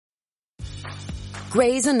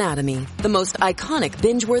Grey's Anatomy, the most iconic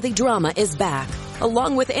binge-worthy drama, is back,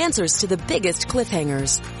 along with answers to the biggest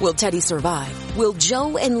cliffhangers. Will Teddy survive? Will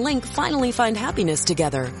Joe and Link finally find happiness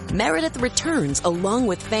together? Meredith returns along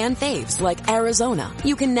with fan faves like Arizona.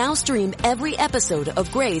 You can now stream every episode of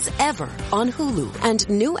Grey's ever on Hulu, and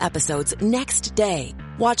new episodes next day.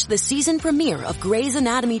 Watch the season premiere of Grey's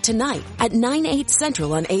Anatomy tonight at 9/8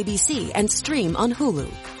 Central on ABC and stream on Hulu.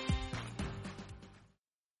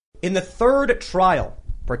 In the third trial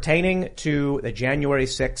pertaining to the January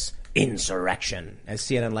 6th insurrection, as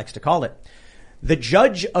CNN likes to call it, the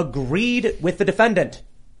judge agreed with the defendant.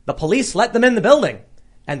 The police let them in the building,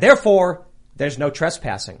 and therefore there's no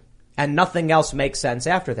trespassing, and nothing else makes sense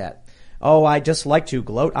after that. Oh, I just like to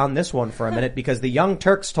gloat on this one for a minute because the Young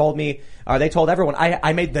Turks told me, or they told everyone,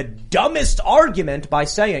 I made the dumbest argument by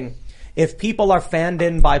saying, if people are fanned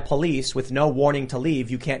in by police with no warning to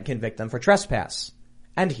leave, you can't convict them for trespass.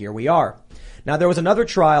 And here we are. Now, there was another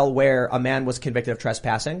trial where a man was convicted of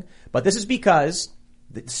trespassing, but this is because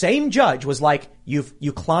the same judge was like,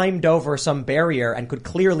 you climbed over some barrier and could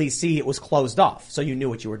clearly see it was closed off, so you knew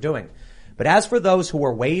what you were doing. But as for those who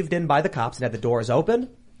were waved in by the cops and had the doors open,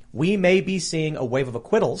 we may be seeing a wave of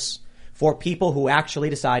acquittals for people who actually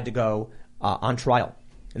decide to go on trial.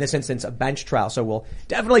 In this instance, a bench trial. So we'll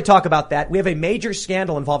definitely talk about that. We have a major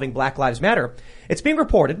scandal involving Black Lives Matter. It's being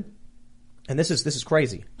reported. And this is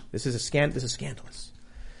crazy. This is scandalous.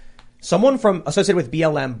 Someone associated with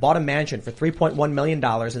BLM bought a mansion for $3.1 million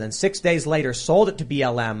and then 6 days later sold it to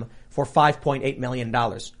BLM for $5.8 million.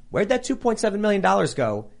 Where'd that $2.7 million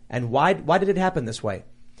go? And why did it happen this way?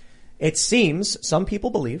 It seems some people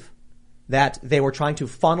believe that they were trying to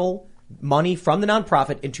funnel money from the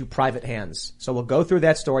nonprofit into private hands. So we'll go through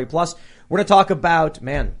that story. Plus, we're going to talk about,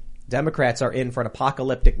 Democrats are in for an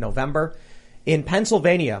apocalyptic November. In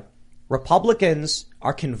Pennsylvania, Republicans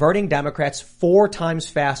are converting Democrats 4 times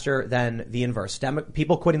faster than the inverse.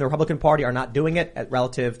 People quitting the Republican Party are not doing it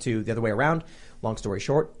relative to the other way around. Long story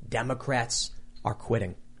short, Democrats are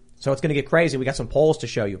quitting. So it's going to get crazy. We got some polls to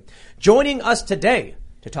show you. Joining us today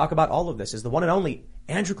to talk about all of this is the one and only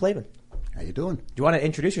Andrew Klavan. How you doing? Do you want to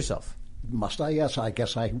introduce yourself? Must I? Yes, I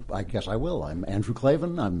guess I will. I'm Andrew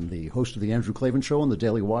Klavan. I'm the host of the Andrew Klavan Show on the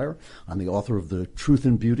Daily Wire. I'm the author of The Truth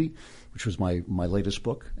and Beauty, which was my latest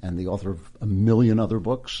book, and the author of a million other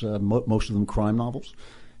books, most of them crime novels.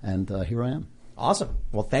 And here I am. Awesome.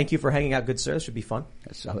 Well, thank you for hanging out, good sir. This should be fun.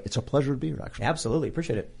 It's a pleasure to be here, actually. Absolutely.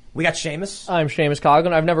 Appreciate it. We got Seamus. I'm Seamus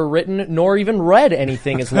Coughlin. I've never written nor even read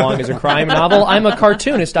anything as long as a crime novel. I'm a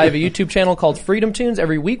cartoonist. I have a YouTube channel called Freedom Tunes.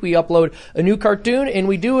 Every week we upload a new cartoon, and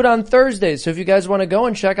we do it on Thursdays. So if you guys want to go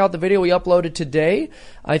and check out the video we uploaded today,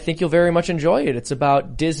 I think you'll very much enjoy it. It's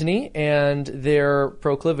about Disney and their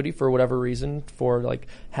proclivity, for whatever reason, for like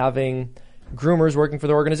having groomers working for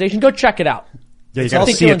the organization. Go check it out. Yeah, you got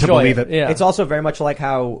to see it to believe it. Yeah. It's also very much like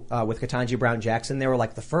how with Ketanji Brown Jackson, they were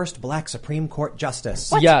like the first black Supreme Court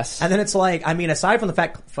justice. What? Yes. And then it's like, aside from the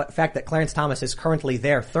fact that Clarence Thomas is currently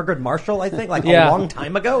their Thurgood Marshall, I think, a long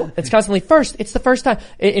time ago. It's constantly first. It's the first time.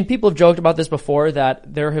 And people have joked about this before,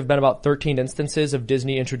 that there have been about 13 instances of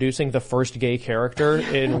Disney introducing the first gay character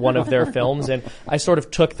in one of their films. And I sort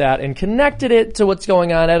of took that and connected it to what's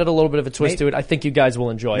going on, added a little bit of a twist to it. I think you guys will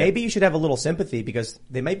enjoy it. Maybe you should have a little sympathy because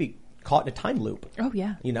they may be caught in a time loop. Oh,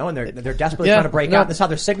 yeah. And they're desperately trying to break out. That's how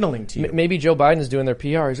they're signaling to you. Maybe Joe Biden is doing their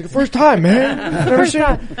PR. He's like, first time, man. Never seen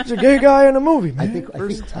a gay guy in a movie, man.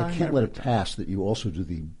 I can't let it pass that you also do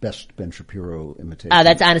the best Ben Shapiro imitation.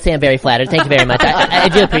 That's honestly, I'm very flattered. Thank you very much. I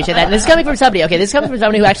do appreciate that. And this is coming from somebody, okay? This is coming from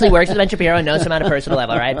somebody who actually works with Ben Shapiro and knows him on a personal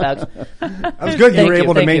level, right, folks? That was good. You were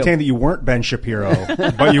able to maintain that you weren't Ben Shapiro,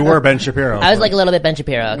 but you were Ben Shapiro. I was like a little bit Ben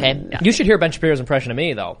Shapiro, okay? Yeah. You should hear Ben Shapiro's impression of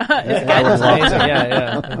me, though. That was amazing.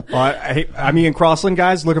 Yeah. Well, I mean, Crossland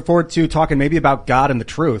guys, looking forward to talking maybe about God and the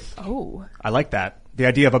truth. Oh. I like that. The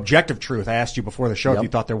idea of objective truth. I asked you before the show if you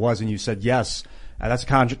thought there was, and you said yes. That's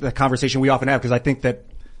a conversation we often have because I think that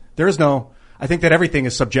I think that everything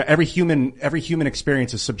is every human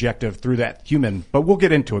experience is subjective through that human, but we'll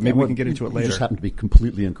get into it. Maybe we can get into it later. You just happen to be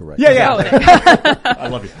completely incorrect. Yeah. I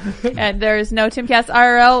love you. And there's no Timcast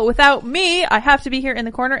IRL without me. I have to be here in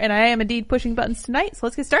the corner, and I am indeed pushing buttons tonight, so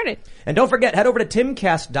let's get started. And don't forget, head over to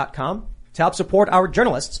timcast.com to help support our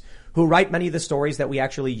journalists who write many of the stories that we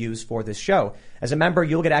actually use for this show. As a member,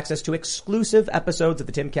 you'll get access to exclusive episodes of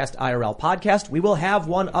the Timcast IRL podcast. We will have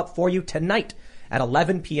one up for you tonight at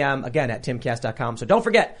 11 p.m., again, at timcast.com. So don't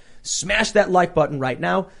forget, smash that like button right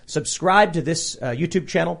now. Subscribe to this YouTube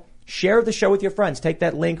channel. Share the show with your friends. Take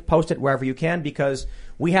that link, post it wherever you can, because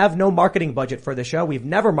we have no marketing budget for the show. We've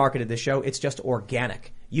never marketed the show. It's just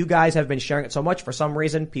organic. You guys have been sharing it so much. For some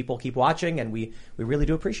reason, people keep watching, and we really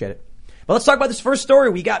do appreciate it. But let's talk about this first story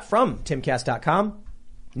we got from timcast.com.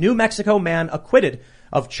 New Mexico man acquitted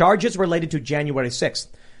of charges related to January 6th.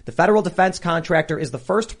 The federal defense contractor is the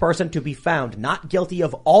first person to be found not guilty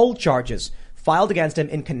of all charges filed against him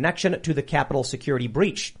in connection to the Capitol security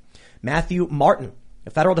breach. Matthew Martin, a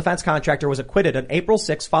federal defense contractor, was acquitted on April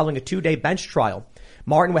 6 following a 2-day bench trial.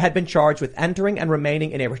 Martin had been charged with entering and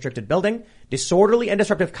remaining in a restricted building, disorderly and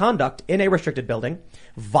disruptive conduct in a restricted building,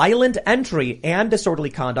 violent entry and disorderly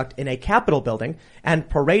conduct in a Capitol building, and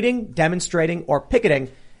parading, demonstrating, or picketing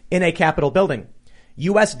in a Capitol building.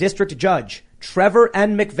 U.S. District Judge Trevor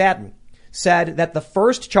N. McFadden said that the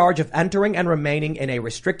first charge of entering and remaining in a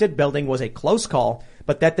restricted building was a close call,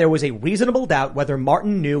 but that there was a reasonable doubt whether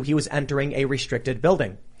Martin knew he was entering a restricted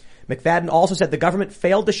building. McFadden also said the government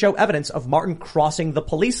failed to show evidence of Martin crossing the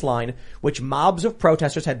police line, which mobs of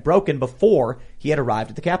protesters had broken before he had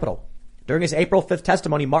arrived at the Capitol. During his April 5th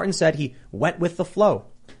testimony, Martin said he went with the flow.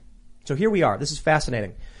 So here we are. This is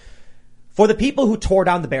fascinating. For the people who tore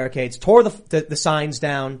down the barricades, tore the signs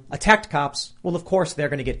down, attacked cops, well, of course, they're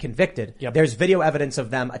going to get convicted. Yep. There's video evidence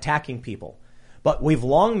of them attacking people. But we've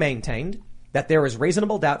long maintained that there is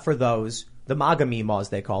reasonable doubt for those, the MAGA memas,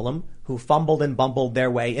 they call them, who fumbled and bumbled their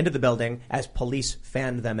way into the building as police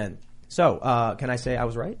fanned them in. So, can I say I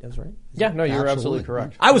was right? I was right? Yeah, no, you're absolutely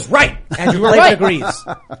correct. I was right! Andrew Klavan agrees.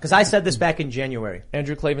 Because I said this back in January.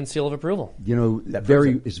 Andrew Klavan's seal of approval. You know,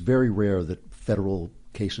 it's very rare that federal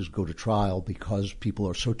cases go to trial because people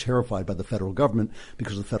are so terrified by the federal government,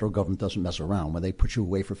 because the federal government doesn't mess around. When they put you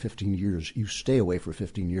away for 15 years, you stay away for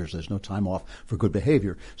 15 years. There's no time off for good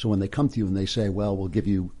behavior. So when they come to you and they say, well, we'll give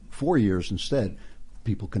you 4 years instead,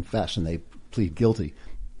 people confess and they plead guilty.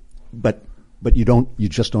 But you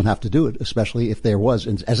just don't have to do it, especially if there was,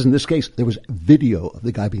 as in this case, there was video of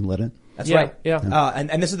the guy being let in. That's right. Yeah.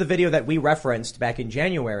 And this is the video that we referenced back in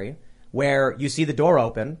January, where you see the door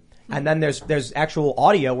open, and then there's actual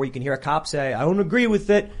audio where you can hear a cop say, "I don't agree with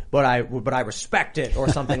it, but I respect it," or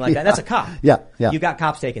something like that. That's a cop. Yeah. You got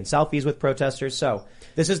cops taking selfies with protesters. So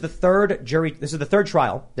this is the third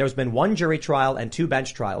trial. There's been one jury trial and 2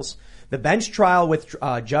 bench trials. The bench trial with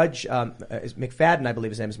Judge McFadden, I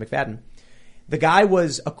believe his name is McFadden. The guy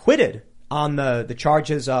was acquitted on the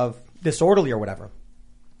charges of disorderly or whatever.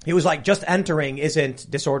 He was like, just entering isn't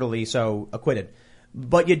disorderly, so acquitted.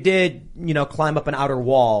 But you did, climb up an outer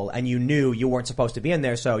wall and you knew you weren't supposed to be in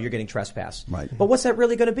there, so you're getting trespassed. Right. But what's that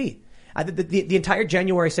really going to be? The entire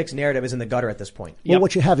January 6th narrative is in the gutter at this point. Well,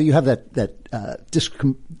 what you have that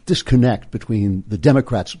disconnect between the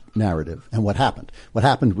Democrats' narrative and what happened. What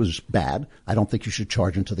happened was bad. I don't think you should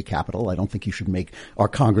charge into the Capitol. I don't think you should make our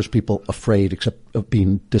Congress people afraid, except of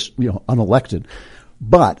being unelected.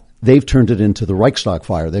 But they've turned it into the Reichstag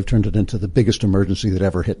fire. They've turned it into the biggest emergency that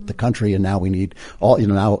ever hit the country, and now we need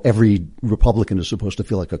now every Republican is supposed to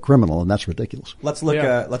feel like a criminal, and that's ridiculous. Let's look.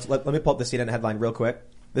 Yeah. Let me pull up the CNN headline real quick.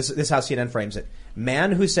 This is how CNN frames it.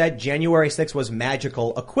 Man who said January 6th was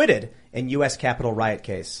magical acquitted in U.S. Capitol riot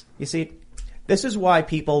case. You see, this is why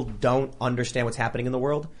people don't understand what's happening in the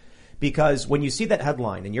world. Because when you see that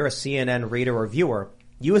headline and you're a CNN reader or viewer,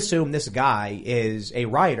 you assume this guy is a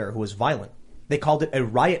rioter who was violent. They called it a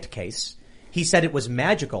riot case. He said it was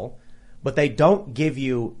magical, but they don't give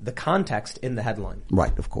you the context in the headline.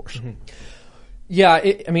 Right, of course. Mm-hmm. Yeah,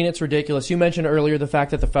 it's ridiculous. You mentioned earlier the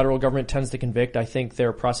fact that the federal government tends to convict. I think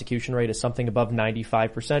their prosecution rate is something above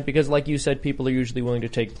 95% because, like you said, people are usually willing to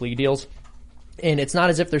take plea deals. And it's not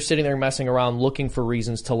as if they're sitting there messing around looking for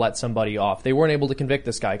reasons to let somebody off. They weren't able to convict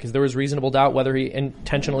this guy because there was reasonable doubt whether he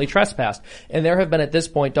intentionally trespassed. And there have been at this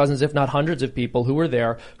point dozens, if not hundreds of people who were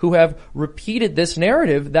there who have repeated this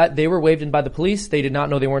narrative that they were waved in by the police. They did not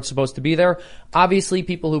know they weren't supposed to be there. Obviously,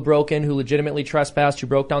 people who broke in, who legitimately trespassed, who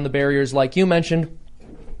broke down the barriers, like you mentioned,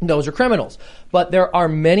 those are criminals. But there are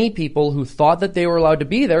many people who thought that they were allowed to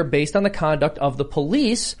be there based on the conduct of the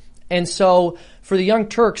police. And so for the Young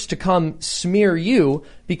Turks to come smear you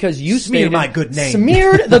because you smeared my good name.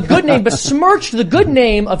 Smeared the good name, besmirched the good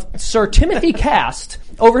name of Sir Timothy Cast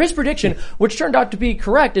over his prediction, which turned out to be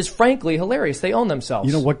correct, is frankly hilarious. They own themselves.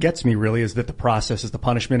 You know, what gets me really is that the process is the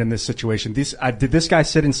punishment in this situation. Did this guy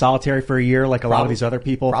sit in solitary for a year like a lot of these other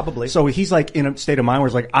people? Probably. So he's like in a state of mind where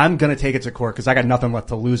he's like, I'm going to take it to court because I got nothing left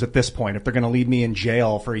to lose at this point. If they're going to leave me in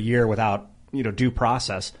jail for a year without, due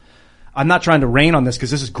process. I'm not trying to rain on this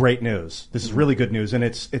because this is great news. This is really good news, and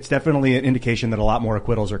it's definitely an indication that a lot more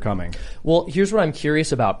acquittals are coming. Well, here's what I'm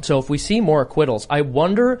curious about. So if we see more acquittals, I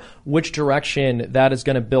wonder which direction that is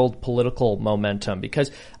going to build political momentum.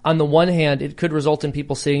 Because on the one hand, it could result in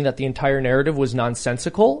people saying that the entire narrative was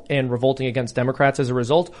nonsensical and revolting against Democrats as a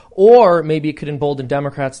result. Or maybe it could embolden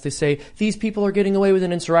Democrats to say, these people are getting away with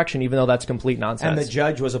an insurrection, even though that's complete nonsense. And the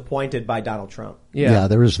judge was appointed by Donald Trump. Yeah,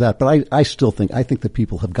 there is that. But I still think that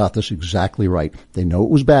people have got this exactly right. They know it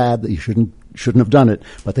was bad, that you shouldn't have done it,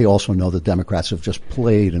 but they also know that Democrats have just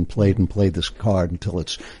played this card until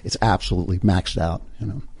it's absolutely maxed out, you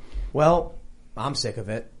know. Well, I'm sick of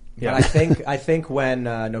it. Yeah. But I think when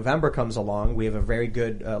November comes along, we have a very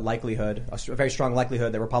good likelihood, a very strong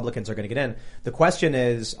likelihood that Republicans are going to get in. The question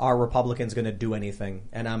is, are Republicans going to do anything?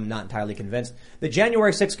 And I'm not entirely convinced. The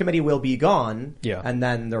January 6th committee will be gone, and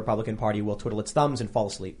then the Republican Party will twiddle its thumbs and fall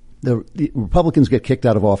asleep. The Republicans get kicked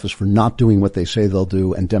out of office for not doing what they say they'll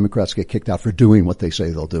do, and Democrats get kicked out for doing what they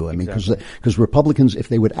say they'll do. I mean, because Republicans, if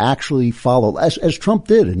they would actually follow, as Trump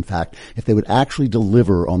did, in fact, if they would actually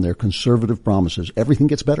deliver on their conservative promises, everything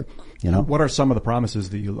gets better. You know, what are some of the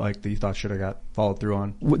promises that you thought should have got followed through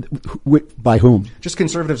on? By whom? Just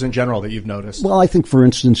conservatives in general that you've noticed. Well, I think, for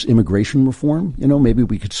instance, immigration reform. You know, maybe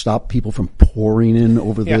we could stop people from pouring in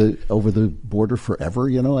over the border forever.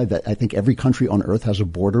 You know, I think every country on earth has a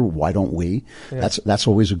border. Why don't we? Yeah. That's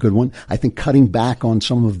always a good one. I think cutting back on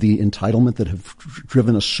some of the entitlement that have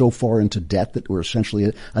driven us so far into debt that we're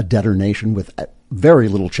essentially a debtor nation with very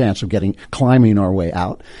little chance of climbing our way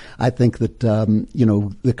out. I think that,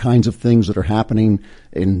 the kinds of things that are happening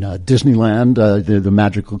in Disneyland, the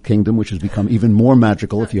magical kingdom, which has become even more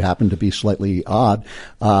magical if you happen to be slightly odd.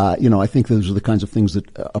 I think those are the kinds of things that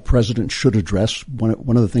a president should address.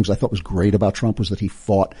 One of the things I thought was great about Trump was that he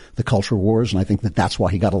fought the culture wars, and I think that that's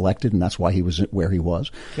why he got elected and that's why he was where he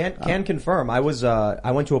was. Can confirm. I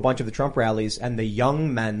went to a bunch of the Trump rallies, and the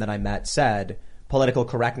young men that I met said political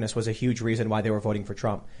correctness was a huge reason why they were voting for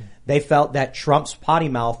Trump. They felt that Trump's potty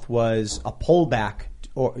mouth was a pullback,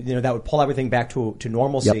 or that would pull everything back to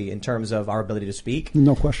normalcy in terms of our ability to speak.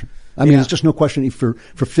 No question. I mean, it's just no question. For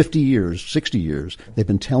 50 years, 60 years, they've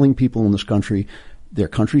been telling people in this country their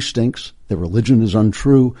country stinks, their religion is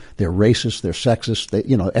untrue, they're racist, they're sexist,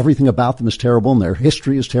 everything about them is terrible and their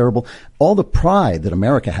history is terrible. All the pride that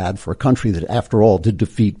America had for a country that, after all, did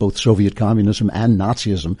defeat both Soviet communism and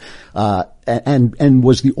Nazism, and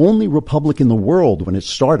was the only republic in the world when it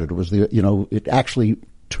started. It actually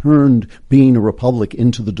turned being a republic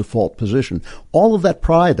into the default position. All of that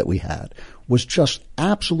pride that we had was just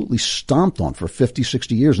absolutely stomped on for 50,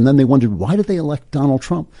 60 years. And then they wondered, why did they elect Donald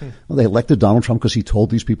Trump? Well, they elected Donald Trump because he told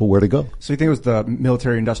these people where to go. So you think it was the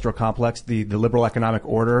military-industrial complex, the liberal economic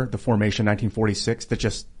order, the formation in 1946 that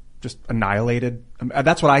just annihilated?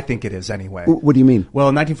 That's what I think it is anyway. What do you mean? Well,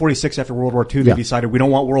 in 1946, after World War II, they decided we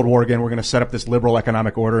don't want World War again. We're going to set up this liberal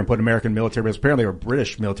economic order and put American military bases. Apparently, they were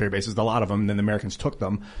British military bases, a lot of them. And then the Americans took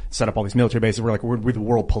them, set up all these military bases. We're the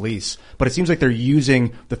world police. But it seems like they're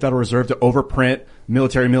using the Federal Reserve to overprint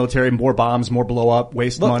military, more bombs, more blow up,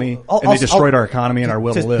 waste money, and they destroyed our economy and our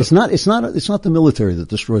will to live. It's not the military that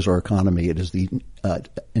destroys our economy. It is the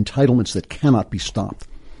entitlements that cannot be stopped.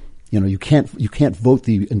 You can't vote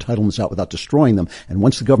the entitlements out without destroying them. And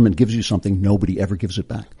once the government gives you something, nobody ever gives it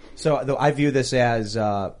back. So I view this as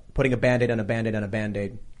putting a Band-Aid on a Band-Aid on a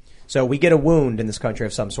Band-Aid. So we get a wound in this country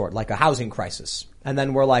of some sort, like a housing crisis. And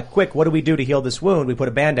then we're like, quick, what do we do to heal this wound? We put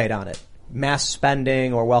a Band-Aid on it. Mass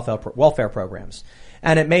spending or welfare programs.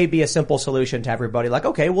 And it may be a simple solution to everybody. Like,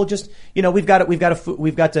 okay, we'll just, we've got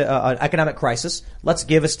an economic crisis. Let's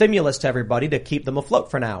give a stimulus to everybody to keep them afloat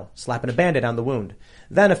for now. Slapping a Band-Aid on the wound.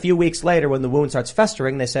 Then a few weeks later, when the wound starts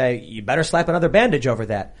festering, they say, you better slap another bandage over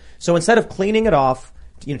that. So instead of cleaning it off,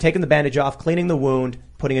 taking the bandage off, cleaning the wound,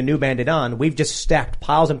 putting a new Band-Aid on, we've just stacked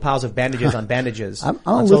piles and piles of bandages on bandages. I'm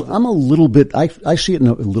a little bit, I see it in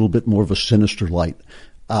a little bit more of a sinister light.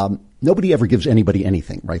 Nobody ever gives anybody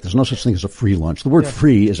anything, right? There's no such thing as a free lunch. The word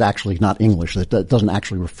free is actually not English. It doesn't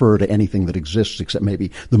actually refer to anything that exists except maybe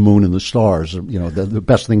the moon and the stars. The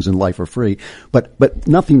best things in life are free. But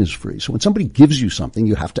nothing is free. So when somebody gives you something,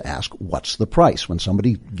 you have to ask, what's the price? When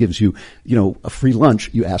somebody gives you, a free lunch,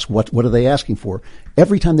 you ask, what are they asking for?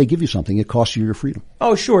 Every time they give you something, it costs you your freedom.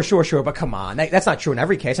 Oh, sure. But come on. That's not true in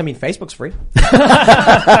every case. I mean, Facebook's free.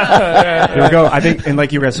 There we go. I think, and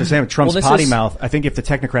like you guys were saying, Trump's potty mouth, I think if the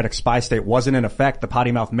technocratic spy state wasn't in effect, the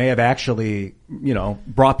potty mouth may have actually,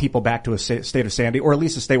 brought people back to a state of sanity, or at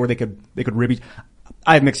least a state where they could rib each.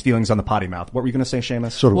 I have mixed feelings on the potty mouth. What were you going to say,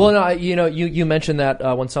 Seamus? Well, no, you mentioned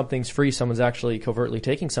that when something's free, someone's actually covertly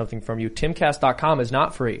taking something from you. Timcast.com is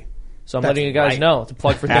not free. So I'm letting you guys know. It's a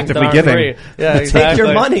plug for things that Actively aren't giving. free. Yeah, exactly. Take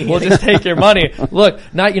your money. We'll just take your money. Look,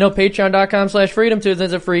 not, patreon.com/freedomtunes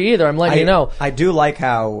isn't free either. I'm letting you know. I do like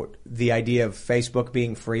how the idea of Facebook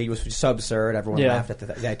being free was so absurd. Everyone laughed at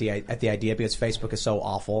the idea because Facebook is so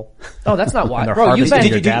awful. Oh, that's not why. they're Bro, you've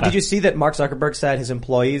harvesting been, your data. Did you see that Mark Zuckerberg said his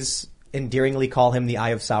employees endearingly call him the Eye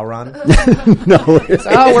of Sauron? No.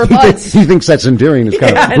 oh, we're buds. He thinks that's endearing. It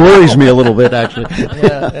kind of worries me a little bit, actually.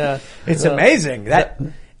 Yeah. It's amazing that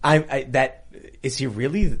that is he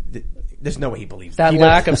really? There's no way he believes That that.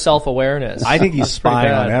 lack of self-awareness. I think he's That's pretty spying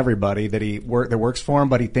bad. on everybody that works for him,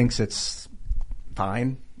 but he thinks it's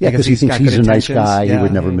fine. Yeah, because he thinks got he's good a nice intentions. guy. Yeah. He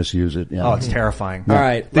would never misuse it. Yeah. Oh, it's terrifying. All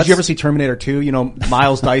right, Did you ever see Terminator 2? You know,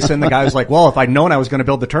 Miles Dyson, the guy was like, well, if I'd known I was going to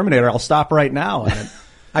build the Terminator, I'll stop right now. And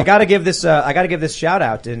I gotta give this shout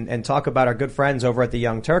out and talk about our good friends over at the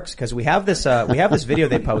Young Turks, because we have this video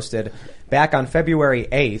they posted back on February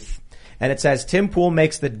 8th, and it says Tim Pool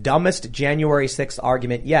makes the dumbest January 6th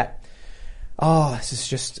argument yet. Oh, this is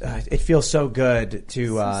just it feels so good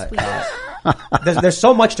to there's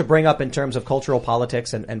so much to bring up in terms of cultural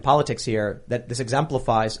politics and politics here that this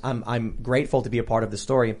exemplifies. I'm grateful to be a part of the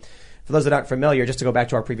story. For those that aren't familiar, just to go back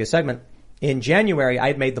to our previous segment, in January I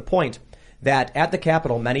had made the point that at the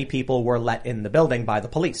Capitol, many people were let in the building by the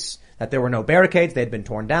police, that there were no barricades, they'd been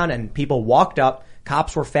torn down, and people walked up,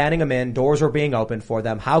 cops were fanning them in, doors were being opened for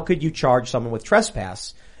them. How could you charge someone with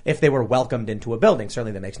trespass if they were welcomed into a building?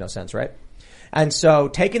 Certainly that makes no sense, right? And so,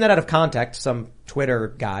 taking that out of context, some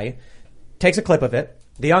Twitter guy takes a clip of it,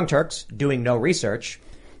 the Young Turks, doing no research,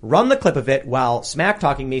 run the clip of it while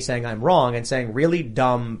smack-talking me, saying I'm wrong, and saying really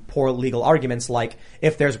dumb, poor legal arguments like,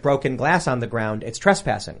 if there's broken glass on the ground, it's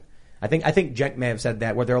trespassing. I think Jenk may have said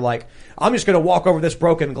that, where they're like, I'm just going to walk over this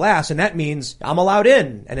broken glass and that means I'm allowed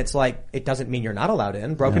in. And it's like, it doesn't mean you're not allowed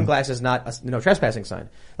in. Broken glass is not a no trespassing sign.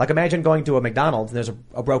 Like, imagine going to a McDonald's and there's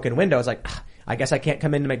a broken window. It's like, I guess I can't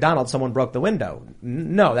come into McDonald's. Someone broke the window.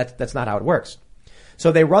 No, that's not how it works.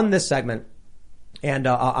 So they run this segment, and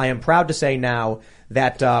I am proud to say now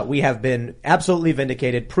that we have been absolutely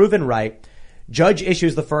vindicated, proven right. Judge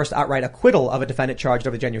issues the first outright acquittal of a defendant charged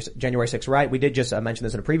over the January 6th riot. We did just mention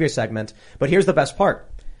this in a previous segment, but here's the best part.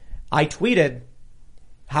 I tweeted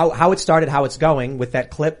how it started, how it's going with that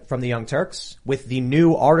clip from the Young Turks, with the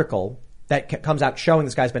new article that comes out showing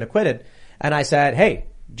this guy's been acquitted. And I said, hey,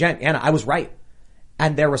 Anna, I was right.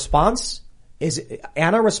 And their response is,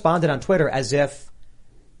 Anna responded on Twitter as if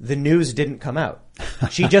the news didn't come out.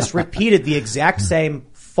 She just repeated the exact same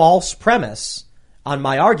false premise on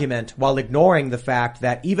my argument while ignoring the fact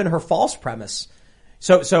that even her false premise.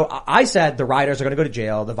 So I said the rioters are going to go to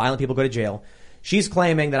jail. The violent people go to jail. She's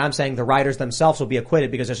claiming that I'm saying the rioters themselves will be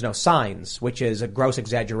acquitted because there's no signs, which is a gross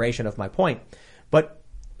exaggeration of my point. But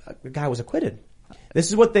the guy was acquitted. This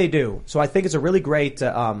is what they do. So I think it's a really great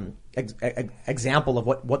example of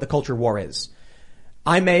what the culture war is.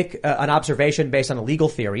 I make an observation based on a legal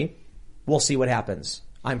theory. We'll see what happens.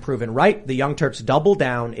 I'm proven right. The Young Turks double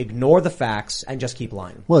down, ignore the facts, and just keep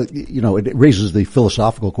lying. Well, you know, it raises the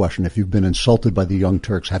philosophical question. If you've been insulted by the Young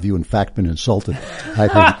Turks, have you in fact been insulted?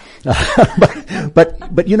 I think.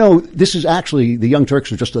 But you know, this is actually, the Young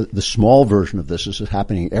Turks are just the small version of this. This is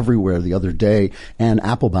happening everywhere. The other day, Ann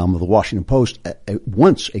Applebaum of the Washington Post,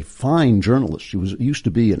 once a fine journalist, she used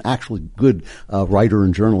to be an actually good writer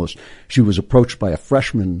and journalist. She was approached by a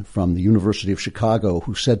freshman from the University of Chicago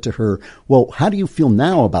who said to her, well, how do you feel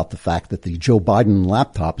now about the fact that the Joe Biden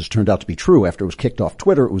laptop has turned out to be true? After it was kicked off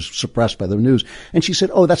Twitter, it was suppressed by the news. And she said,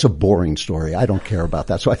 oh, that's a boring story. I don't care about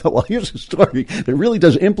that. So I thought, well, here's a story that really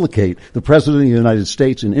does implicate the President of the United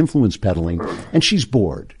States in influence peddling. And she's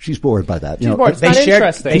bored. She's bored by that. She's bored. It's not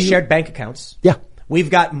interesting. They shared bank accounts. Yeah. We've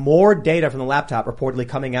got more data from the laptop reportedly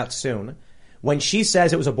coming out soon. When she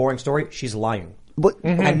says it was a boring story, she's lying. But,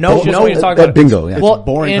 And bingo. Yeah. Well, it's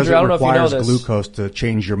boring because Andrew, I it don't know if you know requires this. glucose to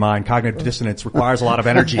change your mind. Cognitive dissonance requires a lot of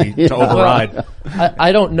energy to override.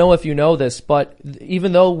 I don't know if you know this, but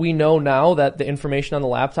even though we know now that the information on the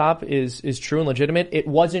laptop is true and legitimate, it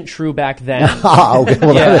wasn't true back then. Okay.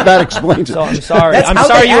 Well, that explains it. So I'm sorry. That's I'm how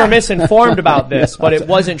sorry they you were act. misinformed about this, but it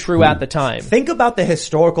wasn't true at the time. Think about the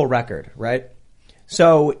historical record, right?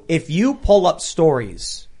 So if you pull up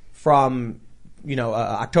stories from,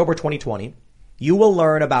 October 2020, you will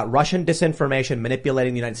learn about Russian disinformation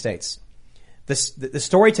manipulating the United States. The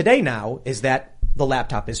story today now is that the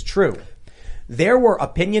laptop is true. There were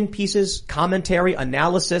opinion pieces, commentary,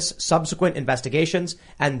 analysis, subsequent investigations,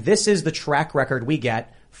 and this is the track record we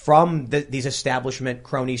get from these establishment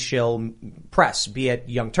crony shill press, be it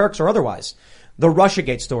Young Turks or otherwise. The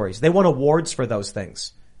Russiagate stories, they won awards for those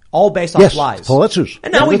things. all based off lies. Pulitzers.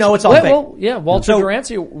 And now we know it's all fake. Well, yeah, Walter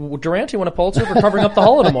Duranty won a Pulitzer for covering up the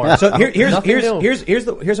Holodomor. So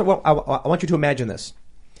here's what I want you to imagine this.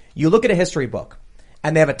 You look at a history book,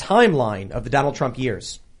 and they have a timeline of the Donald Trump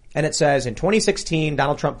years. And it says, in 2016,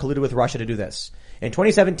 Donald Trump colluded with Russia to do this. In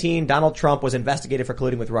 2017, Donald Trump was investigated for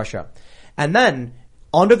colluding with Russia. And then,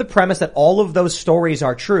 under the premise that all of those stories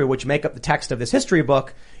are true, which make up the text of this history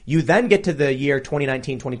book, you then get to the year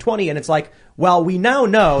 2019, 2020, and it's like, well, we now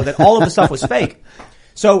know that all of the stuff was fake.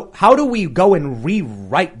 So how do we go and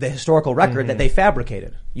rewrite the historical record that they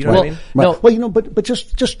fabricated? You know what I mean? Right. No. Well, but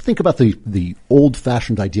just think about the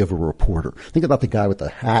old-fashioned idea of a reporter. Think about the guy with the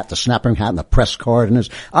hat, the snapping hat, and the press card. And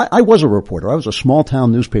I was a reporter. I was a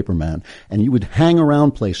small-town newspaper man, and you would hang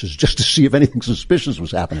around places just to see if anything suspicious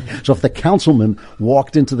was happening. So if the councilman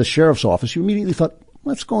walked into the sheriff's office, you immediately thought,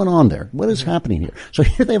 what's going on there? What is happening here? So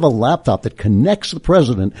here they have a laptop that connects the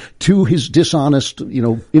president to his dishonest,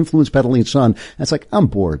 influence peddling son. And it's like, I'm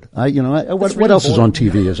bored. What else is on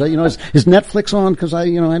TV? Is Netflix on? Because I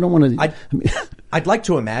don't want to. I'd like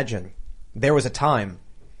to imagine there was a time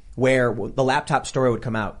where the laptop story would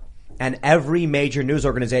come out, and every major news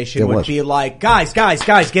organization would be like, guys,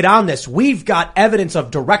 get on this. We've got evidence of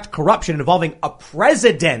direct corruption involving a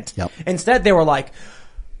president. Yep. Instead, they were like,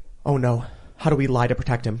 oh no. How do we lie to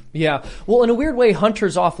protect him? Yeah. Well, in a weird way,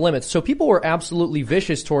 Hunter's off limits. So people were absolutely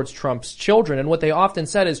vicious towards Trump's children. And what they often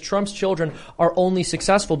said is Trump's children are only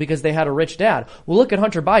successful because they had a rich dad. Well, look at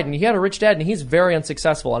Hunter Biden. He had a rich dad and he's very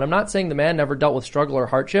unsuccessful. And I'm not saying the man never dealt with struggle or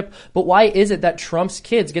hardship, but why is it that Trump's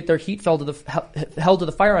kids get their heat held to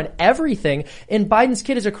the fire on everything, and Biden's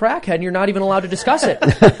kid is a crackhead and you're not even allowed to discuss it?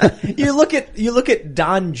 You look at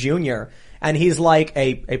Don Jr., and he's like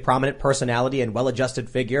a prominent personality and well-adjusted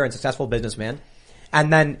figure and successful businessman.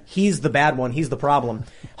 And then he's the bad one. He's the problem.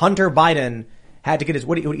 Hunter Biden had to get his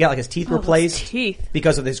his teeth replaced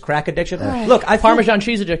because of his crack addiction. Look, Parmesan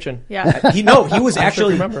cheese addiction. Yeah. He was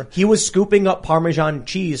actually he was scooping up Parmesan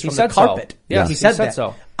cheese from the carpet. So. Yeah, he said that.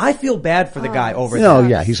 So. I feel bad for the guy over there. No,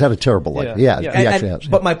 yeah, he's had a terrible life. Yeah, he actually has.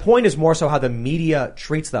 But my point is more so how the media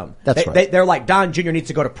treats them. That's right. They're like, Don Jr. needs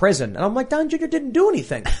to go to prison. And I'm like, Don Jr. didn't do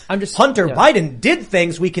anything. Hunter Yeah. Biden did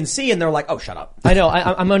things we can see, and they're like, oh, shut up. I know.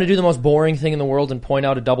 I'm going to do the most boring thing in the world and point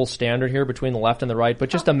out a double standard here between the left and the right. But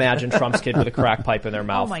just imagine Trump's kid with a crack pipe in their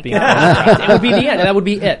mouth. Oh my being God. It would be the end. That would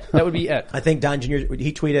be it. I think Don Jr.,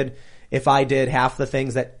 he tweeted, if I did half the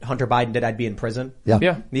things that Hunter Biden did, I'd be in prison.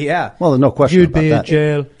 Yeah. Well, no question You'd about be that. in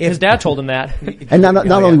jail. His dad told him that. And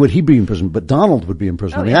not only would he be in prison, but Donald would be in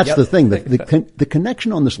prison. I mean, that's the thing. The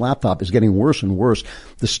connection on this laptop is getting worse and worse.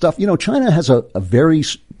 The stuff, China has a very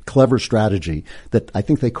clever strategy that I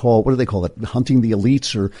think they call, what do they call it? Hunting the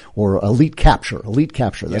elites or elite capture. Elite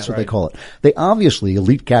capture. That's what they call it. They obviously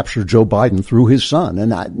elite captured Joe Biden through his son.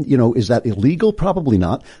 And, is that illegal? Probably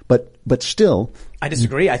not. But still. I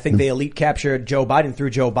disagree. I think they elite captured Joe Biden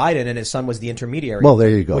through Joe Biden, and his son was the intermediary. Well, there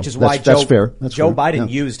you go. Which is why that's fair. Joe Biden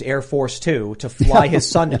used Air Force 2 to fly his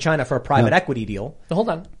son to China for a private equity deal. So hold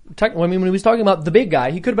on. When he was talking about the big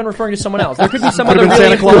guy, he could have been referring to someone else. There could be some other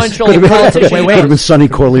really influential politician. Could have been Sonny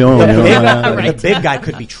Corleone. The big guy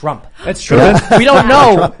could be Trump. That's true. We don't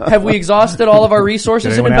know. Have we exhausted all of our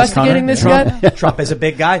resources in investigating this yet? Trump is a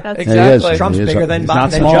big guy. Exactly. Trump's bigger than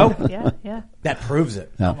Joe. Yeah. That proves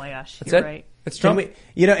it. Oh my gosh. You're right. It's Trump.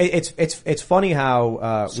 It's funny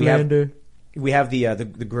how we have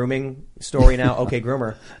the grooming story now. Okay,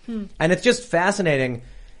 groomer, and it's just fascinating.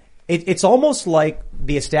 It's almost like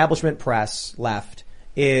the establishment press left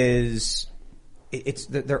is it's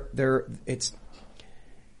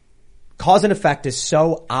cause and effect is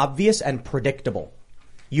so obvious and predictable.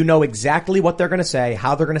 You know exactly what they're going to say,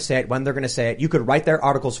 how they're going to say it, when they're going to say it. You could write their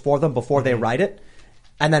articles for them before they write it,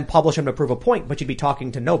 and then publish them to prove a point, but you'd be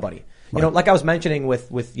talking to nobody. You know, like I was mentioning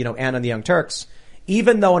with Anna and the Young Turks,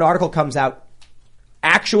 even though an article comes out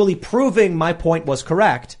actually proving my point was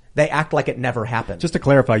correct, they act like it never happened. Just to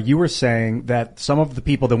clarify, you were saying that some of the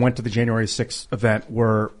people that went to the January 6th event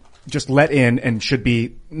were just let in and should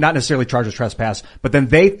be not necessarily charged with trespass, but then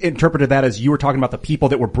they interpreted that as you were talking about the people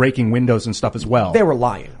that were breaking windows and stuff as well. They were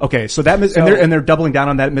lying. Okay, so and they're doubling down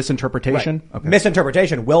on that misinterpretation? Right. Okay.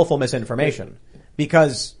 Misinterpretation, willful misinformation.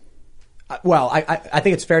 Because, I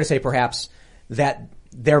think it's fair to say perhaps that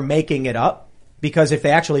they're making it up, because if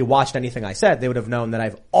they actually watched anything I said, they would have known that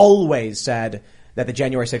I've always said that the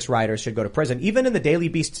January 6th rioters should go to prison. Even in the Daily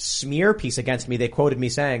Beast smear piece against me, they quoted me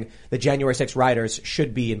saying the January 6th rioters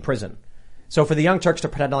should be in prison. So for the Young Turks to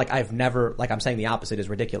pretend like I'm saying the opposite is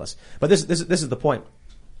ridiculous. But this is the point.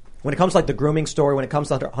 When it comes to like the grooming story, when it comes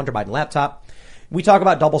to Hunter Biden laptop, we talk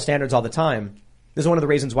about double standards all the time. This is one of the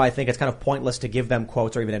reasons why I think it's kind of pointless to give them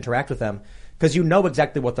quotes or even interact with them. because you know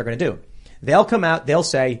exactly what they're going to do. They'll come out, they'll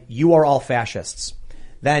say, you are all fascists.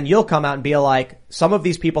 Then you'll come out and be like, some of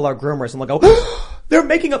these people are groomers, and they'll go, they're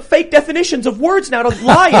making up fake definitions of words now to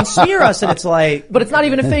lie and smear us. And it's like, but it's not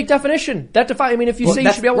even a fake definition. If you say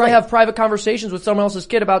you should be able to have private conversations with someone else's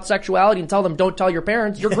kid about sexuality and tell them don't tell your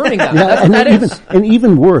parents, you're grooming them. That's what that is. And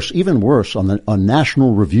even worse on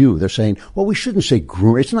National Review, they're saying, well, we shouldn't say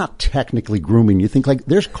groom. It's not technically grooming. You think like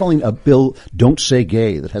they're calling a bill "Don't Say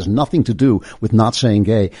Gay" that has nothing to do with not saying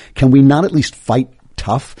gay. Can we not at least fight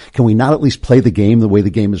tough? Can we not at least play the game the way the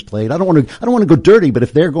game is played? I don't want to go dirty, but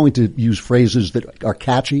if they're going to use phrases that are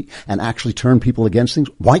catchy and actually turn people against things,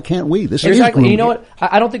 why can't we? This exactly. You know what?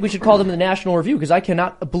 I don't think we should call them the National Review because I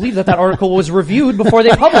cannot believe that article was reviewed before they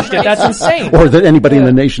published it. That's insane. Or that anybody in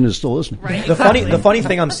the nation is still listening. Right. The funny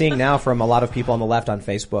thing I'm seeing now from a lot of people on the left on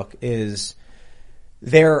Facebook is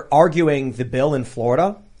they're arguing the bill in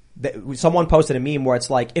Florida. Someone posted a meme where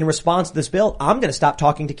it's like, in response to this bill, I'm going to stop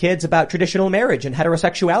talking to kids about traditional marriage and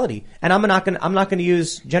heterosexuality, and I'm not going to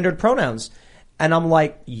use gendered pronouns. And I'm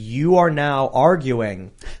like, you are now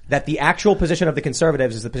arguing that the actual position of the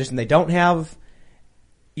conservatives is the position they don't have.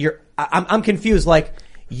 I'm confused. Like,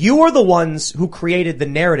 you are the ones who created the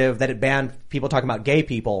narrative that it banned people talking about gay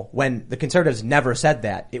people when the conservatives never said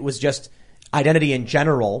that. It was just identity in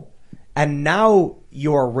general. And now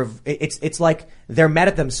it's like they're mad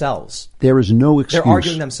at themselves. There is no excuse they're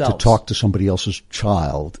arguing themselves to talk to somebody else's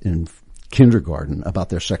child in kindergarten about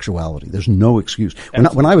their sexuality. There's no excuse.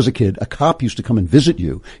 When I was a kid, a cop used to come and visit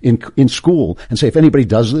you in school and say, if anybody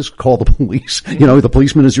does this, call the police. You know, the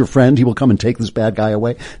policeman is your friend. He will come and take this bad guy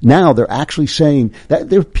away. Now they're actually saying that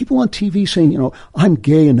there are people on TV saying, you know, I'm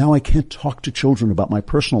gay and now I can't talk to children about my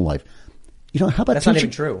personal life. You know, how about that's not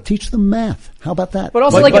even true. Teach them math? How about that? But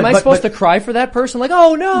also, am I supposed to cry for that person? Like,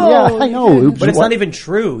 oh no! Yeah, I know. But it's not even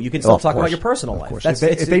true. You can still talk about your personal life.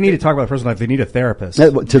 If they need to talk about personal life, they need a therapist.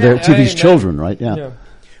 To these children, right? Yeah.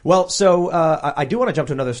 Well, so I do want to jump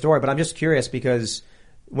to another story, but I'm just curious because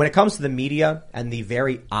when it comes to the media and the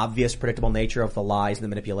very obvious, predictable nature of the lies and the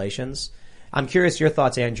manipulations, I'm curious your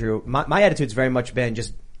thoughts, Andrew. My attitude's very much been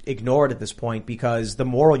just ignored at this point because the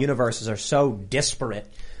moral universes are so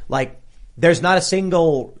disparate. Like, there's not a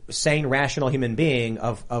single sane, rational human being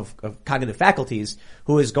of cognitive faculties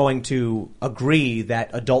who is going to agree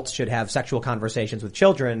that adults should have sexual conversations with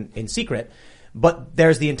children in secret. But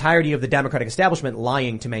there's the entirety of the Democratic establishment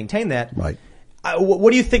lying to maintain that. Right. What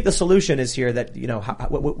do you think the solution is here? That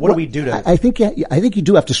what do we do to? I think you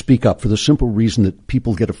do have to speak up for the simple reason that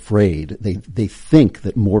people get afraid. They think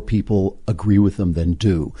that more people agree with them than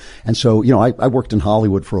do. And so, you know, I worked in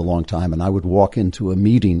Hollywood for a long time, and I would walk into a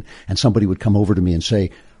meeting, and somebody would come over to me and say,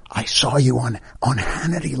 I saw you on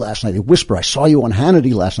Hannity last night. They whisper, I saw you on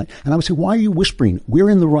Hannity last night. And I would say, why are you whispering? We're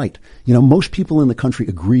in the right. You know, most people in the country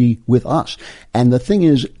agree with us. And the thing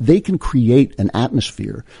is, they can create an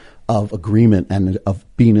atmosphere of agreement and of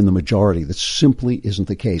being in the majority. That simply isn't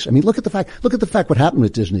the case. I mean, look at the fact what happened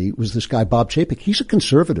with Disney was this guy, Bob Chapek. He's a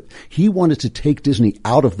conservative. He wanted to take Disney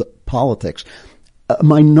out of the politics. A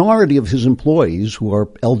minority of his employees who are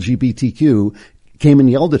LGBTQ came and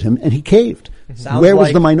yelled at him, and he caved. Where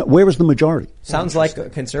was the majority? Sounds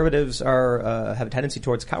like conservatives have a tendency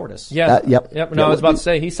towards cowardice. Yeah. Yep. No, I was about to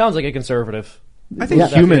say, he sounds like a conservative. I think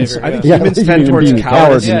humans tend towards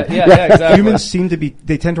cowardice. Yeah, exactly. Humans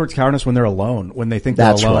they tend towards cowardice when they're alone, when they think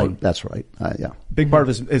they're alone. That's right. Yeah. Big part of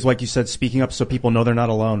it is, like you said, speaking up so people know they're not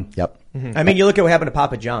alone. Yep. Mm-hmm. I mean, you look at what happened to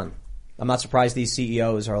Papa John. I'm not surprised these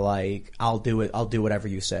CEOs are like, I'll do it. I'll do whatever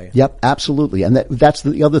you say. Yep, absolutely. And that's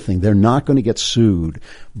the other thing. They're not going to get sued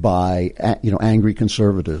by, angry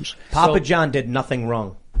conservatives. Papa John did nothing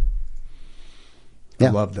wrong. Yeah.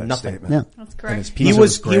 I love that nothing. statement. Yeah. That's correct. He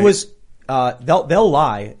was they'll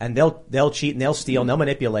lie and they'll cheat and they'll steal and they'll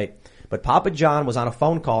manipulate. But Papa John was on a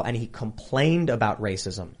phone call and he complained about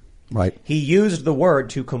racism. Right. He used the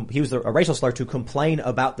word he used a racial slur to complain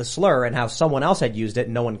about the slur and how someone else had used it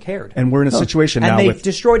and no one cared. And we're in a situation now and they with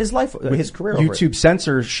destroyed his life, his career. YouTube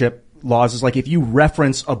censorship laws is like if you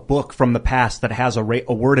reference a book from the past that has a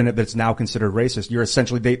word in it that's now considered racist, you're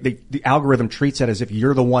essentially the algorithm treats it as if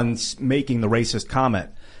you're the ones making the racist comment.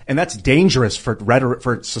 And that's dangerous for rhetoric,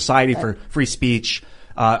 for society, for free speech.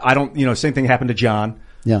 Same thing happened to John.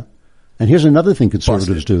 Yeah. And here's another thing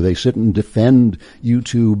conservatives do. They sit and defend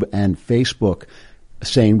YouTube and Facebook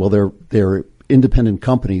saying, well, they're independent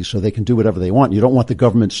companies so they can do whatever they want. You don't want the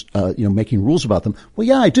government, making rules about them. Well,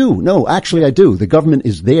 yeah, I do. No, actually I do. The government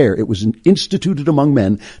is there. It was instituted among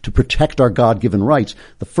men to protect our God-given rights.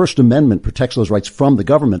 The First Amendment protects those rights from the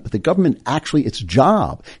government, but the government actually, its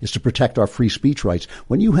job is to protect our free speech rights.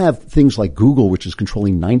 When you have things like Google, which is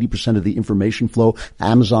controlling 90% of the information flow,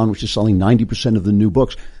 Amazon, which is selling 90% of the new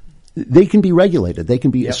books, they can be regulated. They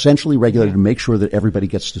can be essentially regulated to make sure that everybody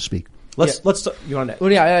gets to speak. You want to?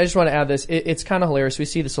 Well, yeah, I just want to add this. It's kind of hilarious. We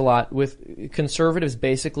see this a lot with conservatives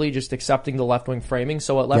basically just accepting the left-wing framing.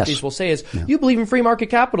 So what lefties will say is, you believe in free market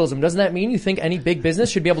capitalism. Doesn't that mean you think any big business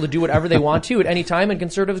should be able to do whatever they want to at any time? And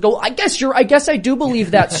conservatives go, I guess I do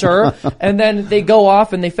believe that, sir. And then they go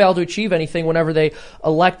off and they fail to achieve anything whenever they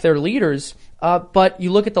elect their leaders. But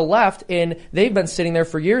you look at the left and they've been sitting there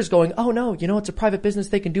for years going, oh no, it's a private business.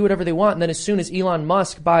 They can do whatever they want. And then as soon as Elon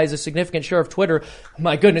Musk buys a significant share of Twitter,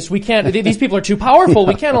 my goodness, we can't, these people are too powerful.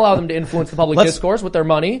 We can't allow them to influence the public discourse with their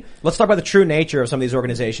money. Let's talk about the true nature of some of these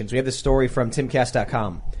organizations. We have this story from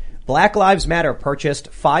timcast.com. Black Lives Matter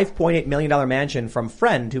purchased $5.8 million mansion from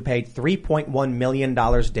friend who paid $3.1 million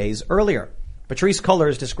days earlier. Patrisse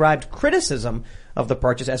Cullors described criticism of the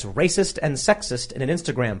purchase as racist and sexist in an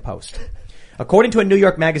Instagram post. According to a New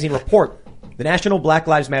York Magazine report, the National Black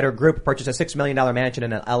Lives Matter group purchased a $6 million mansion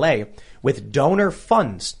in L.A. with donor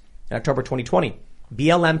funds in October 2020.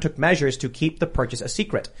 BLM took measures to keep the purchase a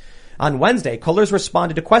secret. On Wednesday, Cullors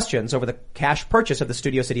responded to questions over the cash purchase of the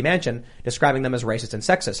Studio City mansion, describing them as racist and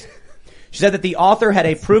sexist. She said that the author had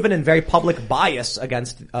a proven and very public bias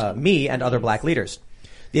against me and other black leaders.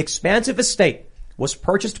 The expansive estate was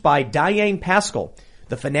purchased by Diane Pascal,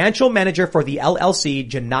 the financial manager for the LLC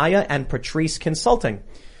Janaya and Patrisse Consulting.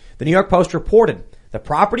 The New York Post reported the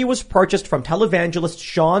property was purchased from televangelist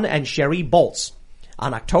Sean and Sherry Bolts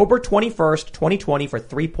on October 21st, 2020 for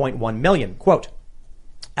 $3.1 million. Quote,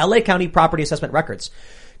 LA County Property Assessment records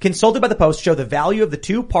consulted by the Post show the value of the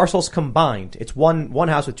two parcels combined, it's one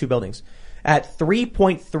house with two buildings, at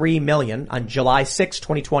 $3.3 million on July 6,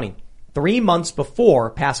 2020, 3 months before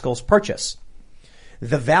Pascal's purchase.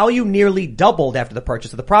 The value nearly doubled after the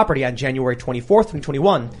purchase of the property on January 24th,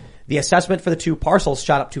 2021. The assessment for the two parcels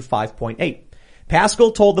shot up to 5.8.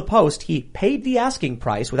 Pascal told the Post he paid the asking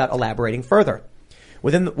price without elaborating further.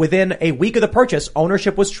 Within a week of the purchase,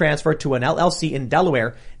 ownership was transferred to an LLC in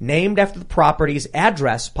Delaware named after the property's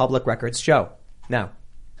address, public records show. Now,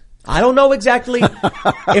 I don't know exactly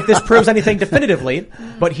if this proves anything definitively,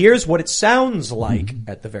 but here's what it sounds like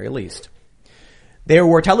at the very least. There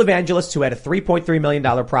were televangelists who had a $3.3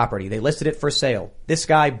 million property. They listed it for sale. This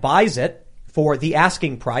guy buys it for the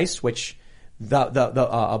asking price, which the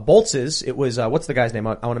Boltz's, it was, what's the guy's name?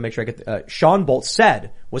 I want to make sure I get, Sean Boltz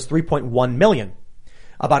said was $3.1 million.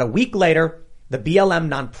 About a week later, the BLM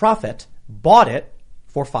nonprofit bought it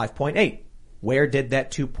for $5.8. Where did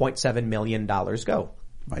that $2.7 million go?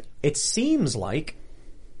 Right. It seems like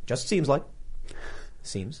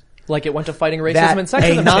Like it went to fighting racism and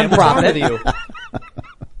sexism. A nonprofit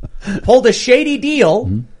pulled a shady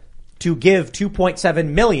deal to give $2.7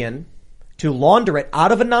 million to launder it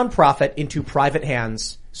out of a nonprofit into private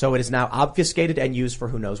hands. So it is now obfuscated and used for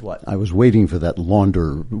who knows what. I was waiting for that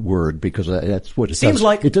launder word because that's what it seems does.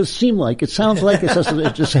 like. It does seem like. It sounds like it's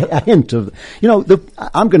just a hint of,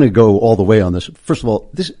 I'm going to go all the way on this. First of all,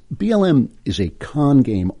 this BLM is a con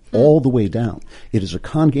game all the way down. It is a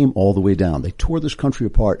con game all the way down. They tore this country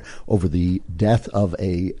apart over the death of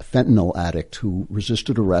a fentanyl addict who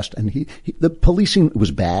resisted arrest, and the policing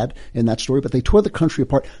was bad in that story, but they tore the country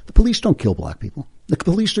apart. The police don't kill black people. The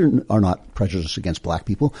police are not prejudiced against black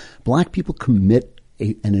people. Black people commit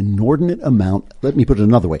an inordinate amount, let me put it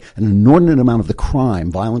another way, an inordinate amount of the crime,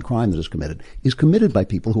 violent crime that is committed by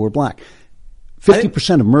people who are black.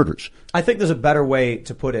 50% of murders. I think there's a better way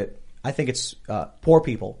to put it. I think it's poor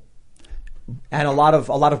people. And a lot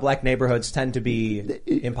of black neighborhoods tend to be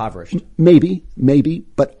impoverished. Maybe,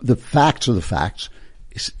 but the facts are the facts.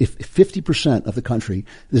 If 50% of the country,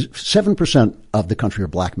 7% of the country are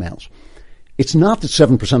black males. It's not that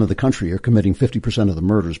 7% of the country are committing 50% of the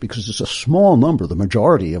murders, because it's a small number. The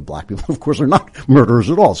majority of black people, of course, are not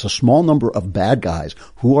murderers at all. It's a small number of bad guys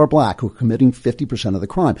who are black who are committing 50% of the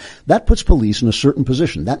crime. That puts police in a certain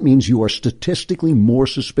position. That means you are statistically more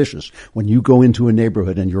suspicious when you go into a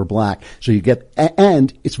neighborhood and you're black. So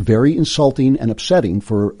and it's very insulting and upsetting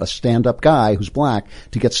for a stand-up guy who's black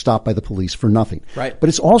to get stopped by the police for nothing. Right. But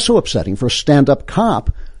it's also upsetting for a stand-up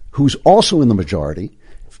cop who's also in the majority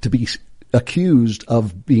to be accused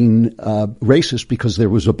of being racist because there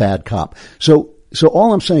was a bad cop. So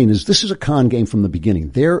all I'm saying is this is a con game from the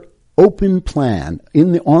beginning. Their open plan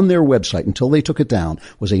on their website until they took it down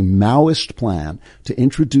was a Maoist plan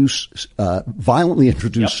to violently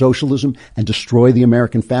introduce socialism and destroy the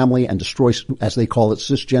American family and destroy, as they call it,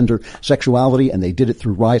 cisgender sexuality. And they did it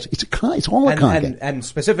through riots. It's all a con game. And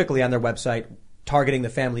specifically on their website, targeting the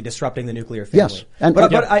family, disrupting the nuclear family. Yes.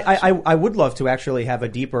 But I would love to actually have a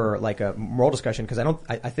deeper, like a moral discussion, because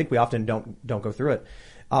I think we often don't go through it.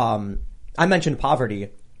 I mentioned poverty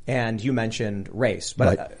and you mentioned race,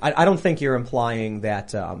 but right. I don't think you're implying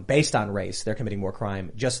that, based on race, they're committing more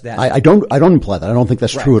crime. Just that. I don't imply that. I don't think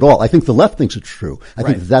that's true at all. I think the left thinks it's true. I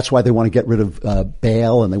think that's why they want to get rid of,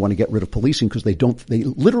 bail and they want to get rid of policing, because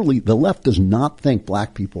the left does not think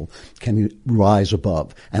black people can rise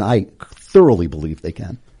above. And I thoroughly believe they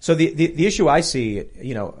can. So the issue I see,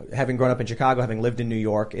 having grown up in Chicago, having lived in New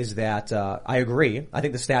York, is that, I agree. I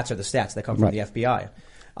think the stats are the stats that come from the FBI.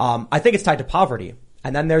 I think it's tied to poverty.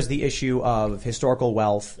 And then there's the issue of historical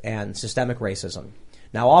wealth and systemic racism.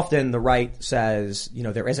 Now, often the right says,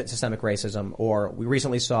 there isn't systemic racism, or we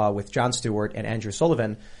recently saw with Jon Stewart and Andrew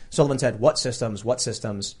Sullivan. Sullivan said, what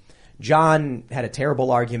systems? John had a terrible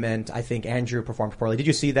argument. I think Andrew performed poorly. Did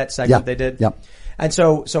you see that segment they did? Yeah. And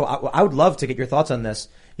so I would love to get your thoughts on this.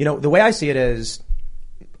 The way I see it is,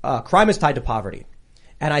 crime is tied to poverty.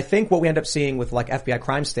 And I think what we end up seeing with like FBI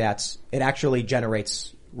crime stats, it actually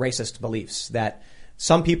generates racist beliefs that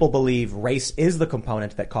some people believe race is the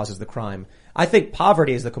component that causes the crime. I think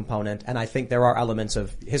poverty is the component, and I think there are elements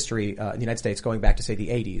of history in the United States going back to, say, the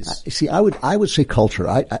 80s. See, I would say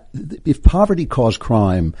culture. If poverty caused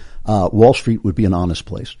crime, Wall Street would be an honest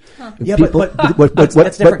place. Huh. Yeah,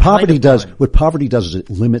 what poverty does is it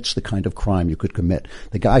limits the kind of crime you could commit.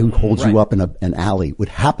 The guy who holds you up in an alley would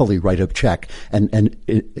happily write a check and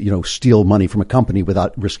steal money from a company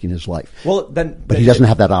without risking his life. But he doesn't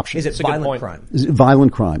have that option. Is it violent crime? Is it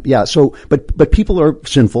violent crime? Yeah. So, but people are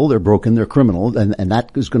sinful. They're broken. They're criminal, and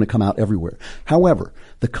that is going to come out everywhere. However,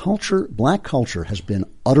 black culture has been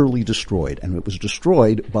utterly destroyed, and it was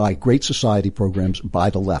destroyed by Great Society programs by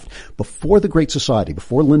the left. Before the Great Society,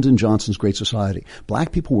 before Lyndon Johnson's Great Society,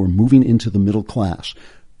 black people were moving into the middle class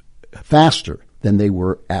faster than they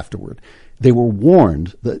were afterward. They were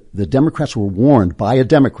warned, the Democrats were warned by a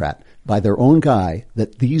Democrat, by their own guy,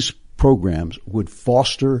 that these programs would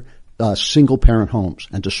foster single parent homes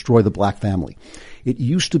and destroy the black family. It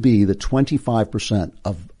used to be that 25%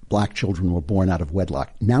 of black children were born out of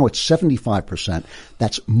wedlock. Now it's 75%.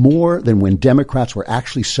 That's more than when Democrats were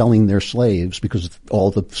actually selling their slaves, because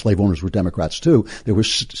all the slave owners were Democrats too. They were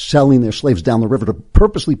selling their slaves down the river to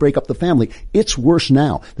purposely break up the family. It's worse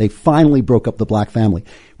now. They finally broke up the black family.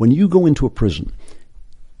 When you go into a prison,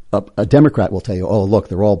 a Democrat will tell you, oh, look,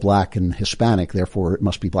 they're all black and Hispanic, therefore it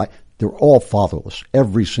must be black. They're all fatherless,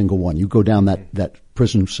 every single one. You go down that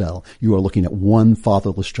prison cell, you are looking at one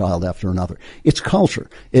fatherless child after another. It's culture.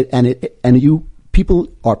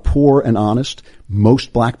 People are poor and honest.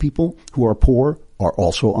 Most black people who are poor are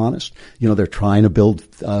also honest. They're trying to build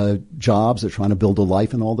jobs, they're trying to build a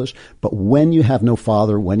life and all this. But when you have no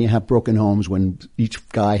father, when you have broken homes, when each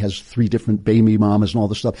guy has 3 different baby mamas and all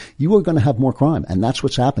this stuff, you are going to have more crime. And that's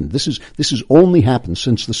what's happened. This has only happened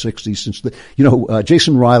since the 60s, since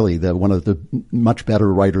Jason Riley, one of the much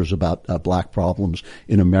better writers about black problems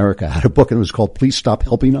in America, had a book, and it was called Please Stop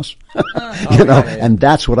Helping Us. And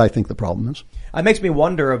that's what I think the problem is. It makes me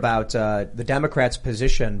wonder about the Democrats'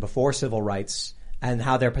 position before civil rights and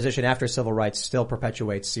how their position after civil rights still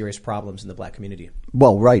perpetuates serious problems in the black community.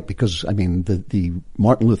 Well, right, because, the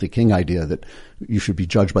Martin Luther King idea that you should be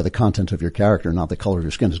judged by the content of your character, not the color of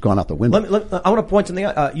your skin, has gone out the window. I want to point something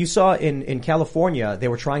out. You saw in California, they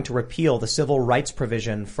were trying to repeal the civil rights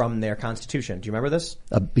provision from their constitution. Do you remember this?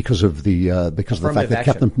 Because of the fact that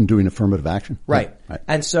kept them from doing affirmative action. Right.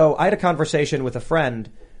 And so I had a conversation with a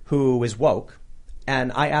friend who is woke,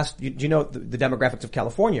 and I asked, do you know the demographics of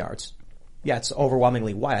California arts? Yeah, it's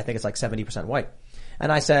overwhelmingly white. I think it's like 70% white.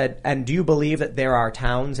 And I said, and do you believe that there are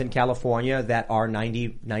towns in California that are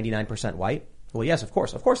 99% white? Well, yes, of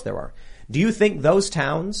course. Of course there are. Do you think those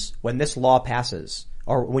towns, when this law passes,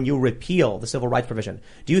 or when you repeal the civil rights provision,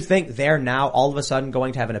 do you think they're now all of a sudden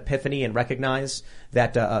going to have an epiphany and recognize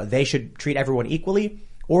that they should treat everyone equally?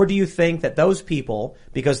 Or do you think that those people,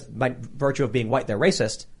 because by virtue of being white, they're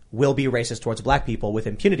racist, will be racist towards black people with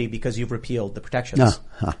impunity because you've repealed the protections?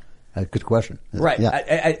 Good question. Right.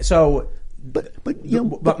 Yeah.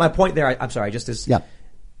 But my point there, I'm sorry, just is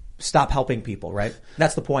stop helping people, right?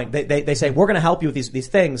 That's the point. They say, we're going to help you with these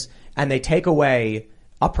things, and they take away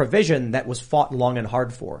a provision that was fought long and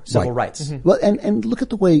hard for, civil rights. Mm-hmm. Well, and look at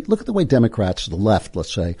the way Democrats, the left,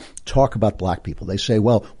 let's say, talk about black people. They say,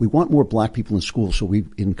 well, we want more black people in school,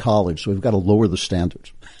 in college, so we've got to lower the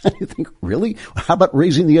standards. And you think, really? How about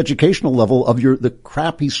raising the educational level of the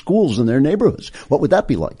crappy schools in their neighborhoods? What would that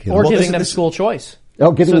be like? Or giving them school choice.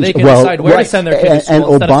 Oh, so they can decide where to send their kids to school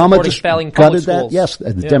and instead Obama of just failing gutted that. schools. Yes,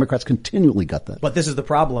 and the Democrats continually gut that. But this is the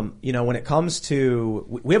problem. When it comes to,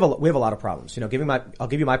 we have a lot of problems. I'll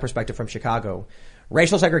give you my perspective from Chicago.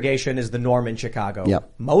 Racial segregation is the norm in Chicago,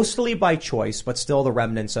 mostly by choice, but still the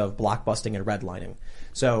remnants of blockbusting and redlining.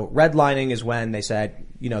 So redlining is when they said,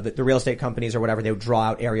 the real estate companies or whatever, they would draw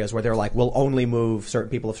out areas where they're like, we'll only move certain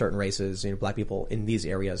people of certain races, black people in these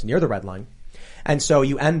areas near the red line. And so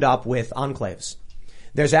you end up with enclaves.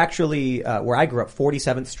 There's actually, where I grew up,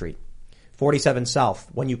 47th Street, 47 South.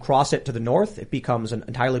 When you cross it to the north, it becomes an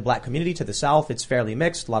entirely black community. To the south, it's fairly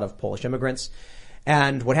mixed, a lot of Polish immigrants.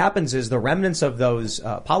 And what happens is the remnants of those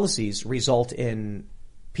policies result in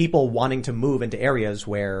people wanting to move into areas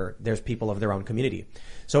where there's people of their own community.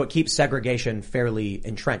 So it keeps segregation fairly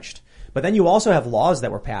entrenched. But then you also have laws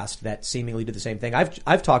that were passed that seemingly do the same thing.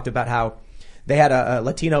 I've talked about how they had a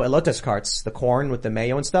Latino elotes carts, the corn with the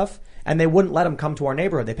mayo and stuff, and they wouldn't let them come to our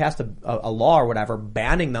neighborhood. They passed a law or whatever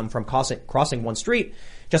banning them from crossing one street.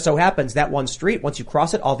 Just so happens that one street, once you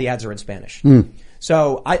cross it, all the ads are in Spanish.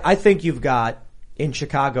 So I think you've got, in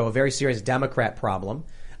Chicago, a very serious Democrat problem.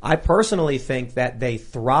 I personally think that they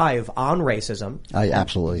thrive on racism. I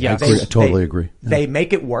totally agree. Yeah. They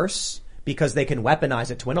make it worse because they can weaponize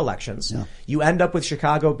it to win elections. Yeah. You end up with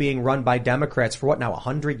Chicago being run by Democrats for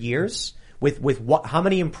 100 years? With what? How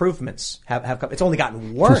many improvements have come? It's only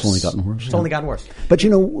gotten worse. It's only gotten worse. It's only gotten worse. But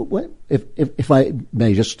what? If I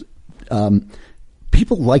may just,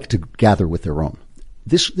 people like to gather with their own.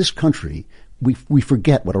 This country, we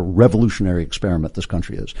forget what a revolutionary experiment this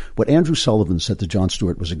country is. What Andrew Sullivan said to Jon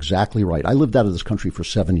Stewart was exactly right. I lived out of this country for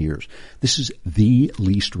 7 years. This is the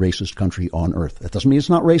least racist country on earth. That doesn't mean it's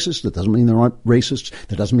not racist. That doesn't mean there aren't racists.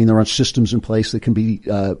 That doesn't mean there aren't systems in place that can be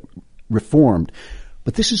reformed.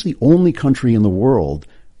 But this is the only country in the world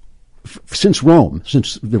since Rome,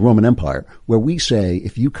 since the Roman Empire, where we say,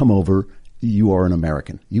 if you come over, you are an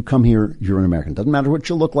American. You come here, you're an American. Doesn't matter what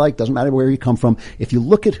you look like, doesn't matter where you come from. If you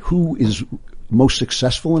look at who is most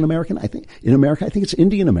successful in America, I think it's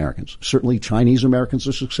Indian Americans. Certainly Chinese Americans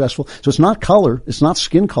are successful. So it's not color, it's not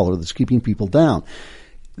skin color that's keeping people down.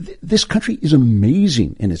 This country is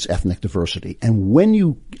amazing in its ethnic diversity. And when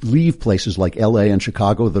you leave places like LA and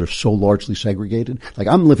Chicago that are so largely segregated, like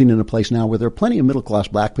I'm living in a place now where there are plenty of middle-class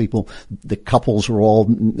black people, the couples are all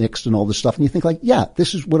mixed and all this stuff, and you think like, yeah,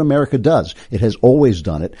 this is what America does. It has always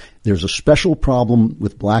done it. There's a special problem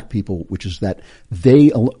with black people, which is that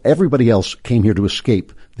everybody else came here to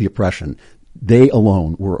escape the oppression. They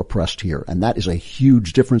alone were oppressed here, and that is a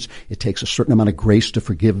huge difference. It takes a certain amount of grace to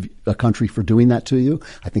forgive a country for doing that to you.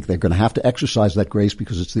 I think they're going to have to exercise that grace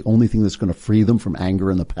because it's the only thing that's going to free them from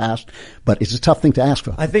anger in the past. But it's a tough thing to ask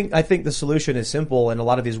for. I think the solution is simple, and a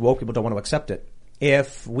lot of these woke people don't want to accept it.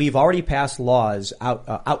 If we've already passed laws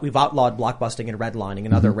we've outlawed blockbusting and redlining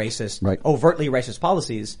and other overtly racist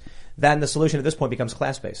policies, then the solution at this point becomes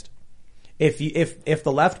class-based. If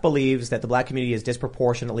the left believes that the black community is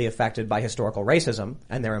disproportionately affected by historical racism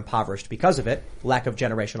and they're impoverished because of it, lack of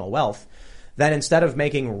generational wealth, then instead of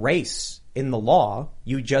making race in the law,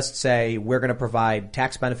 you just say we're going to provide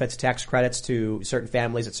tax benefits, tax credits to certain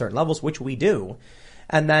families at certain levels, which we do,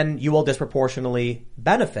 and then you will disproportionately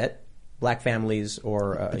benefit black families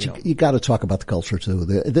or, you got to talk about the culture too.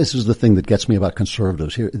 This is the thing that gets me about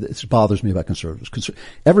conservatives here. This bothers me about conservatives.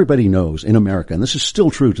 Everybody knows in America, and this is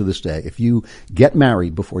still true to this day, if you get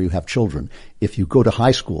married before you have children, if you go to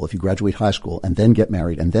high school, if you graduate high school and then get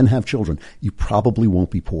married and then have children, you probably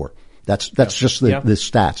won't be poor. That's just the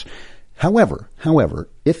stats. However,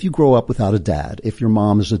 if you grow up without a dad, if your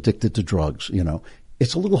mom is addicted to drugs,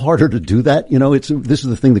 it's a little harder to do that. This is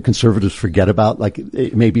the thing that conservatives forget about. Like,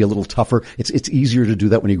 it may be a little tougher. It's easier to do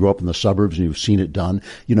that when you grow up in the suburbs and you've seen it done.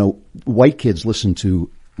 White kids listen to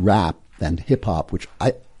rap and hip hop, which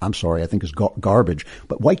I'm sorry, I think is garbage.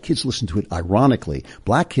 But white kids listen to it ironically.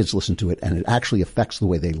 Black kids listen to it, and it actually affects the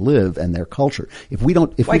way they live and their culture.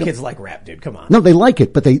 White kids like rap, dude. Come on. No, they like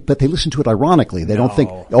it, but they listen to it ironically. They don't think,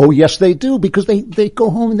 oh yes, they do, because they go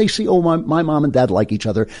home and they see, oh my mom and dad like each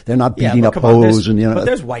other. They're not beating up hoes But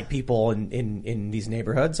there's white people in these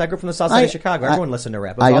neighborhoods. I grew up from the south side of Chicago. Everyone listened to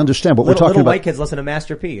rap. I understand, but we're talking little about white kids listen to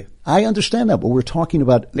Master P. I understand that, but we're talking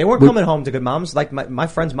about they weren't coming home to good moms. Like my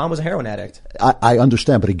friend's mom was a heroin addict. I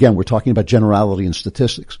understand, but again, we're talking about generality and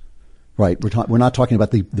statistics, right? We're not talking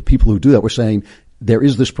about the people who do that. We're saying there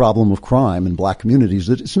is this problem of crime in black communities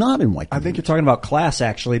that it's not in white communities. I think you're talking about class,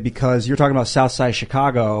 actually, because you're talking about Southside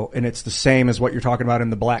Chicago, and it's the same as what you're talking about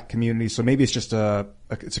in the black community. So maybe it's just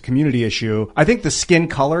it's a community issue. I think the skin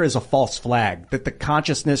color is a false flag, that the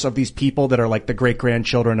consciousness of these people that are like the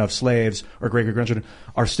great-grandchildren of slaves or great-grandchildren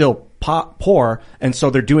are still poor, and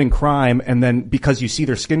so they're doing crime, and then because you see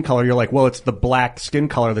their skin color, you're like, well, it's the black skin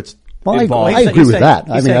color that's involved. I agree with that.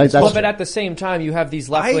 I mean, but at the same time, you have these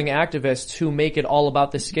left-wing activists who make it all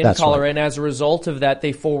about the skin color, and as a result of that,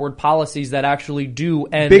 they forward policies that actually do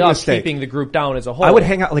end up keeping the group down as a whole. I would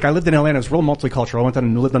hang out, like I lived in Atlanta, it was real multicultural. I went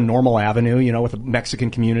and lived on Normal Avenue, you know, with a Mexican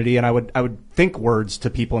community, and I would think words to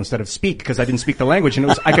people instead of speak, because I didn't speak the language, and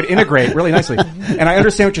I could integrate really nicely. And I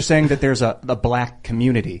understand what you're saying, that there's a black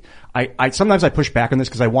community. Sometimes I push back on this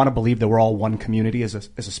because I want to believe that we're all one community as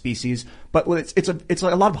a species, but it's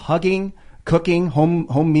a lot of hugging, cooking,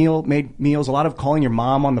 made meals, a lot of calling your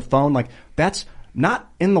mom on the phone. Like, that's not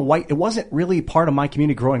in the white, it wasn't really part of my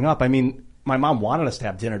community growing up. I mean, my mom wanted us to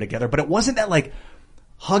have dinner together, but it wasn't that like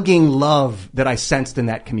hugging love that I sensed in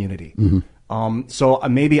that community. Mm-hmm. So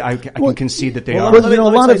maybe I can concede that they are. Well, you know,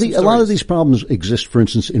 a lot of these problems exist, for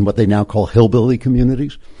instance, in what they now call hillbilly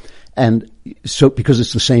communities. And so, because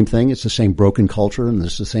it's the same thing, it's the same broken culture, and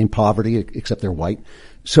it's the same poverty, except they're white.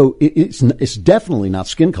 So it's definitely not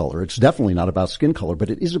skin color. It's definitely not about skin color, but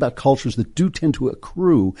it is about cultures that do tend to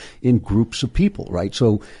accrue in groups of people, right?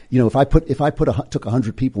 So, you know, if I took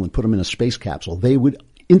 100 people and put them in a space capsule, they would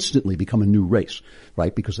instantly become a new race,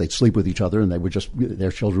 right? Because they'd sleep with each other, and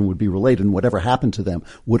their children would be related, and whatever happened to them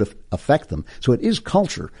would affect them. So it is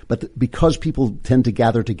culture, but because people tend to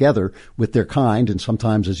gather together with their kind, and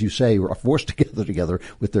sometimes, as you say, are forced to gather together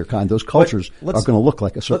with their kind, those cultures are going to look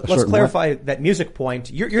like a certain Let's clarify that music point.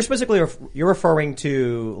 You're specifically, you're referring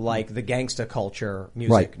to like the gangsta culture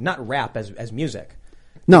music, right, not rap as music.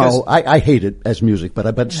 No, I hate it as music,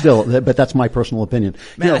 but that's my personal opinion.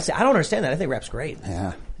 Man, you know, I don't understand that. I think rap's great.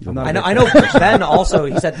 Yeah. I know Ben also,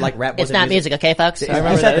 he said like rap wasn't It's not music, okay, folks? I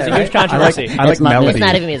remember that. It's a huge controversy. I like melody. It's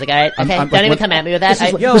not even music, alright? Okay? Don't even come at me with that. I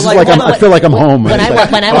feel like I'm home. When I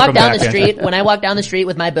walk down the street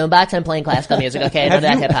with my boombox, I'm playing classical music, okay? None of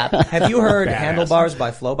that hip hop. Have you heard Handlebars by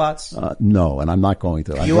Flowbots? No, and I'm not going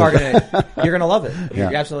to. You're gonna love it. Yeah.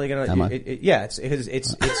 You're absolutely gonna,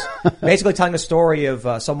 it's basically telling the story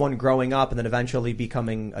of someone growing up and then eventually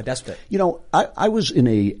becoming a despot. You know, I was in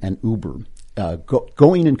an Uber,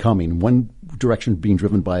 going and coming, one direction being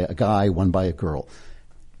driven by a guy, one by a girl.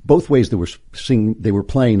 Both ways they were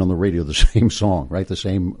playing on the radio the same song, right? The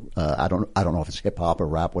same, I don't know if it's hip hop or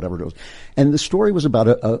rap, whatever it was. And the story was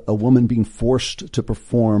about a woman being forced to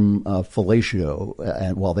perform fellatio,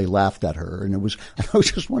 and while they laughed at her. And I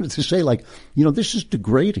just wanted to say, like, you know, this is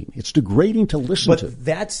degrading. It's degrading to listen to. But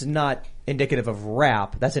that's not indicative of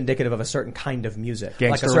rap. That's indicative of a certain kind of music.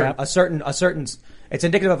 Gangster like rap? It's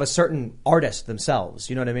indicative of a certain artist themselves.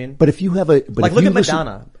 You know what I mean? But if you have look at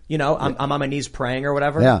Madonna, you know, I'm on my knees praying or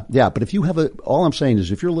whatever. Yeah. But if you have all I'm saying is,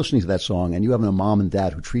 if you're listening to that song and you have a mom and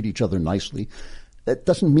dad who treat each other nicely, that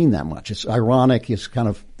doesn't mean that much. It's ironic. It's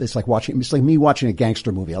like me watching a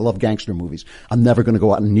gangster movie. I love gangster movies. I'm never going to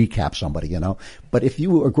go out and kneecap somebody, you know. But if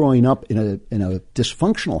you are growing up in a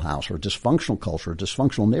dysfunctional house or a dysfunctional culture, a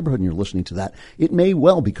dysfunctional neighborhood, and you're listening to that, it may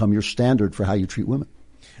well become your standard for how you treat women.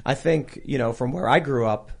 I think, you know, from where I grew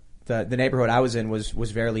up, the neighborhood I was in was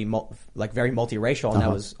very multiracial, and that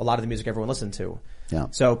was a lot of the music everyone listened to. Yeah.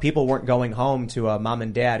 So people weren't going home to a mom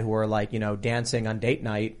and dad who were like, you know, dancing on date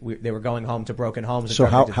night. They were going home to broken homes. So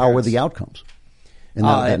how were the outcomes in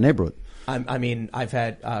that neighborhood? I mean, I've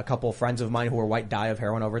had a couple of friends of mine who were white die of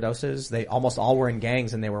heroin overdoses. They almost all were in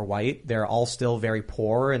gangs and they were white. They're all still very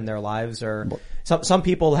poor and their lives are, some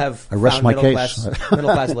people have found middle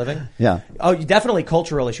class living. Yeah. Oh, definitely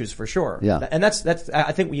cultural issues for sure. Yeah. And that's,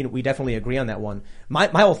 I think we definitely agree on that one. My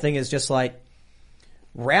whole thing is just like,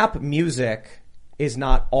 rap music is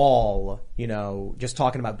not all, you know, just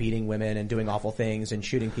talking about beating women and doing awful things and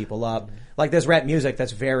shooting people up. Like, there's rap music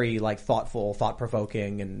that's very, like, thoughtful,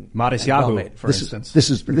 thought-provoking, and Modest Yahoo, for instance.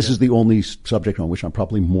 This is the only subject on which I'm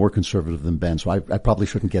probably more conservative than Ben, so I probably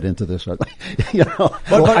shouldn't get into this. You know.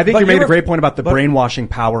 But I think you made a great point about the brainwashing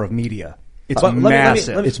power of media. It's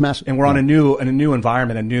massive. It's massive. And we're on a new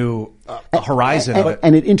environment, a new horizon.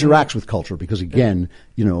 And it interacts with culture because, again,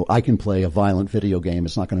 you know, I can play a violent video game.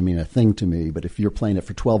 It's not going to mean a thing to me. But if you're playing it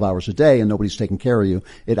for 12 hours a day and nobody's taking care of you,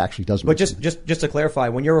 it actually does. But just to clarify,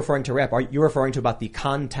 when you're referring to rap, are you referring to about the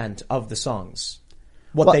content of the songs?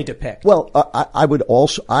 What they depict. Well,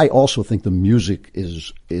 I also think the music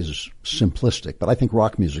is simplistic, but I think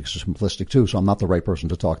rock music is simplistic too, so I'm not the right person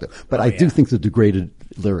to talk to. But I do think the degraded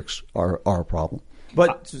lyrics are a problem.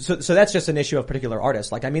 But so that's just an issue of particular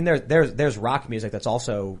artists. Like, I mean, there's rock music that's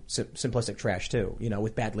also simplistic trash too,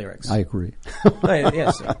 with bad lyrics. I agree.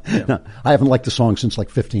 Yes. No, I haven't liked the song since like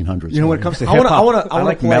 1500s. When it comes to hip hop, I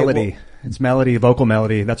like play melody. It's melody, vocal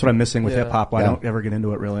melody. That's what I'm missing with hip hop. I don't ever get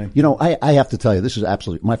into it really. I have to tell you, this is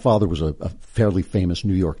absolutely, my father was a fairly famous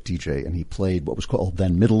New York DJ, and he played what was called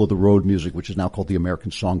then middle of the road music, which is now called the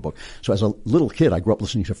American Songbook. So as a little kid, I grew up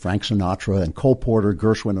listening to Frank Sinatra and Cole Porter,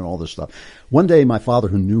 Gershwin, and all this stuff. One day, my father,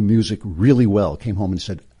 who knew music really well, came home and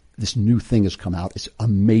said, this new thing has come out. It's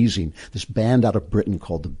amazing. This band out of Britain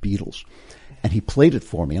called the Beatles. And he played it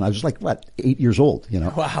for me, and I was like, 8 years old,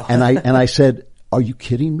 Wow. And I said, are you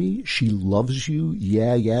kidding me? She loves you.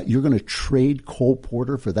 Yeah. You're going to trade Cole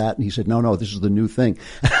Porter for that? And he said, no, this is the new thing.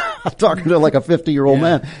 I'm talking to like a 50-year-old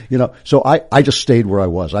man, So I just stayed where I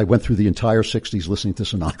was. I went through the entire 60s listening to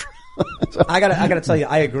Sinatra. I gotta tell you,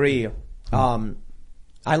 I agree.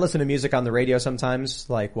 I listen to music on the radio sometimes,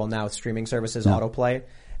 now with streaming services, autoplay.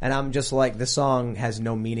 And I'm just like, this song has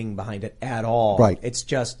no meaning behind it at all. Right. It's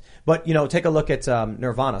just, but take a look at,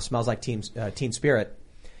 Nirvana, Smells Like Teen Spirit.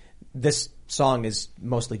 This song is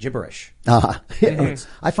mostly gibberish.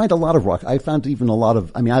 I find a lot of rock. I found even a lot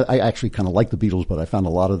of, I actually kind of like the Beatles, but I found a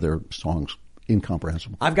lot of their songs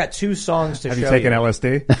incomprehensible. I've got two songs to show you. Have you taken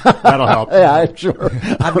LSD? That'll help. Yeah, sure.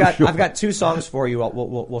 I've got two songs for you.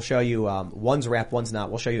 We'll show you. One's rap, one's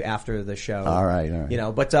not. We'll show you after the show. All right.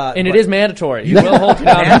 It is mandatory. You will hold it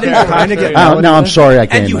down. No, I'm sorry, I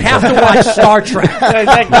can't. And you have to watch Star Trek.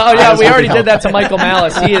 We already did that to Michael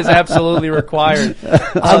Malice. He is absolutely required.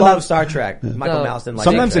 I love Star Trek. Michael Malice didn't like it.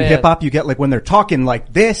 Sometimes in hip hop, you get when they're talking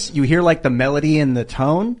like this, you hear the melody and the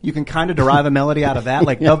tone. You can kind of derive a melody out of that.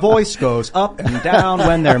 The voice goes up and down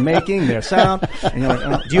when they're making their sound. And you're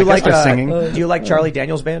like, do you like singing? Do you like Charlie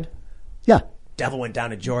Daniels Band? Yeah. Devil Went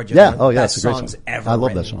Down to Georgia. Yeah. One of the It's a great songs song. ever I love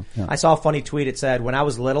written. that song. Yeah. I saw a funny tweet. It said, when I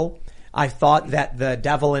was little, I thought that the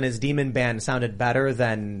devil and his demon band sounded better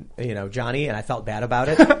than, Johnny, and I felt bad about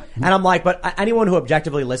it. And I'm like, but anyone who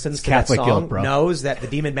objectively listens to Catholic that song guilt, knows that the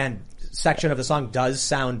demon band section of the song does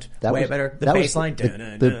sound way better. The bass line.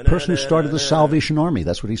 The person who started the Salvation Army.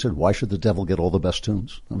 That's what he said. Why should the devil get all the best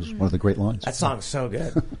tunes? That was one of the great lines. That song's so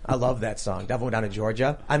good. I love that song. Devil Went Down to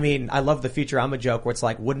Georgia. I love the Futurama joke where it's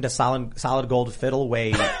like, wouldn't a solid gold fiddle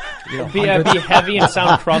weigh, be heavy and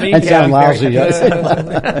sound crummy and sound lousy.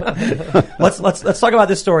 Let's talk about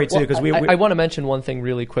this story too, because I want to mention one thing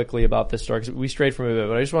really quickly about this story, because we strayed from it a bit,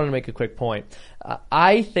 but I just wanted to make a quick point.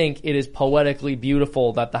 I think it is poetically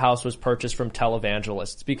beautiful that the house was purchased from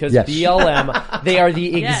televangelists, because BLM, they are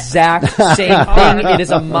the exact same thing. It is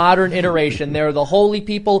a modern iteration. They're the holy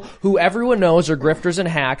people who everyone knows are grifters and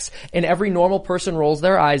hacks, and every normal person rolls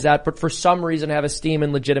their eyes at, but for some reason have esteem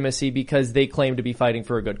and legitimacy because they claim to be fighting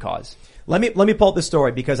for a good cause. Let me pull up this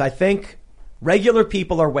story, because I think regular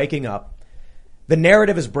people are waking up. The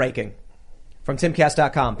narrative is breaking. From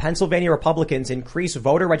timcast.com, Pennsylvania Republicans increase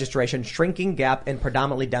voter registration, shrinking gap in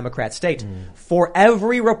predominantly Democrat state. For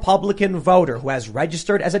every Republican voter who has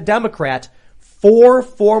registered as a Democrat, 4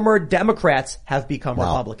 former Democrats have become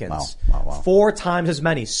Republicans. Wow. 4 times as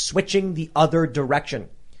many, switching the other direction.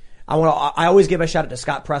 I always give a shout out to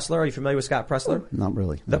Scott Pressler. Are you familiar with Scott Pressler? Not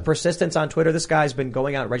really. The persistence on Twitter. This guy's been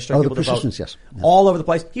going out and registering people to vote. Yes. Yeah. All over the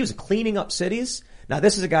place. He was cleaning up cities. Now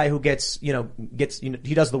this is a guy who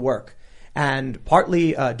he does the work. And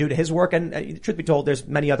partly due to his work, and truth be told, there's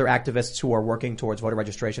many other activists who are working towards voter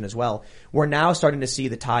registration as well. We're now starting to see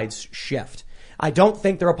the tides shift. I don't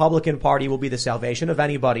think the Republican Party will be the salvation of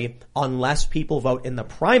anybody unless people vote in the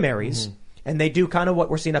primaries. Mm-hmm. And they do kind of what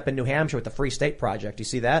we're seeing up in New Hampshire with the Free State Project. You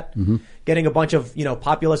see that? Mm-hmm. Getting a bunch of,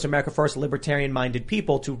 populist America First libertarian-minded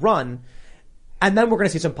people to run. And then we're going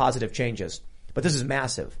to see some positive changes. But this is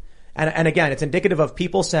massive. And again, it's indicative of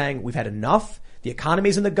people saying, we've had enough. The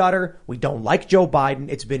economy's in the gutter. We don't like Joe Biden.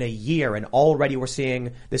 It's been a year, and already we're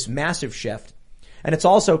seeing this massive shift. And it's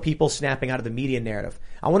also people snapping out of the media narrative.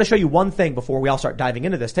 I want to show you one thing before we all start diving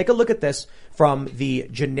into this. Take a look at this from the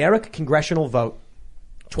generic congressional vote,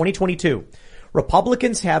 2022.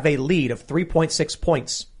 Republicans have a lead of 3.6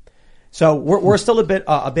 points. So we're still a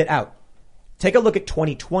bit out. Take a look at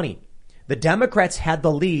 2020. The Democrats had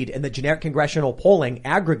the lead in the generic congressional polling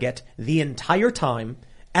aggregate the entire time,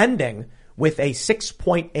 ending with a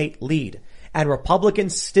 6.8 lead. And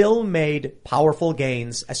Republicans still made powerful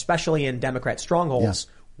gains, especially in Democrat strongholds,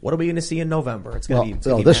 What are we going to see in November? It's going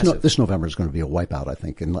to be this November is going to be a wipeout, I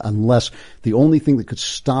think, and unless the only thing that could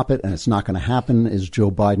stop it, and it's not going to happen, is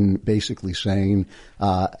Joe Biden basically saying,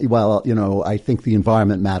 I think the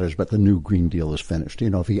environment matters, but the new Green Deal is finished.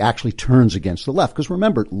 If he actually turns against the left, because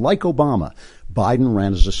remember, like Obama, Biden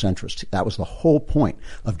ran as a centrist. That was the whole point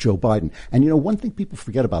of Joe Biden. And one thing people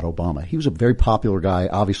forget about Obama, he was a very popular guy,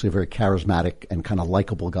 obviously a very charismatic and kind of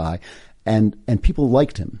likable guy, and people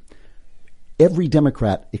liked him. Every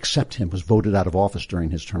Democrat except him was voted out of office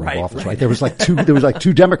during his term of office. Right? There was like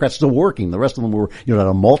two Democrats still working. The rest of them were, at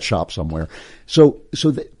a malt shop somewhere. So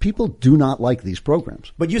people do not like these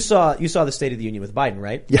programs. But you saw the State of the Union with Biden,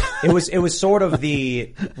 right? Yeah. It was sort of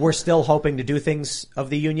we're still hoping to do things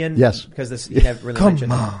of the Union. Yes. Because you never really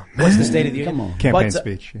mentioned what's the State of the Union. Come on. Campaign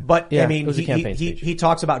speech. But Yeah, I mean, it was a campaign speech. he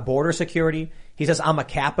talks about border security. He says, I'm a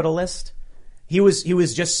capitalist. He was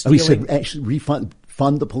just He stealing. said, actually,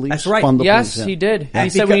 fund the police. That's right. Fund the Yes, police, yeah. he did. And He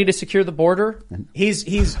said we because- need to secure the border. He's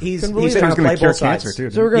He said he was played going to cure both sides. cancer, too.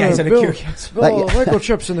 So we're Yeah, going he's to gonna cure build cancer.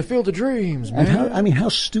 microchips in the field of dreams, And man. how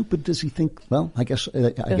stupid does he think? Well, I guess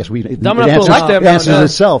we. Dumb it enough to elect him. answers Yeah.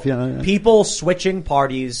 itself. People switching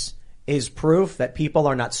parties is proof that people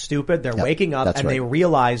are not stupid. They're waking up that's and right. they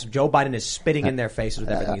realize Joe Biden is spitting in their faces with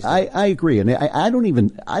everything he's doing. I agree, and I don't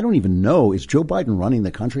even know, is Joe Biden running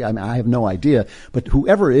the country? I mean, I have no idea. But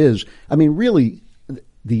whoever is, I mean, really,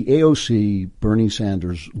 the AOC, Bernie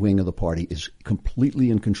Sanders wing of the party is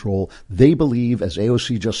completely in control. They believe, as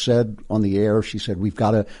AOC just said on the air, she said we've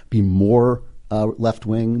got to be more left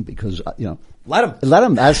wing because Let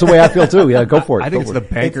him. That's the way I feel too. Yeah, go for it. I think it's the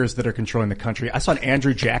bankers that are controlling the country. I saw an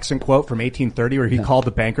Andrew Jackson quote from 1830 where he called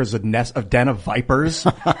the bankers a den of vipers,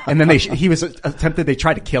 and then they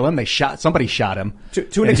tried to kill him. Somebody shot him.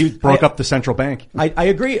 And he broke up the central bank. I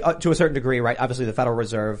agree to a certain degree, right? Obviously, the Federal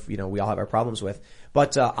Reserve, we all have our problems with.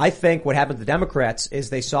 But I think what happened to the Democrats is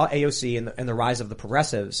they saw AOC and the rise of the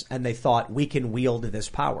progressives, and they thought, we can wield this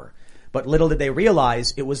power. But little did they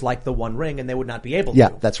realize it was like the One Ring, and they would not be able to. Yeah,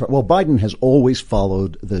 that's right. Well, Biden has always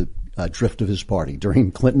followed the drift of his party.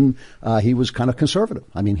 During Clinton, he was kind of conservative.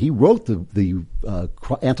 I mean, he wrote the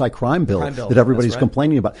anti-crime bill that everybody's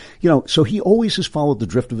complaining about. So he always has followed the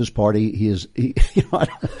drift of his party.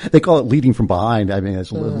 They call it leading from behind. I mean,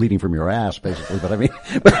 it's leading from your ass, basically. But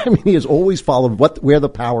I mean, he has always followed where the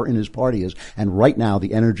power in his party is. And right now,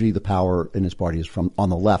 the energy, the power in his party is on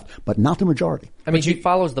the left, but not the majority. I mean, he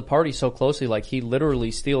follows the party so closely, like he literally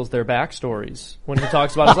steals their backstories when he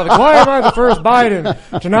talks about himself. Like, why am I the first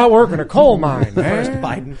Biden to not work in a coal mine, man? First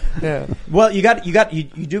Biden. Yeah. Well, you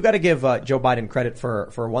do got to give Joe Biden credit for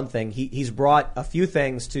one thing. He's brought a few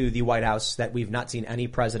things to the White House that we've not seen any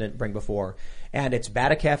president bring before. And it's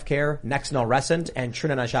Batacalf care, next Nalrescent, and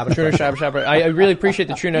Trinidad Shabbat pressure. I really appreciate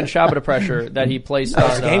the Trinidad Shabbat pressure that he placed on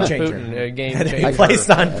a game changer. Putin. A game He changer. placed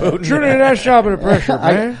on Putin. Trinidad Shabbat pressure,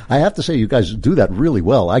 man. I have to say, you guys do that really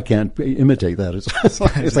well. I can't imitate that. It's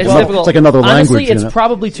like difficult. It's like another Honestly, language. it's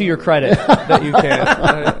probably to your credit that you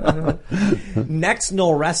can't. Next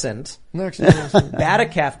Nalrescent, Next one.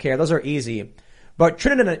 Batacalf care, those are easy. But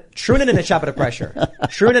Trinidad and Shabbat pressure.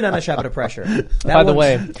 Trinidad and Shabbat pressure. By the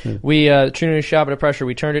way, we Trinidad Shabbat pressure.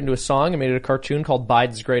 We turned it into a song and made it a cartoon called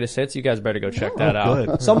Biden's Greatest Hits. You guys better go check that out.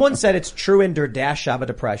 Good. Someone said it's Truinder dash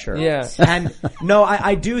Shabbat pressure. Yeah. And no,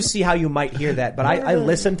 I do see how you might hear that, but I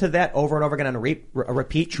listened to that over and over again on a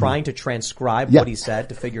repeat, trying to transcribe what he said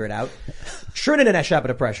to figure it out. Trinidad and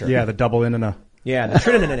Shabbat pressure. Yeah, the double in and a Yeah, the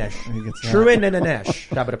Trinidad and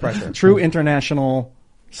Shabbat pressure. true international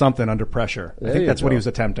something under pressure. I think you that's what go. he was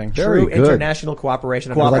attempting. Very True good. international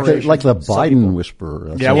cooperation. like the Biden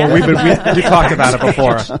whisperer. Yeah, well, we've talked about it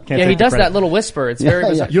before. Can't Yeah, he take does credit. that little whisper. It's very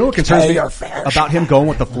bizarre. You know what concerns me about him going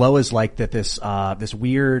with the flow is like that this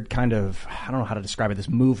weird kind of, I don't know how to describe it, this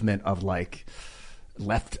movement of like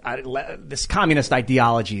this communist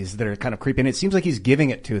ideologies that are kind of creeping. It seems like he's giving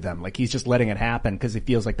it to them. Like he's just letting it happen because he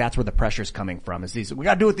feels like that's where the pressure's coming from. We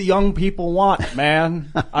gotta do what the young people want,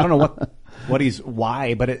 man. I don't know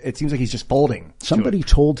why, but it seems like he's just folding. Somebody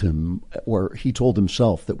told him, or he told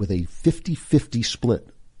himself, that with a 50-50 split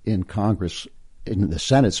in Congress, in the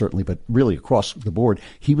Senate certainly, but really across the board,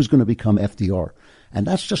 he was going to become FDR. And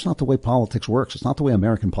that's just not the way politics works. It's not the way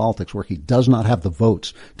American politics work. He does not have the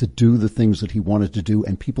votes to do the things that he wanted to do,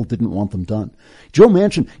 and people didn't want them done. Joe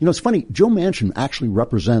Manchin, it's funny, Joe Manchin actually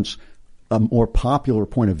represents a more popular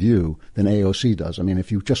point of view than AOC does. I mean,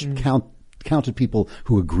 if you just counted people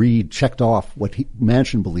who agreed, checked off what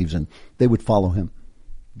Manchin believes in, they would follow him.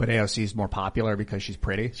 But AOC is more popular because she's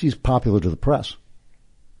pretty. She's popular to the press.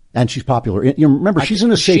 And she's popular. Remember, she's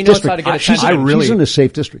in a safe she knows district. how to get attention. She's in a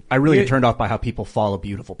safe district. I really get turned off by how people follow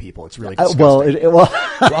beautiful people. It's really Well,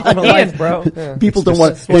 disgusting. Welcome to life, bro. Yeah. People don't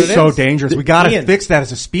want. It's so dangerous. We got to Ian. fix that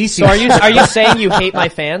as a species. So are you saying you hate my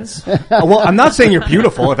fans? Well, I'm not saying you're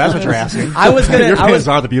beautiful, if that's what you're asking. Your Your fans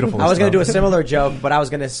are the beautiful. I was going to do a similar joke, but I was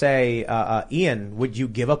going to say, Ian, would you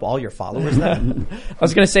give up all your followers then? I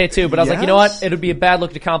was going to say it too, but I was like, you know what? It would be a bad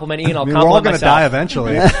look to compliment Ian. I'll We're all compliment going to myself. die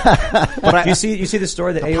eventually. But you see the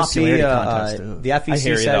story that popularity AOC, contest, too. the I FEC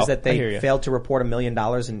hear you, says though. that I hear they you. failed to report $1 million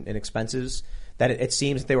in expenses. That it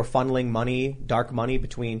seems that they were funneling money, dark money,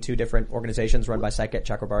 between two different organizations run by Saket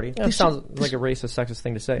Chakrabarti. That sounds like a racist, sexist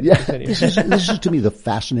thing to say. Yeah, Continue. this is to me the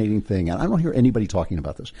fascinating thing, and I don't hear anybody talking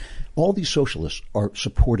about this. All these socialists are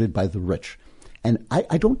supported by the rich, and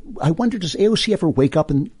I wonder, does AOC ever wake up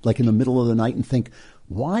in the middle of the night and think,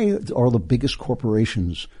 why are the biggest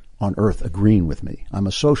corporations on earth agreeing with me? I'm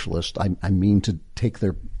a socialist. I mean to take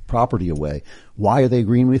their property away. Why are they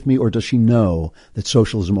agreeing with me? Or does she know that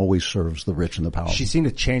socialism always serves the rich and the powerful? She seemed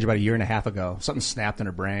to change about a year and a half ago. Something snapped in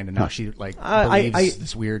her brain, and now she believes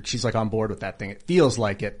this weird. She's on board with that thing. It feels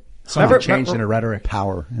like it. Something changed in her rhetoric.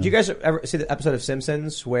 Power. Do you guys ever see the episode of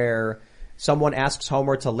Simpsons where someone asks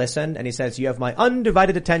Homer to listen, and he says, "You have my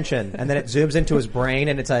undivided attention," and then it zooms into his brain,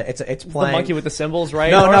 and it's playing. The monkey with the symbols, right?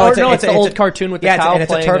 No, it's the old cartoon with the cow and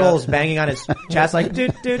it's a playing. turtle's banging on his chest like.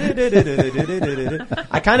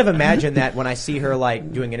 I kind of imagine that when I see her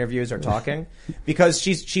doing interviews or talking, because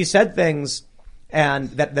she said things and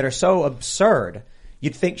that are so absurd.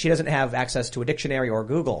 You'd think she doesn't have access to a dictionary or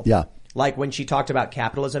Google. Yeah. Like when she talked about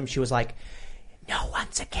capitalism, she was like, "No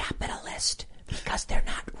one's a capitalist because they're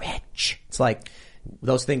not rich." It's like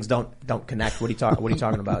those things don't connect. What are you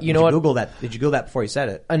talking about? You know what? Google that? Did you Google that before you said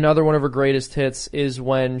it? Another one of her greatest hits is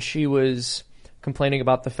when she was complaining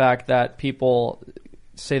about the fact that people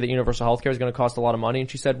say that universal health care is going to cost a lot of money, and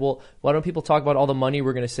she said, "Well, why don't people talk about all the money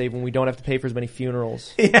we're going to save when we don't have to pay for as many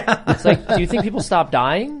funerals?" Yeah, it's like, do you think people stop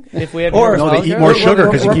dying if we have universal they health eat care? more sugar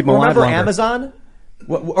because you keep them alive Remember longer. Amazon?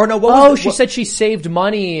 What She said she saved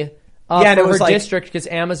money and it for was her like- district because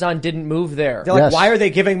Amazon didn't move there. They're like, Yes. why are they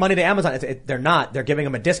giving money to Amazon? They're not. They're giving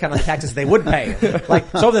them a discount on the taxes they would pay.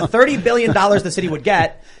 So the $30 billion the city would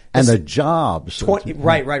get. And the jobs.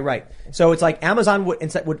 Right. So it's like Amazon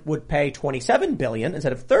would pay $27 billion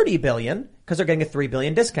instead of $30 billion because they're getting a $3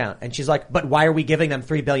 billion discount. And she's like, but why are we giving them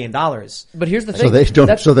 $3 billion? But here's the thing.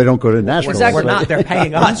 So they don't go to national. We're not. They're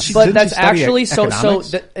paying us. But Didn't that's she study actually and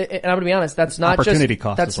economics? I'm going to be honest, that's not Opportunity just,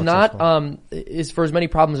 cost that's is what not, it's is for as many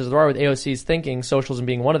problems as there are with AOC's thinking, socialism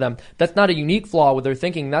being one of them, that's not a unique flaw with their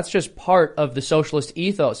thinking. That's just part of the socialist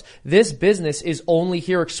ethos. This business is only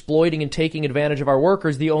here exploiting and taking advantage of our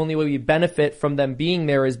workers. The only way we benefit from them being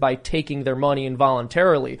there is by taking their money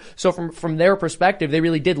involuntarily. So from their perspective, they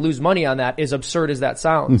really did lose money on that, as absurd as that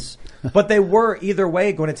sounds. But they were either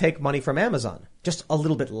way going to take money from Amazon. Just a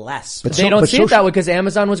little bit less. But they don't see it that way because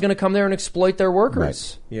Amazon was going to come there and exploit their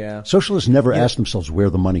workers. Right. Yeah. Socialists never ask themselves where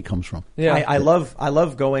the money comes from. Yeah. I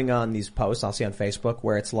love going on these posts I'll see on Facebook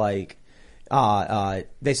where it's like,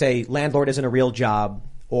 they say landlord isn't a real job,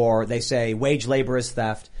 or they say wage labor is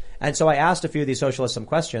theft. And so I asked a few of these socialists some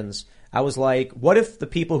questions. I was like, what if the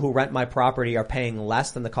people who rent my property are paying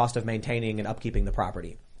less than the cost of maintaining and upkeeping the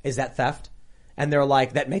property? Is that theft? And they're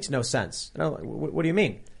like, that makes no sense. And I'm like, what do you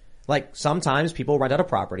mean? Like, sometimes people rent out a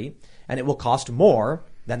property and it will cost more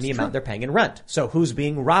than the amount they're paying in rent. So who's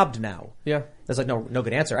being robbed now? Yeah. There's like no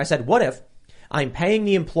good answer. I said, what if I'm paying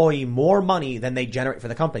the employee more money than they generate for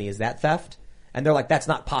the company? Is that theft? And they're like, that's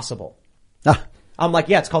not possible. I'm like,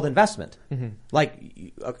 yeah, it's called investment. Mm-hmm. Like,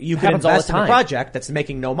 you can invest in a project that's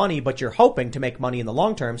making no money, but you're hoping to make money in the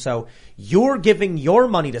long term. So you're giving your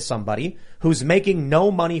money to somebody who's making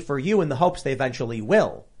no money for you in the hopes they eventually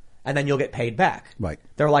will. And then you'll get paid back. Right.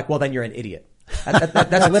 They're like, well, then you're an idiot.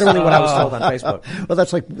 That's literally what I was told on Facebook. Well,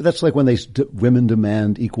 that's like when women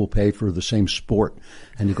demand equal pay for the same sport,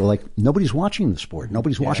 and you go like, nobody's watching the sport,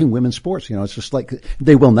 nobody's watching women's sports. It's just like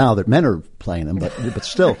they will now that men are playing them, but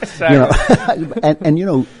still, and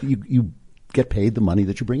you get paid the money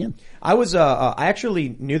that you bring in. I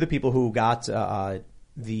actually knew the people who got at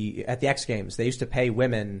the X Games. They used to pay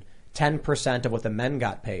women 10% of what the men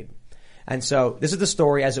got paid. And so this is the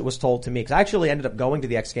story as it was told to me, because I actually ended up going to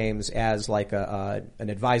the X Games as like an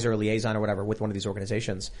advisor, liaison, or whatever with one of these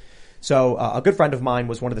organizations. So a good friend of mine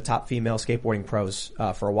was one of the top female skateboarding pros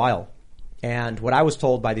for a while. And what I was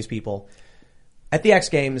told by these people, at the X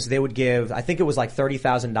Games, they would give, I think it was like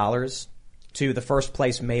 $30,000 to the first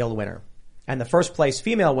place male winner. And the first place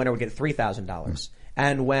female winner would get $3,000.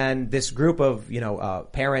 And when this group of,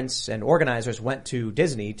 parents and organizers went to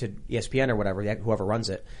Disney, to ESPN or whatever, whoever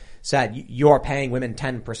runs it, said, you're paying women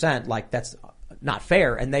 10%, like that's not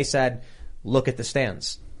fair. And they said, look at the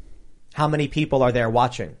stands. How many people are there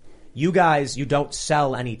watching? you guys, you don't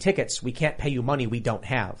sell any tickets. We can't pay you money we don't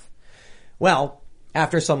have. Well,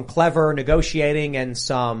 after some clever negotiating and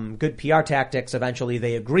some good PR tactics, eventually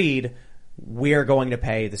they agreed, we're going to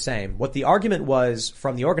pay the same. What the argument was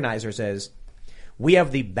from the organizers is, we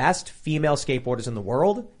have the best female skateboarders in the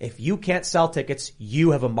world. If you can't sell tickets,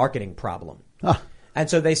 you have a marketing problem. And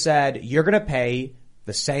so they said, you're going to pay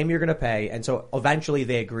the same you're going to pay. And so eventually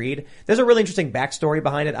they agreed. There's a really interesting backstory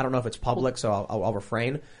behind it. I don't know if it's public, so I'll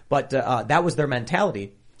refrain. But that was their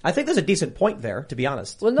mentality. I think there's a decent point there, to be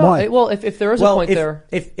honest. Well, no. If there is a point there.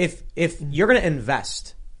 If you're going to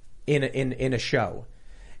invest in a show,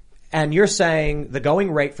 and you're saying the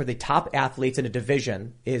going rate for the top athletes in a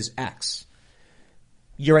division is X,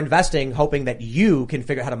 you're investing hoping that you can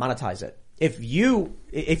figure out how to monetize it. If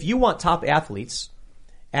you want top athletes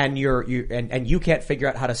and you can't figure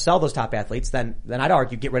out how to sell those top athletes, then I'd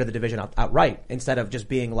argue get rid of the division outright instead of just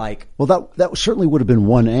being like. Well, that certainly would have been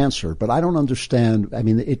one answer, but I don't understand. I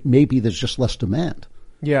mean, it may be there's just less demand.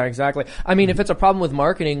 Yeah, exactly. I mean, if it's a problem with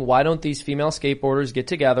marketing, why don't these female skateboarders get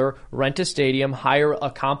together, rent a stadium, hire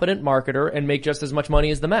a competent marketer, and make just as much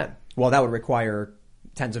money as the men? Well, that would require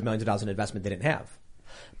tens of millions of dollars in investment they didn't have.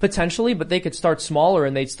 Potentially, but they could start smaller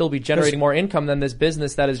and they'd still be generating more income than this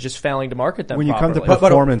business that is just failing to market them when properly. You come to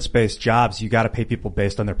performance-based jobs, you got to pay people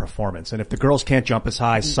based on their performance. And if the girls can't jump as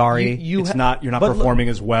high, sorry, you're not performing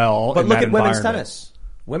as well. But in look that at women's environment. tennis.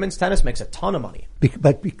 Women's tennis makes a ton of money.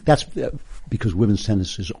 But that's because women's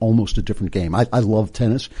tennis is almost a different game. I love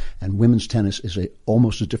tennis, and women's tennis is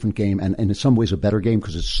almost a different game, and in some ways a better game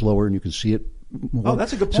because it's slower and you can see it more. Oh,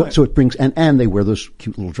 that's a good point. So it brings, and they wear those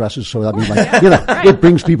cute little dresses, so I mean, like, it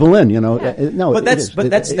brings people in, No, but that's you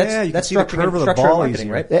can see the curve of the ball marketing,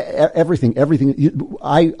 right? Everything.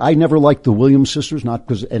 I never liked the Williams sisters, not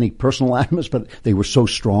because any personal animus, but they were so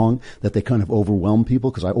strong that they kind of overwhelmed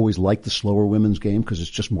people, because I always liked the slower women's game because it's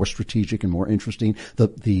just more strategic and more interesting.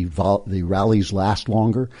 The rallies last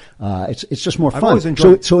longer. It's just more fun. always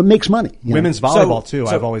enjoyed so it makes money. Women's volleyball too.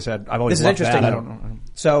 So I've always this is loved interesting. that. I don't know.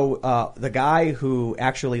 So the guy who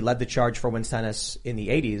actually led the charge for women's tennis in the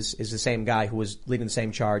 80s is the same guy who was leading the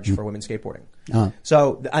same charge for women's skateboarding.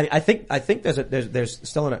 So I think there's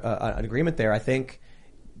still an agreement there. I think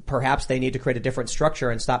perhaps they need to create a different structure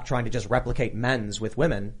and stop trying to just replicate men's with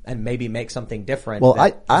women and maybe make something different. Well,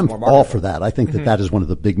 I'm more all for that. I think that is one of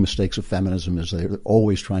the big mistakes of feminism, is they're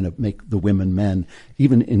always trying to make the women men,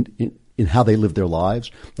 even in how they live their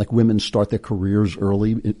lives. Like, women start their careers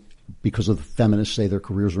early because of the feminists say their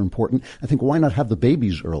careers are important. I think, why not have the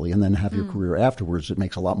babies early and then have your career afterwards? It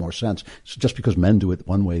makes a lot more sense. So just because men do it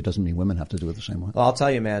one way doesn't mean women have to do it the same way. Well, I'll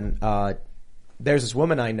tell you, man, there's this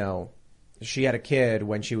woman I know. She had a kid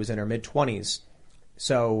when she was in her mid-20s.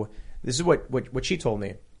 So this is what she told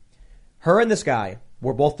me. Her and this guy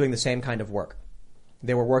were both doing the same kind of work.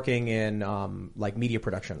 They were working in like media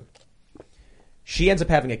production. She ends up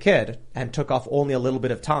having a kid and took off only a little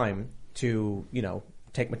bit of time to,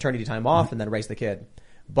 take maternity time off and then raise the kid.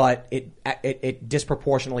 But it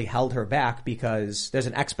disproportionately held her back because there's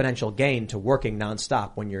an exponential gain to working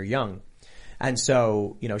nonstop when you're young. And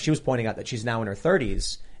so, she was pointing out that she's now in her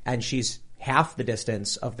 30s and she's half the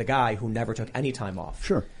distance of the guy who never took any time off.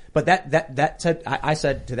 Sure. But that said, I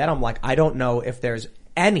said to that, I'm like, I don't know if there's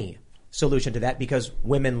any solution to that, because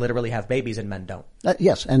women literally have babies and men don't.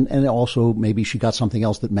 Yes. And also maybe she got something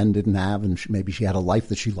else that men didn't have, and maybe she had a life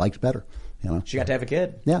that she liked better. She got to have a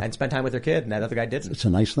kid and spend time with her kid, and that other guy didn't. It's a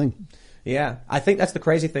nice thing. Yeah. I think that's the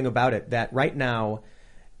crazy thing about it, that right now,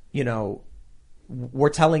 we're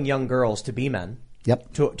telling young girls to be men.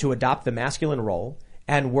 Yep. To adopt the masculine role.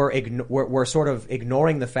 And we're sort of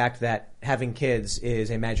ignoring the fact that having kids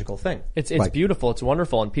is a magical thing. It's beautiful. It's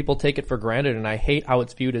wonderful. And people take it for granted. And I hate how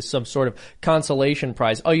it's viewed as some sort of consolation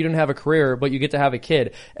prize. Oh, you didn't have a career, but you get to have a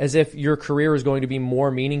kid. As if your career is going to be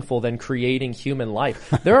more meaningful than creating human life.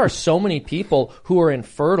 There are so many people who are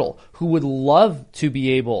infertile who would love to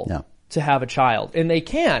be able to have a child, and they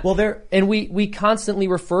can't. And we constantly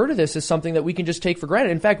refer to this as something that we can just take for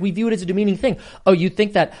granted. In fact, we view it as a demeaning thing. Oh, you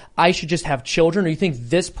think that I should just have children, or you think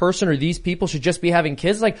this person or these people should just be having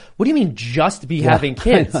kids? Like, what do you mean just be having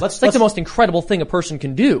kids? It's like the most incredible thing a person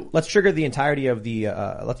can do. Let's trigger the entirety of the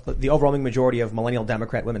overwhelming majority of millennial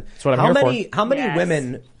Democrat women. That's what I'm here for. How many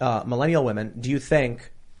women, millennial women, do you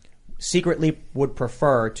think secretly would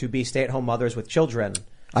prefer to be stay-at-home mothers with children?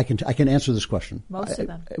 I can answer this question. Most of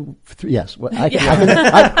them. Yes. Well, I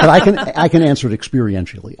can answer it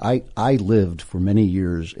experientially. I lived for many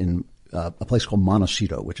years in a place called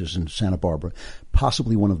Montecito, which is in Santa Barbara,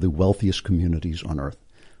 possibly one of the wealthiest communities on earth.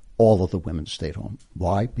 all of the women stayed home.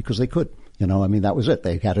 Why? Because they could. You know, I mean, that was it.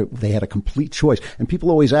 They had a complete choice. And people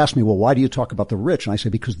always ask me, well, why do you talk about the rich? And I say,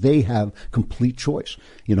 because they have complete choice.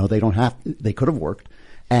 You know, they could have worked.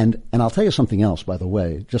 And I'll tell you something else, by the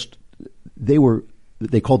way.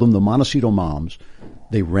 They called them the Montecito Moms.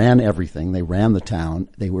 They ran everything. They ran the town.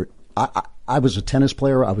 I was a tennis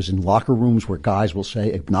player. I was in locker rooms where guys will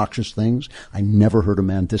say obnoxious things. I never heard a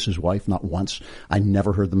man diss his wife, not once. I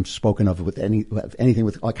never heard them spoken of with anything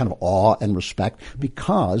with kind of awe and respect,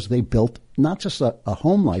 because they built not just a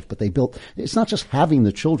home life, but it's not just having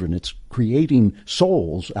the children, it's creating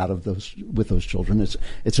souls with those children.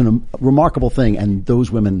 It's a remarkable thing. And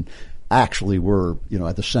those women actually were, you know,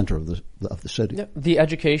 at the center of the city. Yeah, the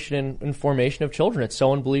education and formation of children, it's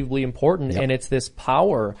so unbelievably important. Yep. And it's this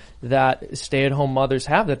power that stay-at-home mothers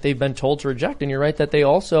have that they've been told to reject. And you're right that they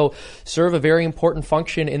also serve a very important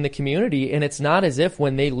function in the community. And it's not as if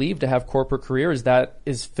when they leave to have corporate careers that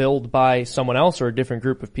is filled by someone else or a different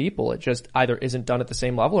group of people. It just either isn't done at the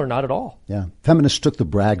same level or not at all. Yeah. Feminists took the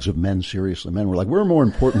brags of men seriously. Men were like, we're more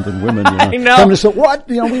important than women. You know? I know. Feminists said, what?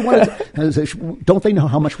 You know, we want to, don't they know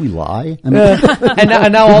how much we lie? I mean,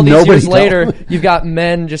 and now all these years later, you've got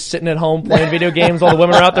men just sitting at home playing video games while the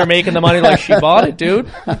women are out there making the money like she bought it, dude.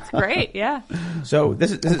 That's great, yeah. So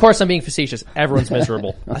this is of course I'm being facetious. Everyone's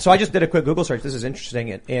miserable. So I just did a quick Google search. This is interesting.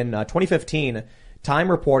 In 2015, Time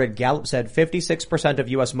reported Gallup said 56% of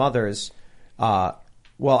U.S. mothers, well,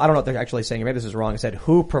 I don't know what they're actually saying. Maybe this is wrong. It said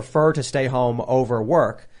who prefer to stay home over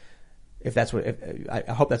work. If that's what,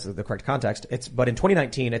 I hope that's the correct context. But in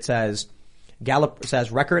 2019, it says, Gallup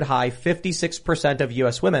says record high 56% of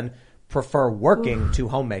U.S. women prefer working to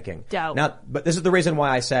homemaking. Doubt. Now, but this is the reason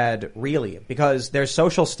why I said really, because there's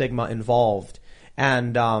social stigma involved.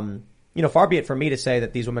 And, you know, far be it from me to say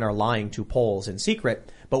that these women are lying to polls in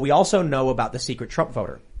secret, but we also know about the secret Trump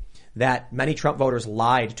voter, that many Trump voters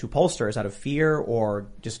lied to pollsters out of fear or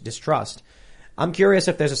just distrust. I'm curious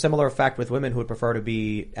if there's a similar effect with women who would prefer to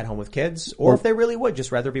be at home with kids, or if they really would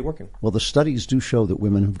just rather be working. Well, the studies do show that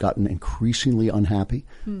women have gotten increasingly unhappy.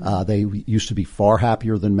 They used to be far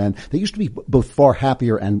happier than men. They used to be both far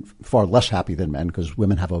happier and far less happy than men, because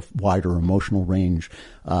women have a wider emotional range.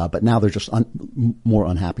 But now they're just more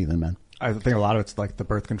unhappy than men. I think a lot of it's like the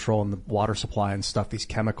birth control and the water supply and stuff. These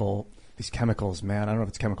chemicals, man. I don't know if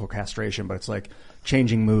it's chemical castration, but it's like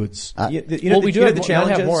changing moods. Men have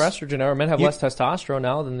more estrogen now. Men have less testosterone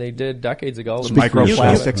now than they did decades ago.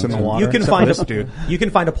 Microplastics in the water. You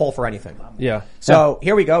can find a poll for anything. Yeah. So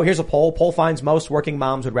here we go. Here's a poll. Poll finds most working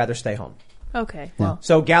moms would rather stay home. Okay. Well.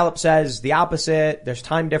 So Gallup says the opposite. There's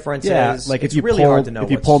time differences. Yeah, like it's really hard to know.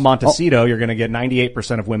 If you poll Montecito, you're going to get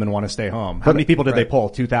 98% of women want to stay home. How many people did they poll?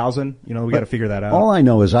 2,000? You know, we got to figure that out. All I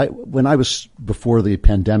know is when I was before the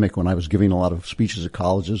pandemic, when I was giving a lot of speeches at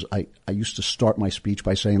colleges, I used to start my speech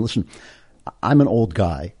by saying, "Listen, I'm an old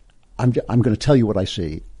guy. I'm going to tell you what I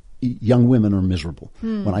see. Young women are miserable.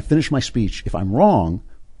 When I finish my speech, if I'm wrong,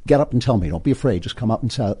 get up and tell me. Don't be afraid. Just come up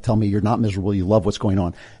and tell me you're not miserable. You love what's going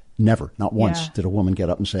on." Never, not once did a woman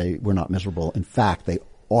get up and say, we're not miserable. In fact, they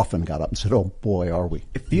often got up and said, oh boy, are we.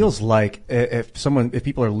 It feels like if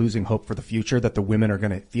people are losing hope for the future, that the women are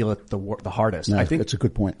going to feel it the hardest. No, I think that's a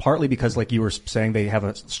good point. Partly because, like you were saying, they have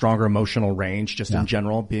a stronger emotional range just in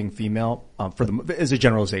general, being female, is a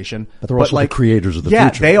generalization. But they're also the creators of the future.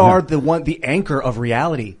 Yeah, they are the anchor of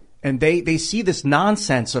reality. And they see this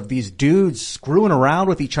nonsense of these dudes screwing around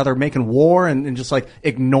with each other, making war and just like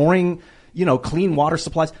ignoring, you know, clean water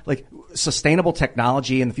supplies, like sustainable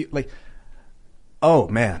technology and oh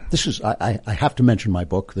man. This is, I have to mention my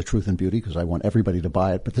book, The Truth and Beauty, because I want everybody to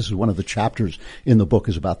buy it. But this is one of the chapters in the book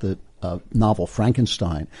is about the novel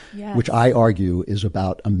Frankenstein, which I argue is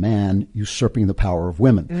about a man usurping the power of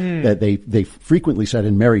women. That they frequently said,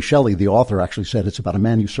 and Mary Shelley, the author, actually said it's about a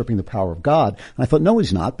man usurping the power of God. And I thought, no,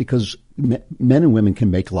 he's not, because men and women can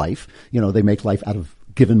make life. You know, they make life out of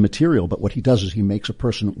given material, but what he does is he makes a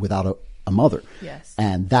person without a mother. Yes.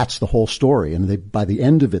 And that's the whole story. And by the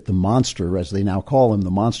end of it, the monster, as they now call him,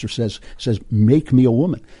 the monster says, make me a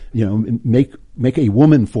woman. You know, make a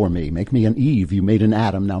woman for me. Make me an Eve. You made an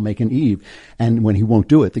Adam, now make an Eve. And when he won't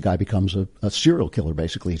do it, the guy becomes a serial killer,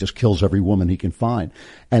 basically. He just kills every woman he can find.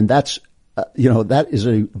 And that's, that is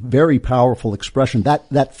a very powerful expression.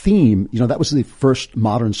 That theme, that was the first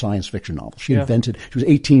modern science fiction novel. She was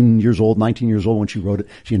 18 years old, 19 years old when she wrote it.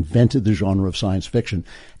 She invented the genre of science fiction.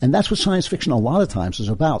 And that's what science fiction a lot of times is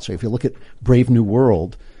about. So if you look at Brave New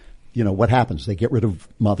World, what happens? They get rid of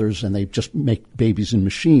mothers and they just make babies in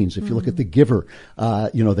machines. If you look at The Giver,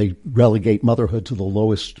 they relegate motherhood to the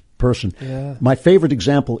lowest person. Yeah. My favorite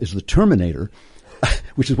example is The Terminator.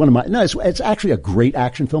 which is one of my, no, it's actually a great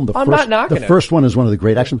action film. I'm not knocking the first one is one of the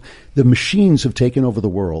great action. The machines have taken over the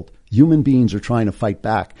world. Human beings are trying to fight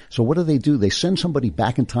back. So what do? They send somebody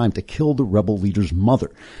back in time to kill the rebel leader's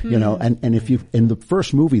mother, you know, and if you, in the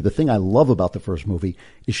first movie, the thing I love about the first movie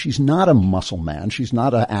is she's not a muscle man. She's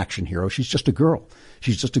not an action hero. She's just a girl.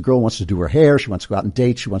 She's just a girl who wants to do her hair. She wants to go out and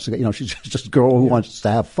date. She wants to, you know, she's just a girl who wants to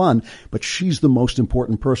have fun, but she's the most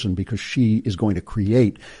important person because she is going to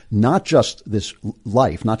create not just this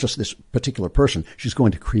life, not just this particular person. She's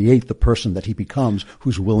going to create the person that he becomes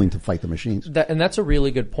who's willing to fight the machines. And that's a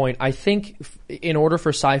really good point. I think in order for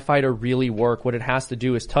sci-fi to really work, what it has to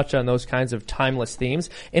do is touch on those kinds of timeless themes.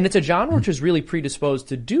 And it's a genre which is really predisposed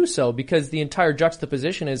to do so because the entire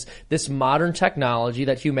juxtaposition is this modern technology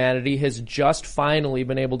that humanity has just finally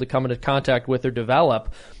been able to come into contact with or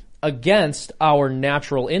develop against our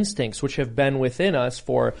natural instincts, which have been within us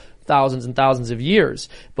for thousands and thousands of years.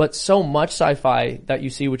 But so much sci-fi that you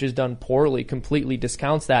see, which is done poorly, completely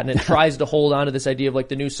discounts that, and it tries to hold on to this idea of like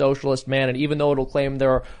the new socialist man, and even though it'll claim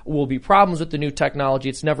there will be problems with the new technology,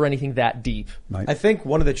 it's never anything that deep. Right. I think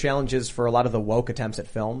one of the challenges for a lot of the woke attempts at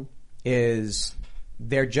film is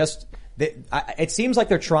it seems like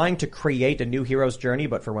they're trying to create a new hero's journey,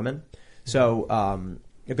 but for women. So,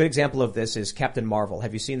 a good example of this is Captain Marvel.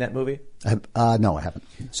 Have you seen that movie? No, I haven't.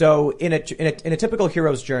 So, in a typical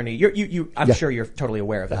hero's journey, I'm sure you're totally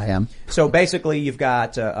aware of it. I am. So basically, you've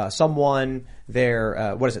got someone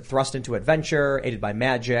they're thrust into adventure, aided by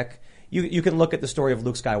magic. You can look at the story of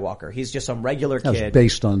Luke Skywalker. He's just some regular kid. That was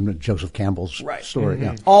based on Joseph Campbell's story. Mm-hmm.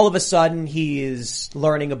 Yeah. All of a sudden, he is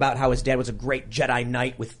learning about how his dad was a great Jedi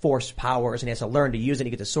Knight with Force powers, and he has to learn to use it. And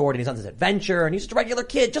he gets a sword, and he's on this adventure, and he's just a regular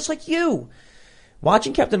kid, just like you.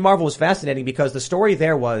 Watching Captain Marvel was fascinating because the story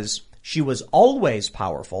there was she was always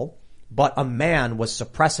powerful, but a man was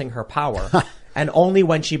suppressing her power, and only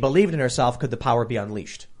when she believed in herself could the power be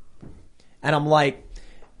unleashed. And I'm like,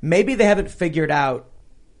 maybe they haven't figured out.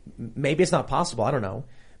 Maybe it's not possible. I don't know.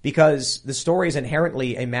 Because the story is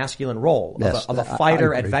inherently a masculine role of a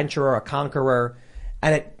fighter, adventurer, a conqueror.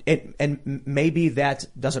 And maybe that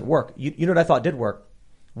doesn't work. You know what I thought did work?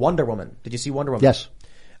 Wonder Woman. Did you see Wonder Woman? Yes.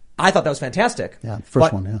 I thought that was fantastic. Yeah,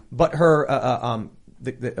 first one, yeah. But her,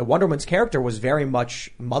 the Wonder Woman's character was very much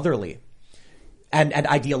motherly and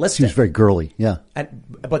idealistic. She was very girly, yeah.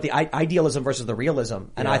 But the idealism versus the realism.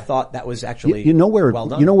 And I thought that was actually well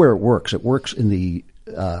done. You know where it works? It works in the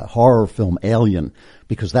horror film Alien,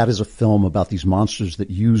 because that is a film about these monsters that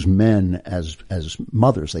use men as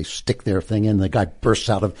mothers. They stick their thing in, the guy bursts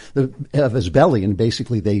out of his belly, and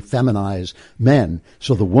basically they feminize men.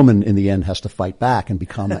 So the woman in the end has to fight back and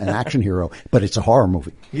become an action hero. But it's a horror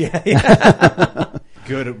movie. Yeah.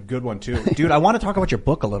 Good one too. Dude, I want to talk about your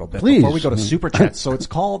book a little bit before we go to Super Chats. So it's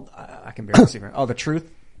called, I can barely see it. Oh, The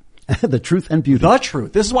Truth. The Truth and Beauty. The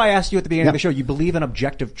Truth. This is why I asked you at the beginning of the show. You believe in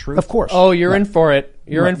objective truth? Of course. Oh, you're in for it.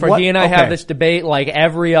 You're in for it. He and I have this debate like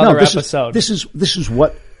every other episode. This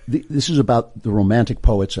is about the Romantic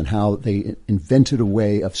poets and how they invented a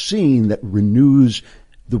way of seeing that renews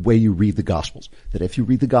the way you read the Gospels. That if you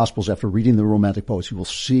read the Gospels after reading the Romantic poets, you will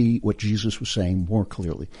see what Jesus was saying more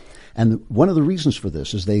clearly. And one of the reasons for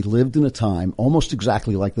this is they lived in a time almost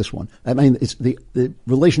exactly like this one. I mean, the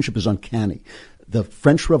relationship is uncanny. The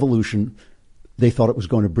French Revolution, they thought it was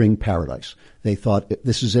going to bring paradise. They thought,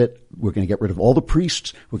 this is it. We're going to get rid of all the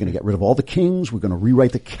priests. We're going to get rid of all the kings. We're going to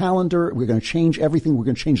rewrite the calendar. We're going to change everything. We're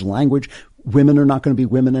going to change language. Women are not going to be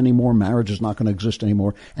women anymore. Marriage is not going to exist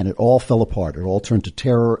anymore. And it all fell apart. It all turned to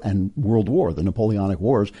terror and world war. The Napoleonic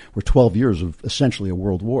Wars were 12 years of essentially a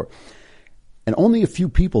world war. And only a few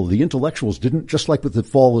people, the intellectuals, didn't, just like with the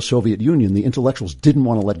fall of the Soviet Union, the intellectuals didn't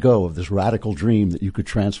want to let go of this radical dream that you could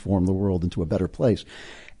transform the world into a better place.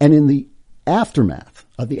 And in the aftermath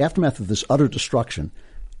of this utter destruction,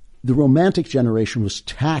 the Romantic generation was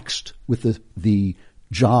taxed with the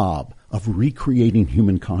job of recreating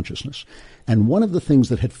human consciousness. And one of the things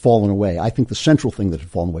that had fallen away, I think the central thing that had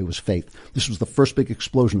fallen away, was faith. This was the first big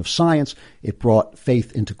explosion of science. It brought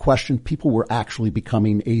faith into question. People were actually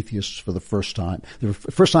becoming atheists for the first time. The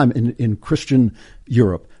first time in Christian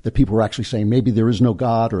Europe that people were actually saying maybe there is no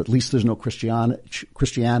God, or at least there's no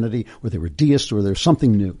Christianity, or they were deists, or there's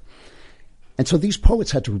something new. And so these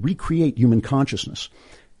poets had to recreate human consciousness.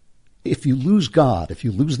 If you lose God, if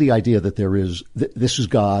you lose the idea that there is, this is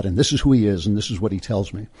God, and this is who he is, and this is what he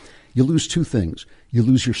tells me, you lose two things. You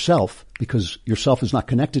lose yourself, because yourself is not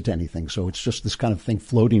connected to anything, so it's just this kind of thing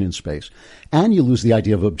floating in space. And you lose the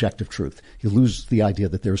idea of objective truth. You lose the idea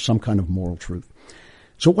that there is some kind of moral truth.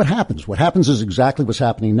 So what happens? What happens is exactly what's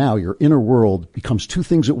happening now. Your inner world becomes two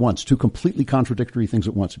things at once, two completely contradictory things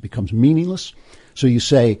at once. It becomes meaningless. So you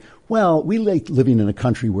say, well, we like living in a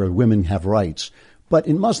country where women have rights. But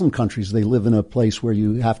in Muslim countries, they live in a place where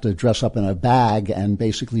you have to dress up in a bag and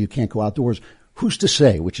basically you can't go outdoors. Who's to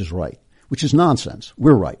say which is right? Which is nonsense.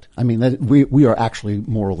 We're right. I mean, we are actually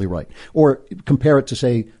morally right. Or compare it to,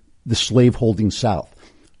 say, the slave-holding South.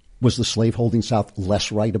 Was the slave-holding South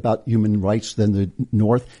less right about human rights than the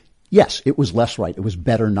North? Yes, it was less right. It was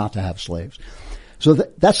better not to have slaves. So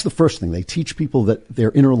that's the first thing. They teach people that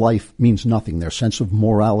their inner life means nothing. Their sense of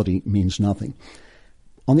morality means nothing.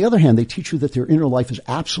 On the other hand, they teach you that their inner life is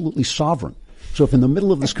absolutely sovereign. So if in the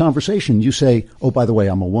middle of this conversation you say, oh, by the way,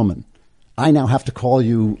 I'm a woman, I now have to call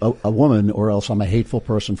you a woman or else I'm a hateful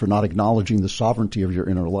person for not acknowledging the sovereignty of your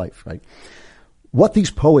inner life, right? What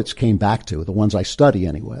these poets came back to, the ones I study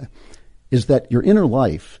anyway, is that your inner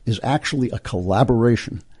life is actually a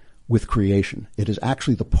collaboration with creation. It is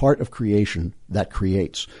actually the part of creation that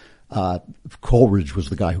creates. Coleridge was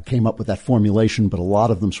the guy who came up with that formulation, but a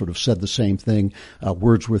lot of them sort of said the same thing.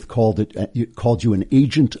 Wordsworth called you an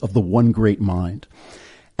agent of the one great mind.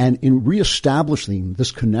 And in reestablishing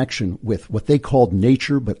this connection with what they called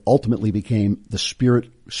nature, but ultimately became the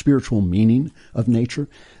spiritual meaning of nature,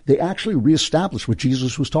 they actually reestablished what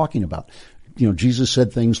Jesus was talking about. You know, Jesus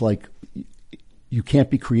said things like, you can't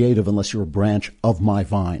be creative unless you're a branch of my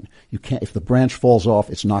vine. You can't, if the branch falls off,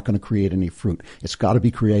 it's not going to create any fruit. It's got to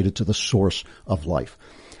be created to the source of life.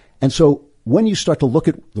 And so when you start to look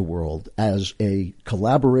at the world as a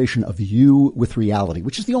collaboration of you with reality,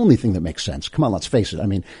 which is the only thing that makes sense. Come on, let's face it. I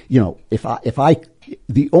mean, you know,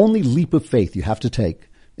 the only leap of faith you have to take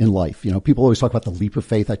in life, you know, people always talk about the leap of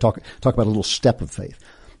faith. I talk about a little step of faith.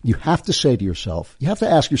 You have to say to yourself, you have to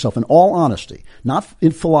ask yourself in all honesty, not in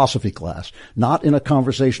philosophy class, not in a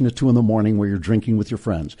conversation at 2 a.m. where you're drinking with your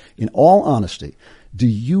friends. In all honesty, do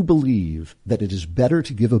you believe that it is better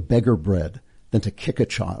to give a beggar bread than to kick a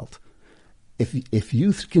child? If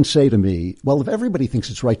you can say to me, well, if everybody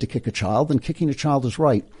thinks it's right to kick a child, then kicking a child is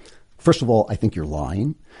right. First of all, I think you're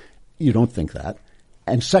lying. You don't think that.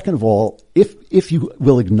 And second of all, if you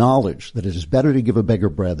will acknowledge that it is better to give a beggar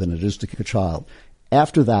bread than it is to kick a child,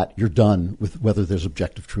 after that, you're done with whether there's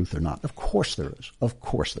objective truth or not. Of course there is. Of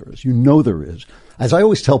course there is. You know there is. As I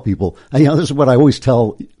always tell people, you know, this is what I always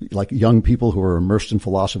tell like young people who are immersed in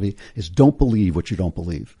philosophy is don't believe what you don't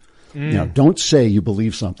believe. You know, don't say you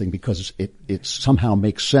believe something because it somehow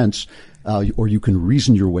makes sense, or you can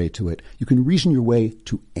reason your way to it. You can reason your way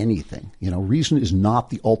to anything. You know, reason is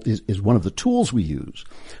not is one of the tools we use.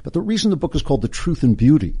 But the reason the book is called The Truth and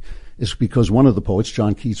Beauty is because one of the poets,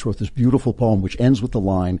 John Keats, wrote this beautiful poem which ends with the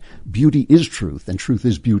line, beauty is truth and truth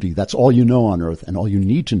is beauty. That's all you know on earth and all you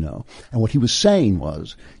need to know. And what he was saying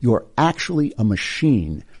was, you are actually a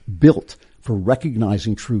machine built for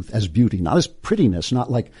recognizing truth as beauty, not as prettiness, not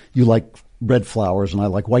like you like red flowers and I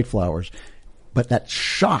like white flowers, but that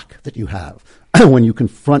shock that you have when you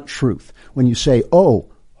confront truth, when you say,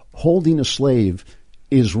 oh, holding a slave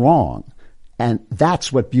is wrong. And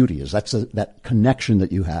that's what beauty is. That's that connection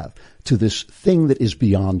that you have to this thing that is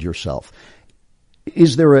beyond yourself.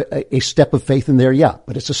 Is there a step of faith in there? Yeah,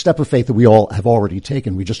 but it's a step of faith that we all have already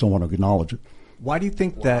taken. We just don't want to acknowledge it. Why do you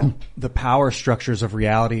think that the power structures of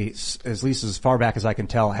reality, at least as far back as I can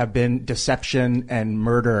tell, have been deception and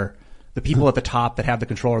murder? The people at the top that have the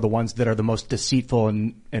control are the ones that are the most deceitful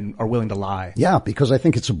and are willing to lie. Yeah, because I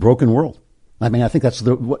think it's a broken world. I mean, I think that's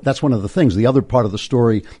one of the things. The other part of the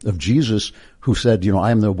story of Jesus, who said, you know, I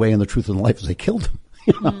am the way and the truth and the life, is they killed him.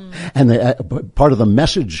 You know? And part of the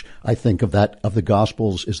message, I think, of the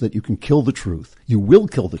Gospels is that you can kill the truth. You will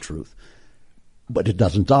kill the truth, but it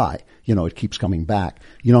doesn't die. You know, it keeps coming back.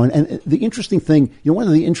 You know, and the interesting thing, you know, one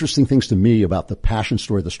of the interesting things to me about the Passion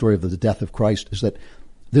story, the story of the death of Christ, is that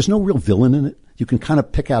there's no real villain in it. You can kind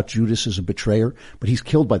of pick out Judas as a betrayer, but he's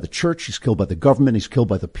killed by the church, he's killed by the government, he's killed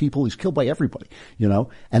by the people, he's killed by everybody, you know,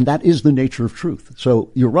 and that is the nature of truth. So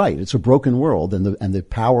you're right, it's a broken world, and the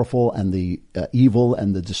powerful and the evil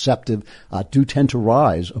and the deceptive do tend to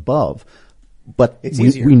rise above. But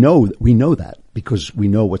we know that because we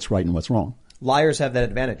know what's right and what's wrong. Liars have that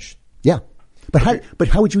advantage. Yeah. But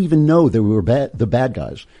how would you even know they were the bad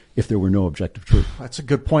guys if there were no objective truth? That's a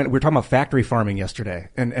good point. We were talking about factory farming yesterday,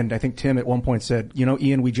 and I think Tim at one point said, you know,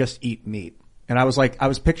 Ian, we just eat meat. And I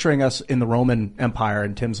was picturing us in the Roman Empire,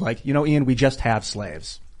 and Tim's like, you know, Ian, we just have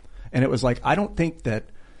slaves. And it was like, I don't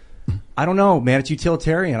know, man, it's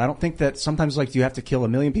utilitarian. I don't think that sometimes, like, do you have to kill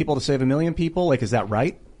 1 million people to save 1 million people? Like, is that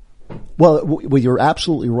right? Well, you're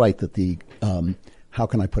absolutely right that how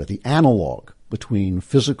can I put it? The analog between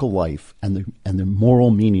physical life and the moral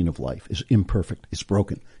meaning of life is imperfect. It's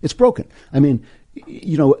broken. It's broken. I mean,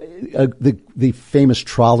 the famous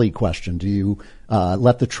trolley question: do you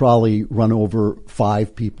let the trolley run over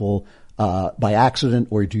 5 people by accident,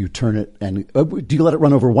 or do you turn it and do you let it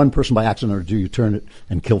run over 1 person by accident, or do you turn it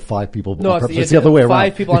and kill 5 people? No, it's the other way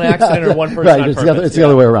around. 5 people on accident or 1 person right, on purpose. It's the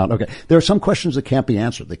other way around. Okay, there are some questions that can't be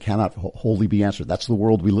answered. They cannot wholly be answered. That's the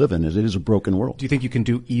world we live in. It is a broken world. Do you think you can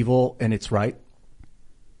do evil and it's right?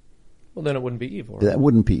 Well, then it wouldn't be evil. Right? That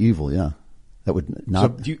wouldn't be evil. Yeah. That would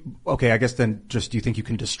not. So I guess then do you think you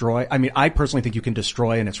can destroy? I mean, I personally think you can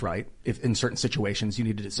destroy and it's right. If in certain situations you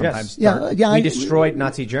need to sometimes. Yes. We destroyed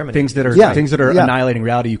Nazi Germany. Things that are annihilating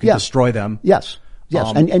reality, you can destroy them. Yes.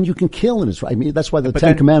 Yes. And you can kill and it's right. I mean, that's why the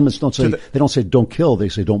Ten Commandments don't say don't kill, they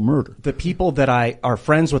say don't murder. The people that are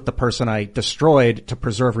friends with the person I destroyed to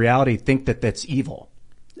preserve reality think that that's evil.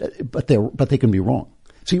 But they can be wrong.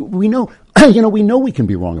 See, we know, we know we can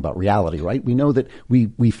be wrong about reality, right? We know that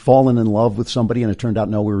we've fallen in love with somebody and it turned out,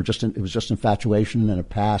 no, it was just infatuation and it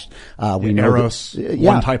passed. We know Eros,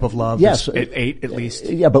 one type of love. Yes. It ate at least.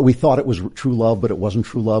 Yeah, but we thought it was true love, but it wasn't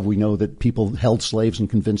true love. We know that people held slaves and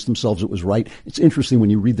convinced themselves it was right. It's interesting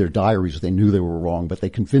when you read their diaries, they knew they were wrong, but they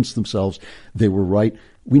convinced themselves they were right.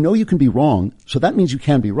 We know you can be wrong, so that means you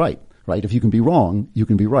can be right, right? If you can be wrong, you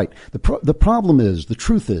can be right. The problem is, the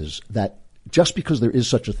truth is that just because there is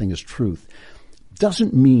such a thing as truth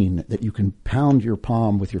doesn't mean that you can pound your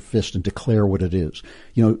palm with your fist and declare what it is.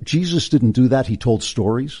 Jesus didn't do that. He told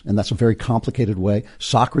stories, and that's a very complicated way.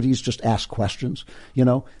 Socrates just asked questions.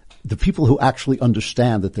 The people who actually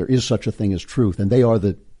understand that there is such a thing as truth, and they are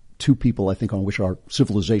the 2 people, I think, on which our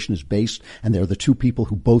civilization is based, and they're the 2 people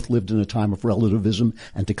who both lived in a time of relativism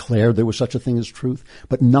and declared there was such a thing as truth,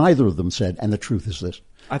 but neither of them said, and the truth is this.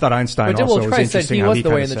 I thought Einstein was interesting how he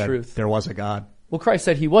kind of said there was a God. Well, Christ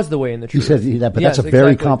said he was the way and the truth. He said that, but that's a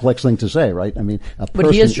very complex thing to say, right? I mean,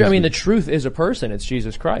 but he is. The truth is a person. It's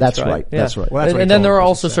Jesus Christ. That's right. Yeah. That's right. Well, and then there are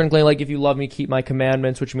also certain things like, if you love me, keep my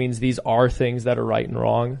commandments, which means these are things that are right and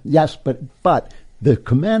wrong. Yes, but the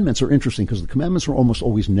commandments are interesting because the commandments are almost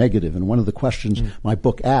always negative. And one of the questions my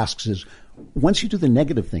book asks is, once you do the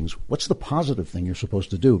negative things, what's the positive thing you're supposed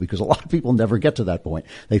to do? Because a lot of people never get to that point.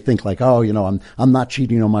 They think like, I'm not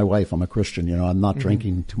cheating on my wife. I'm a Christian. I'm not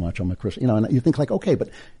drinking too much. I'm a Christian. And you think like, okay, but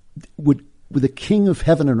would the King of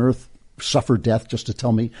heaven and earth suffer death just to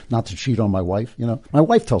tell me not to cheat on my wife? My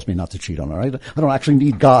wife tells me not to cheat on her. I don't actually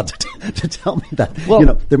need God to tell me that.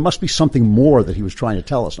 Well, there must be something more that he was trying to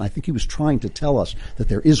tell us. And I think he was trying to tell us that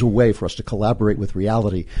there is a way for us to collaborate with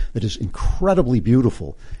reality that is incredibly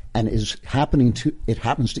beautiful and it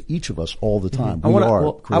happens to each of us all the time. I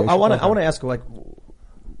want to ask,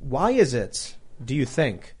 why is it, do you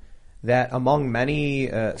think, that among many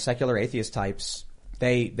secular atheist types,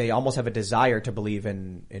 they almost have a desire to believe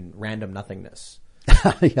in random nothingness?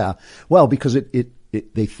 Yeah. Well, because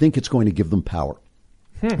they think it's going to give them power.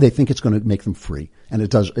 They think it's going to make them free. And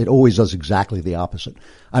it always does exactly the opposite.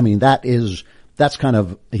 I mean, that's kind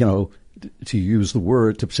of,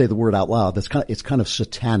 to say the word out loud, it's kind of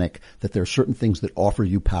satanic that there are certain things that offer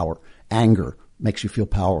you power. Anger makes you feel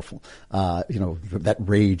powerful. That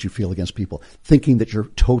rage you feel against people, thinking that you're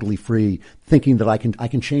totally free, thinking that I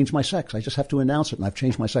can change my sex. I just have to announce it and I've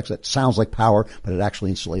changed my sex. That sounds like power, but it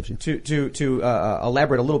actually enslaves you. To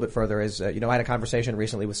elaborate a little bit further is, I had a conversation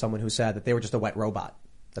recently with someone who said that they were just a wet robot.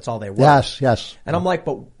 That's all they were. Yes. And I'm like,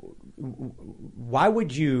 but why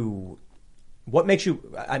would you, what makes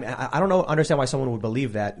you, I don't understand why someone would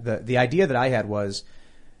believe that. The idea that I had was,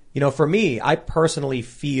 for me, I personally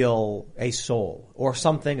feel a soul or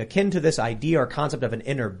something akin to this idea or concept of an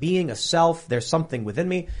inner being, a self. There's something within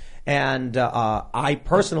me. And I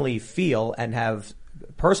personally feel and have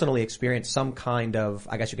personally experienced some kind of,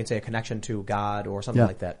 I guess you can say, a connection to God or something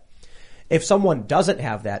like that. If someone doesn't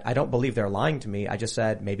have that, I don't believe they're lying to me. I just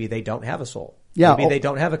said maybe they don't have a soul. Yeah, maybe they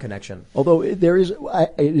don't have a connection. Although it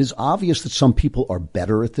is obvious that some people are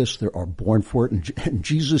better at this. They are born for it. And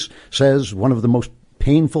Jesus says one of the most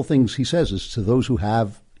painful things he says is, to those who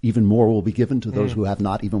have, even more will be given. To those who have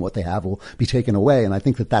not, even what they have will be taken away. And I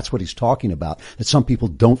think that that's what he's talking about, that some people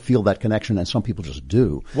don't feel that connection and some people just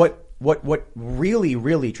do. What really,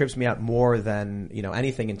 really trips me out more than,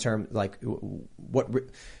 anything in terms, let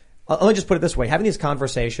me just put it this way. Having these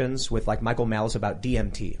conversations with Michael Malice about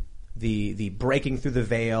DMT, the breaking through the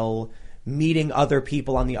veil, meeting other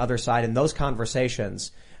people on the other side, and those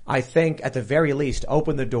conversations, I think at the very least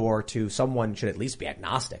open the door to someone should at least be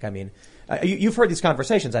agnostic. I mean, you've heard these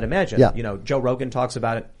conversations, I'd imagine. Yeah. Joe Rogan talks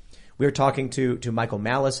about it, we were talking to Michael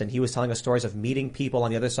Malice, and he was telling us stories of meeting people on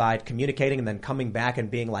the other side, communicating, and then coming back and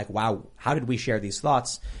being like, wow, how did we share these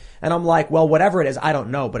thoughts? And I'm like, well, whatever it is, I don't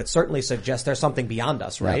know, but it certainly suggests there's something beyond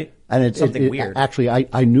us, right? Yeah. And it's something weird. Actually,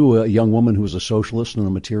 I knew a young woman who was a socialist and a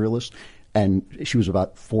materialist, and she was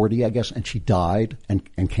about 40, I guess, and she died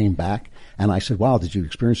and came back. And I said, wow, did you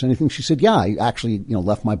experience anything? She said, yeah, I actually,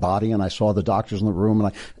 left my body and I saw the doctors in the room,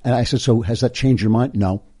 and I said, so has that changed your mind?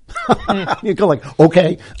 No. You go like,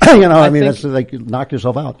 okay, that's like, knock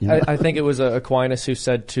yourself out. I think it was Aquinas who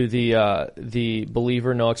said to the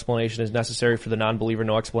believer, no explanation is necessary. For the non-believer,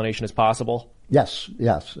 no explanation is possible. Yes.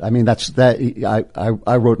 I mean, that's that.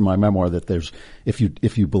 I wrote in my memoir that there's, if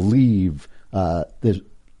you believe, there's,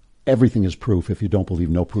 everything is proof. If you don't believe,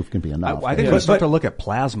 no proof can be enough. I think when we start to look at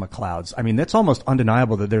plasma clouds, I mean, it's almost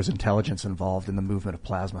undeniable that there's intelligence involved in the movement of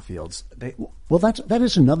plasma fields. Well, that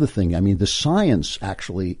is another thing. I mean, the science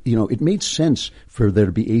actually, it made sense for there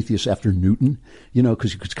to be atheists after Newton,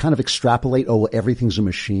 because you could kind of extrapolate, everything's a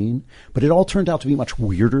machine. But it all turned out to be much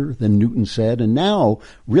weirder than Newton said. And now,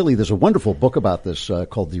 really, there's a wonderful book about this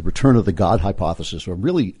called The Return of the God Hypothesis, where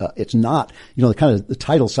really it's not, the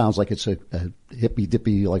title sounds like it's a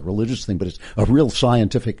hippy-dippy, like religious thing, but it's a real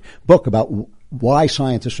scientific book about why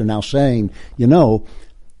scientists are now saying,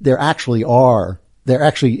 there actually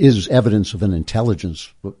is evidence of an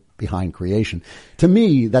intelligence behind creation. To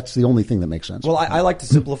me, that's the only thing that makes sense. Well, I like to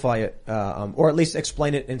simplify it, or at least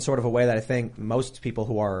explain it in sort of a way that I think most people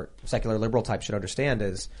who are secular liberal types should understand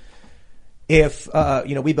is, if,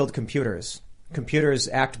 we build computers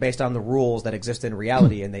act based on the rules that exist in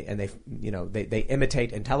reality, and they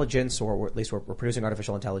imitate intelligence, or at least we're producing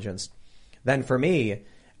artificial intelligence. Then for me,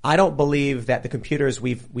 I don't believe that the computers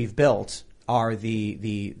we've built are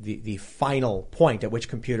the final point at which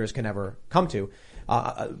computers can ever come to.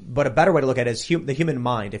 But a better way to look at it is the human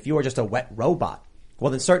mind. If you are just a wet robot,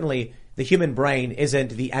 well, then certainly the human brain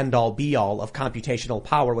isn't the end-all be-all of computational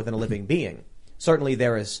power within a living being. Certainly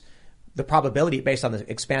there is the probability, based on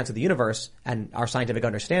the expanse of the universe and our scientific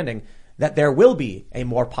understanding, that there will be a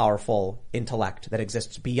more powerful intellect that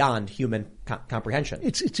exists beyond human comprehension.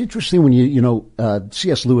 It's interesting when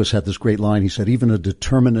C.S. Lewis had this great line. He said, even a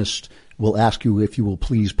determinist will ask you if you will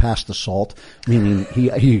please pass the salt, meaning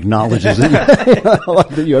he acknowledges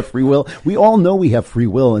that you have free will. We all know we have free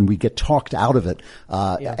will, and we get talked out of it.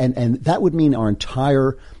 And that would mean our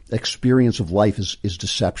entire experience of life is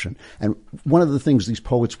deception. And one of the things these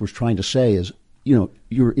poets were trying to say is,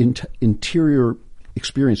 your interior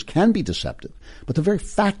experience can be deceptive, but the very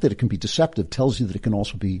fact that it can be deceptive tells you that it can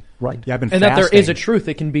also be right. Yeah, I've been and fasting. that there is a truth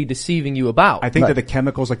that can be deceiving you about. I think that the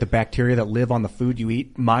chemicals, like the bacteria that live on the food you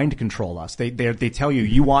eat, mind control us. They tell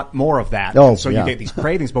you want more of that. So you get these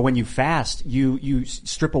cravings. But when you fast, you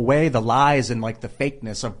strip away the lies and like the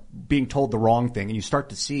fakeness of being told the wrong thing, and you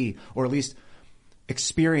start to see, or at least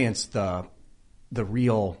experience the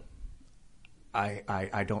real.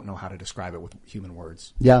 I don't know how to describe it with human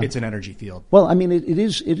words. Yeah. It's an energy field. Well, I mean, it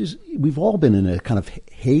is, we've all been in a kind of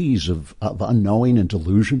haze of unknowing and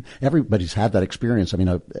delusion. Everybody's had that experience. I mean,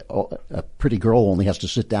 a pretty girl only has to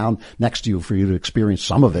sit down next to you for you to experience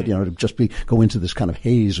some of it, to just go into this kind of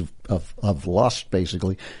haze of lust,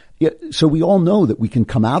 basically. Yeah, so we all know that we can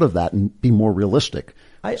come out of that and be more realistic.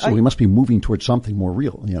 So we must be moving towards something more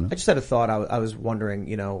real, I just had a thought. I was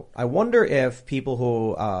wondering, I wonder if people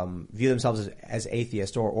who view themselves as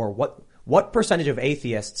atheists, or what percentage of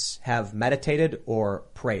atheists have meditated or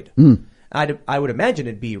prayed? I would imagine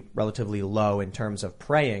it'd be relatively low in terms of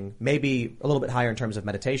praying, maybe a little bit higher in terms of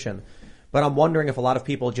meditation. But I'm wondering if a lot of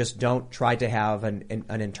people just don't try to have an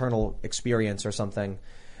internal experience or something.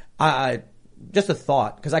 Just a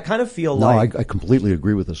thought, because I kind of feel like... No, I completely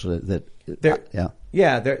agree with this.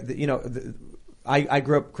 I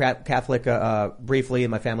grew up Catholic briefly,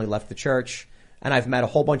 and my family left the church, and I've met a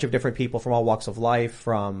whole bunch of different people from all walks of life,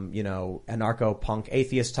 from anarcho-punk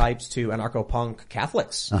atheist types to anarcho-punk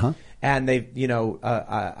Catholics, and they've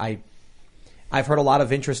I've heard a lot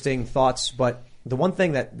of interesting thoughts, but the one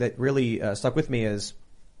thing that really stuck with me is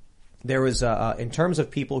there was in terms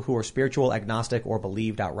of people who are spiritual agnostic or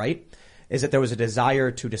believed outright, is that there was a desire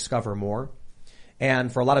to discover more. And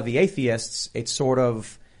for a lot of the atheists, it's sort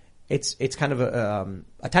of, it's kind of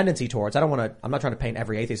a tendency towards, I'm not trying to paint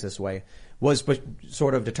every atheist this way, was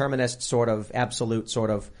sort of determinist, sort of absolute, sort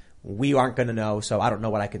of, we aren't going to know, so I don't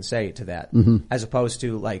know what I can say to that. As opposed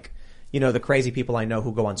to like, the crazy people I know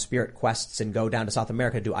who go on spirit quests and go down to South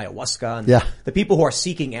America to do ayahuasca. And the people who are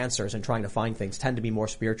seeking answers and trying to find things tend to be more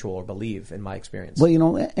spiritual or believe, in my experience. Well,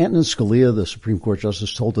 Antonin Scalia, the Supreme Court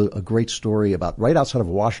Justice, told a great story about right outside of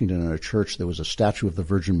Washington in a church, there was a statue of the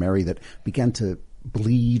Virgin Mary that began to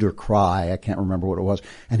bleed or cry. I can't remember what it was.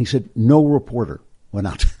 And he said, no reporter went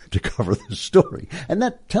out to cover this story. And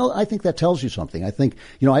I think that tells you something. I think,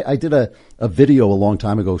 I did a video a long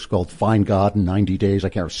time ago. It's called Find God in 90 Days. I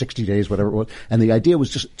can't remember, 60 days, whatever it was. And the idea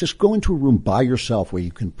was just go into a room by yourself where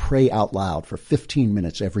you can pray out loud for 15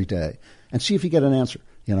 minutes every day and see if you get an answer.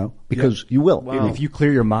 Because you will. Wow. If you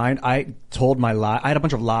clear your mind, I told my lie. I had a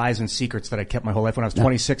bunch of lies and secrets that I kept my whole life. When I was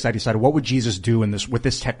 26, I decided, what would Jesus do with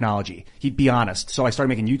this technology? He'd be honest. So I started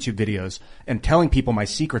making YouTube videos and telling people my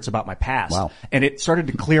secrets about my past. Wow. And it started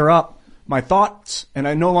to clear up my thoughts, and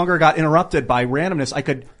I no longer got interrupted by randomness. I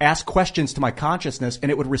could ask questions to my consciousness, and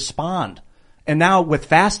it would respond. And now with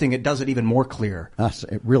fasting, it does it even more clear. That's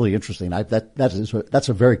really interesting. That's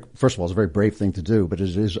a very, first of all, it's a very brave thing to do, but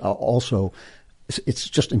it is also, it's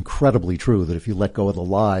just incredibly true that if you let go of the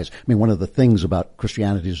lies, one of the things about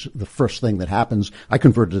Christianity is the first thing that happens. I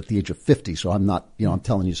converted at the age of 50, so I'm not, I'm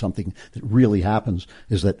telling you something that really happens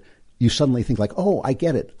is that you suddenly think like, oh, I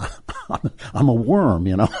get it. I'm a worm,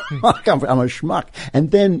 I'm a schmuck.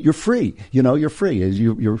 And then you're free, you're free.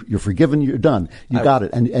 You're forgiven, you're done. You got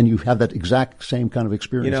it. And you have that exact same kind of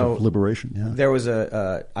experience of liberation. Yeah. There was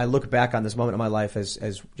I look back on this moment in my life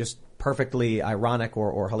as just perfectly ironic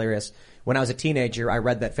or hilarious. When I was a teenager, I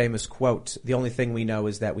read that famous quote, the only thing we know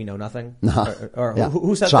is that we know nothing. Yeah.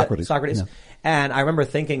 Who said Socrates. that? Socrates. Yeah. And I remember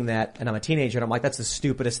thinking that, and I'm a teenager, and I'm like, that's the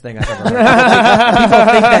stupidest thing I've ever heard. People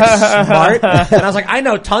think that's smart. And I was like, I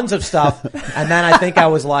know tons of stuff. And then I think I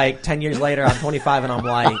was like, 10 years later, I'm 25, and I'm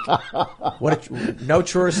like, no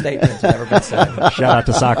truer statement has ever been said. Shout out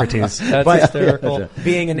to Socrates. That's hysterical.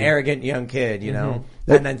 Being an arrogant young kid,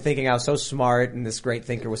 and then thinking I was so smart and this great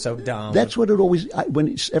thinker was so dumb. That's what it always,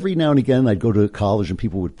 every now and again I'd go to college and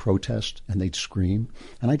people would protest and they'd scream.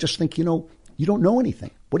 And I just think, you don't know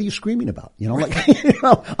anything. What are you screaming about?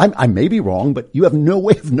 I may be wrong, but you have no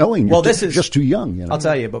way of knowing. This is just too young. I'll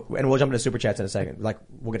tell you, and we'll jump into super chats in a second.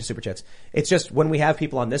 We'll get to super chats. It's just when we have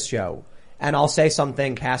people on this show and I'll say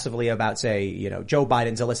something passively about, say, Joe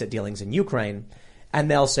Biden's illicit dealings in Ukraine,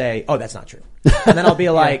 and they'll say, oh, that's not true. And then I'll be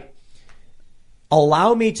like,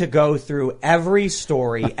 allow me to go through every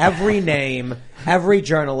story, every name, every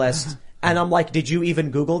journalist. And I'm like, did you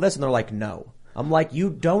even Google this? And they're like, no. I'm like, you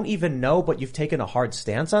don't even know, but you've taken a hard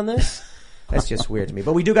stance on this? That's just weird to me.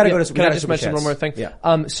 But we do got to go to. Can I just mention one more thing?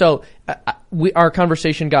 Yeah. So our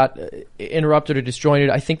conversation got interrupted or disjointed.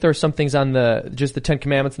 I think there are some things on the Ten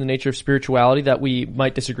Commandments and the nature of spirituality that we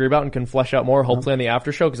might disagree about and can flesh out more, hopefully on the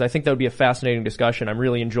after show, because I think that would be a fascinating discussion. I'm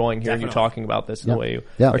really enjoying hearing you talking about this and the way you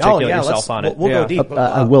articulate yourself on it. We'll go deep.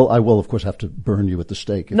 I will, of course, have to burn you at the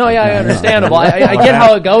stake. Understandable. I get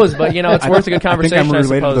how it goes, but it's worth a good conversation. I think I'm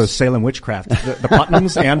related to those Salem witchcraft. The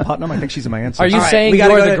Putnams, Ann Putnam. I think she's in my ancestors. Are you saying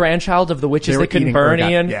you're the grandchild of the witches that can burn,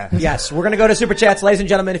 Ian? Yeah. Yes, we're going to go to super chats, ladies and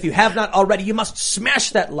gentlemen. If you have not already, you must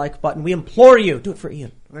smash that like button. We implore you. Do it for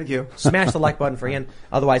Ian. Thank you. Smash the like button for Ian.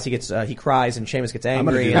 Otherwise, he cries and Seamus gets angry. I'm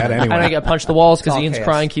going to do that anyway. And I get punched the walls because Ian's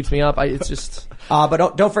crying keeps me up. It's just.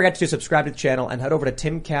 But don't forget to subscribe to the channel and head over to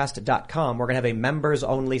timcast.com. We're going to have a members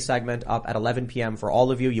only segment up at 11 p.m. for all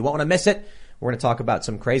of you. You won't want to miss it. We're going to talk about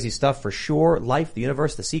some crazy stuff for sure. Life, the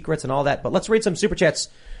universe, the secrets, and all that. But let's read some super chats.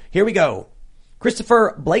 Here we go.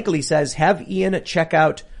 Christopher Blakely says, have Ian check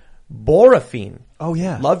out Borafine. Oh,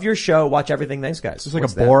 yeah. Love your show. Watch everything. Thanks, guys. It's like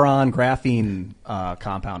a boron graphene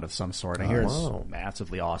compound of some sort. I hear it's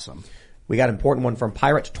massively awesome. We got an important one from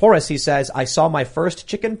Pirate Taurus. He says, I saw my first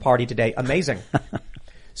chicken party today. Amazing.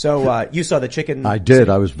 So you saw the chicken. I did.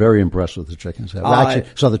 I was very impressed with the chickens. I actually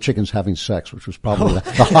saw the chickens having sex, which was probably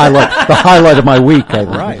the highlight of my week. I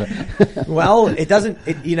think. Right. Well, it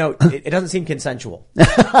doesn't seem consensual.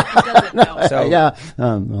 So yeah.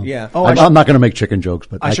 I'm not going to make chicken jokes,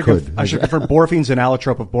 but I could. I should confirm. Borafine's an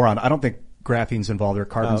allotrope of boron. I don't think graphene's involved or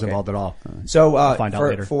carbon's involved at all. So we'll find out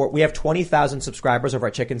later. We have 20,000 subscribers over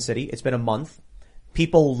at Chicken City. It's been a month.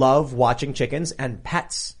 People love watching chickens and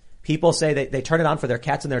pets. People say they turn it on for their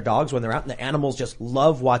cats and their dogs when they're out, and the animals just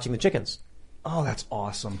love watching the chickens. Oh, that's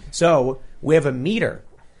awesome. So we have a meter,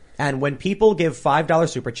 and when people give $5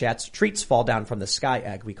 super chats, treats fall down from the sky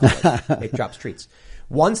egg, we call it. It drops treats.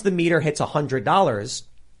 Once the meter hits $100,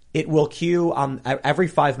 it will queue every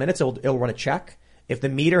 5 minutes. It'll run a check. If the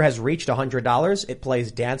meter has reached $100, it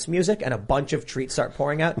plays dance music, and a bunch of treats start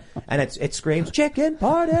pouring out, and it screams "Chicken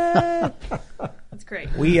Party!" That's great.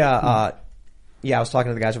 I was talking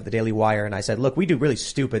to the guys over the Daily Wire, and I said, "Look, we do really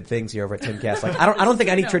stupid things here over at Timcast. Like, I don't think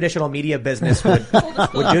any traditional media business would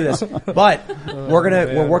do this. But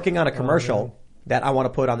we're working on a commercial that I want to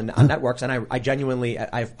put on networks, and I genuinely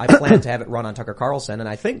I plan to have it run on Tucker Carlson, and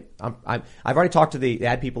I think I've already talked to the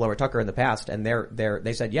ad people over at Tucker in the past, and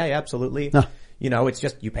they said yeah, absolutely. Huh. You know, it's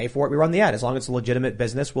just you pay for it, we run the ad. As long as it's a legitimate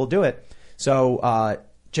business, we'll do it. So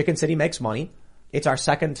Chicken City makes money. It's our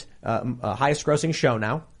second highest grossing show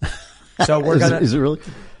now. So we're Is it really?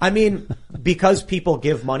 I mean, because people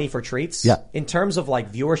give money for treats. Yeah. In terms of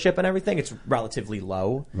like viewership and everything, it's relatively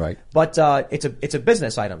low. Right. But it's a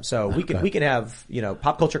business item, so we can have, you know,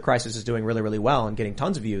 Pop Culture Crisis is doing really, really well and getting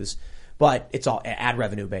tons of views, but it's all ad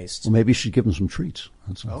revenue based. Well, maybe you should give them some treats.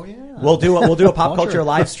 Oh yeah. We'll do a pop culture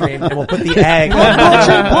live stream, and we'll put the egg on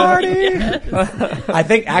culture party. I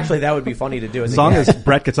think actually that would be funny to do. As long as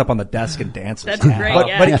Brett gets up on the desk and dances. That's great.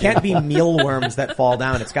 But it can't be mealworms that fall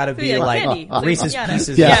down. It's got to be Yeah, like candy. Reese's Manana.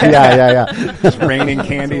 Pieces. Yeah. Just raining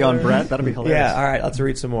candy on Brett. That'll be hilarious. Yeah. All right. Let's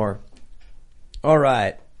read some more. All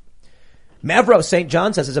right. Mavro St.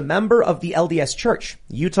 John says, as a member of the LDS Church,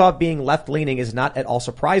 Utah being left-leaning is not at all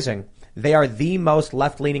surprising. They are the most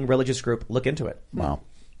left-leaning religious group. Look into it. Wow.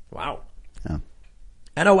 Yeah.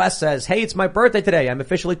 NOS says, hey, it's my birthday today. I'm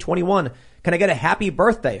officially 21. Can I get a happy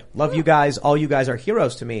birthday? Love you guys. All you guys are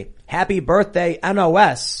heroes to me. Happy birthday,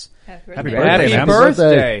 NOS. Happy Happy birthday, man.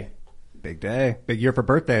 birthday. Big day. Big year for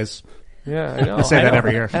birthdays. Yeah, I know. I say that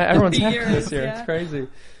every year. Everyone's happy Years, this year. yeah. It's crazy.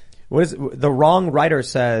 What is the wrong writer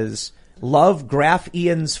says, love Graf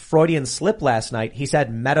Ian's Freudian slip last night. He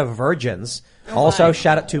said meta-virgins. Also,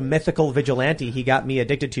 shout out to Mythical Vigilante. He got me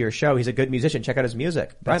addicted to your show. He's a good musician. Check out his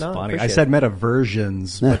music. That's right on. funny. I Appreciate said it.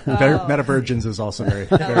 meta-versions, but meta-virgins is also very,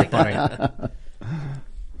 very funny.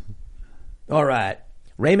 All right.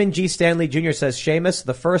 Raymond G. Stanley Jr. says, Seamus,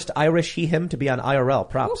 the first Irish he-him to be on IRL.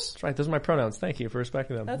 Props. That's right. Those are my pronouns. Thank you for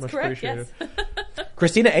respecting them. That's Much correct, appreciated. yes.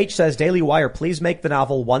 Christina H. says, Daily Wire, please make the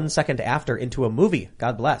novel 1 Second After into a movie.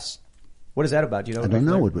 God bless. What is that about? Do you know? I don't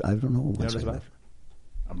know. I don't know what's about? about.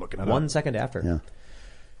 I'm looking at 1 second after. Yeah.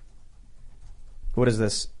 What is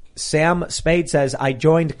this? Sam Spade says, I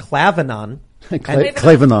joined Klavanon.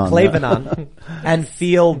 Klavanon. And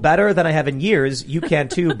feel better than I have in years. You can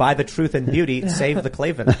too. Buy the truth and beauty. Save the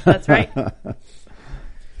Klavan. That's right.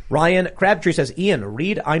 Ryan Crabtree says, Ian,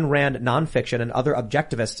 read Ayn Rand nonfiction and other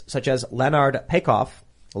objectivists such as Leonard Peikoff.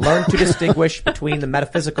 Learn to distinguish between the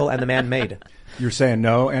metaphysical and the man-made. You're saying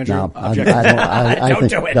no, Andrew? No, I think,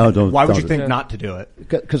 do it. No, don't. Why would you don't. think not to do it?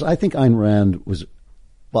 Because I think Ayn Rand was,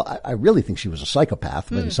 well, I really think she was a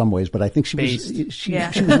psychopath in some ways, but I think she Based. was, she Yeah.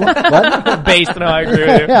 was what? Based, no, I agree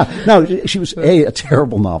with you. Yeah, no, she was A, a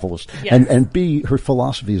terrible novelist, Yes. and B, her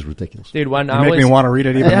philosophy is ridiculous. Dude, when You I make was me want to read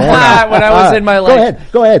it even more now. when I was in my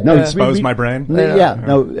Go ahead. No, Expose my brain.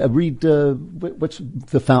 Read, what's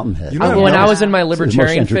The Fountainhead? You know, when I most- was in my It's the most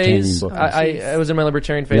libertarian entertaining phase, book. I was in my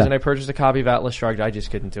libertarian phase, Yeah. and I purchased a copy of Atlas Shrugged. I just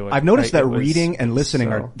couldn't do it. I've noticed Like, that it was reading and listening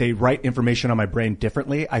so- they write information on my brain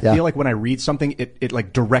differently. I Yeah. feel like when I read something, it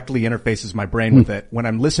like directly interfaces my brain with it. When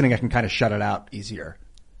I'm listening, I can kind of shut it out easier.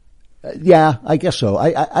 Yeah, I guess so.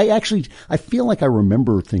 I actually feel like I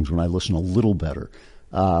remember things when I listen a little better.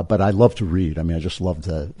 But I love to read. I mean, I just love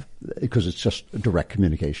because it's just direct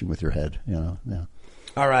communication with your head, you know, yeah.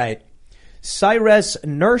 All right. Cyrus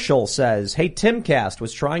Nerschel says, hey, Timcast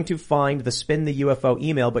was trying to find the Spin the UFO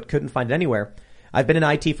email but couldn't find it anywhere. I've been in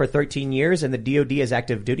IT for 13 years and the DoD is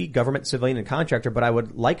active duty, government, civilian, and contractor, but I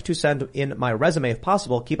would like to send in my resume if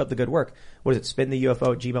possible. Keep up the good work. What is it?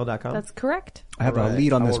 spintheufo@gmail.com? That's correct. I have All right. a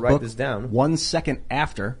lead on I this will write book. this down. 1 second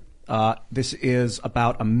after. This is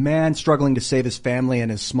about a man struggling to save his family in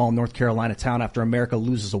his small North Carolina town after America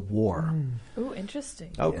loses a war. Ooh,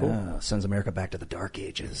 interesting. Oh, cool. Yeah, sends America back to the dark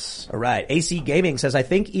ages. All right. AC Gaming says, I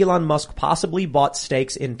think Elon Musk possibly bought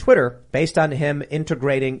stakes in Twitter based on him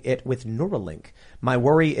integrating it with Neuralink. My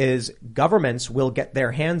worry is governments will get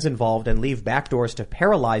their hands involved and leave backdoors to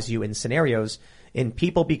paralyze you in scenarios in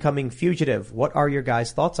people becoming fugitive. What are your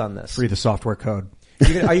guys' thoughts on this? Free the software code.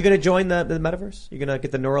 Are you going to join the metaverse? You're going to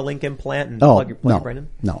get the Neuralink implant and plug your brain in?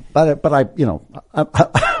 No, but I,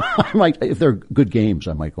 I might, if they're good games,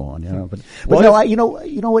 I might go on, you know, but Well, no,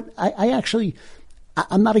 you know what,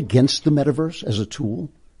 I'm not against the metaverse as a tool,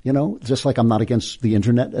 you know, just like I'm not against the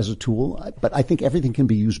internet as a tool, but I think everything can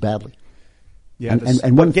be used badly. Yeah,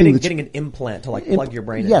 And one thing Getting an implant to plug your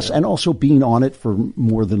brain in. yes, and also being on it for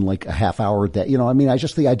more than like a half hour a day. You know, I mean,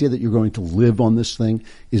 the idea that you're going to live on this thing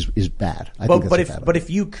is bad. I think that's a bad idea. If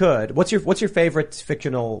you could, what's your favorite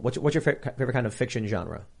fictional? What's your favorite kind of fiction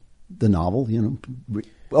genre? The novel, you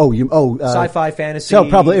know, Sci-fi, fantasy. So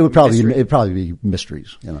it would mystery. probably be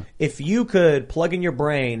mysteries. You know, If you could plug in your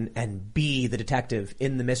brain and be the detective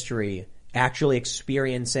in the mystery actually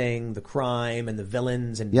experiencing the crime and the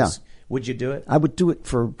villains and would you do it? I would do it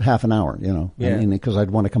for half an hour, you know. Yeah. I mean, because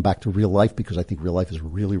I'd want to come back to real life because I think real life is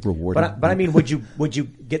really rewarding. But I mean, would you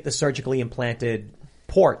get the surgically implanted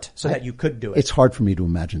port so that you could do it? It's hard for me to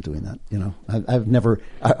imagine doing that, you know. I've never.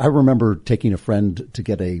 I remember taking a friend to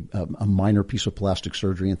get a minor piece of plastic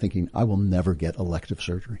surgery and thinking, I will never get elective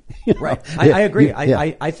surgery. You know? Right. I agree.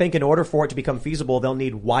 Yeah. I think in order for it to become feasible, they'll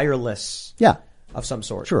need wireless. Yeah. Of some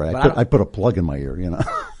sort. Sure. I put a plug in my ear, you know.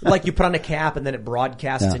 Like you put on a cap and then it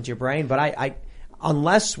broadcasts into your brain. But I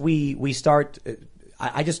unless we start,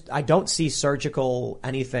 I don't see surgical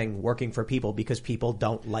anything working for people because people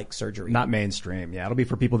don't like surgery. Not mainstream. Yeah. It'll be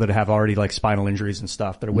for people that have already like spinal injuries and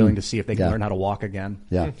stuff that are willing to see if they can learn how to walk again.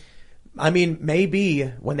 Yeah. I mean, maybe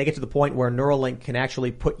when they get to the point where Neuralink can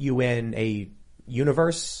actually put you in a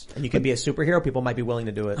universe and you can be a superhero, people might be willing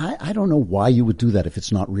to do it. I don't know why you would do that if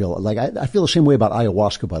it's not real. Like I feel the same way about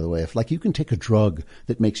ayahuasca, by the way. If like you can take a drug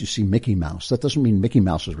that makes you see Mickey Mouse, that doesn't mean Mickey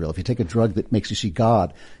Mouse is real. If you take a drug that makes you see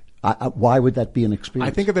God, why would that be an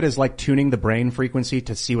experience? I think of it as like tuning the brain frequency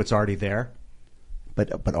to see what's already there.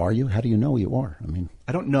 But are you? How do you know you are? I mean,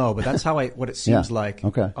 I don't know, but that's how what it seems like.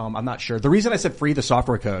 Okay. I'm not sure. The reason I said free the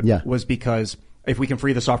software code was because if we can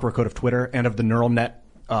free the software code of Twitter and of the neural net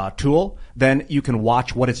tool, then you can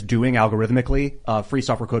watch what it's doing algorithmically. Free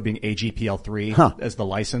software code being AGPL3 as the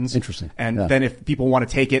license. Interesting. And then if people want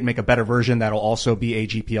to take it and make a better version, that'll also be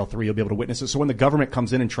AGPL3. You'll be able to witness it. So when the government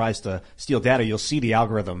comes in and tries to steal data, you'll see the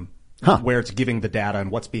algorithm where it's giving the data and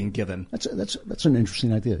what's being given. That's an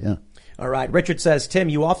interesting idea. Yeah. All right. Richard says, Tim,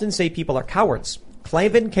 you often say people are cowards.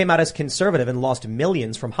 Klavan came out as conservative and lost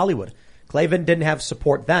millions from Hollywood. Klavan didn't have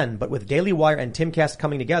support then, but with Daily Wire and Timcast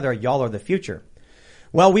coming together, y'all are the future.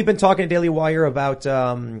 Well, we've been talking to Daily Wire about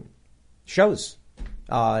shows.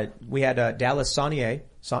 We had Dallas Saunier.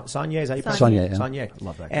 Saunier, is that how you pronounce it? Saunier, yeah. Saunier. I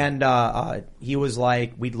love that guy. And he was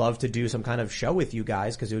like, we'd love to do some kind of show with you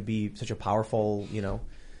guys because it would be such a powerful,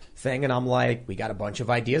 thing. And I'm like, we got a bunch of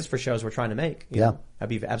ideas for shows we're trying to make. You know?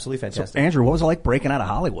 That'd be absolutely fantastic. So, Andrew, what was it like breaking out of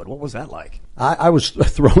Hollywood? What was that like? I was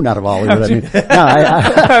thrown out of Hollywood.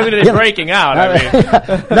 I mean, Breaking out.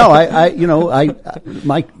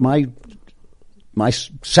 My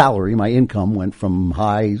salary, my income went from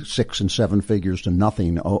high 6 and 7 figures to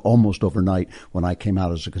nothing almost overnight when I came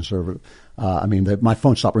out as a conservative. My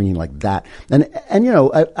phone stopped ringing like that. And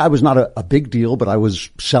I was not a big deal, but I was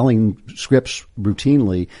selling scripts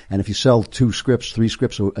routinely. And if you sell 2 scripts, 3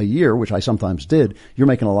 scripts a year, which I sometimes did, you're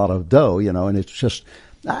making a lot of dough, and it's just,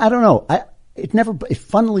 I don't know. It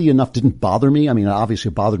funnily enough didn't bother me. I mean, obviously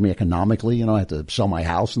it bothered me economically. I had to sell my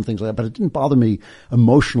house and things like that, but it didn't bother me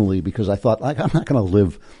emotionally because I thought, like, I'm not going to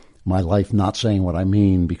live my life not saying what I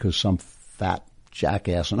mean because some fat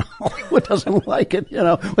jackass in Hollywood doesn't like it.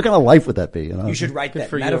 What kind of life would that be? You should write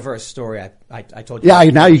that metaverse story I told you. Yeah,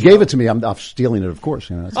 now you gave it to me. I'm stealing it, of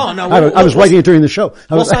course. Oh no, I was writing it during the show.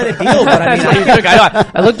 We'll sign a deal, but I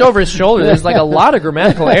mean, I looked over his shoulder. There's like a lot of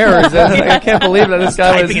grammatical errors. I can't believe that this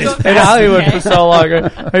guy was in Hollywood for so long.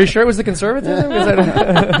 Are you sure it was the conservatism?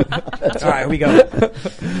 All right, here we go.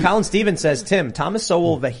 Colin Stevens says, Tim, Thomas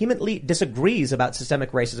Sowell vehemently disagrees about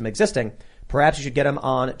systemic racism existing. Perhaps you should get him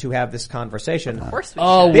on to have this conversation. Of course we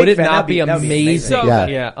should. Would it not be amazing?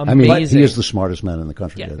 Yeah, amazing. I mean, he is the smartest man in the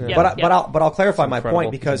country. But I'll clarify my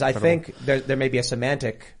point because I think there may be a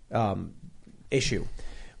semantic issue.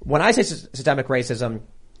 When I say systemic racism,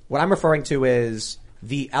 what I'm referring to is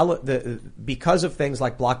because of things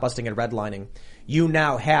like blockbusting and redlining, you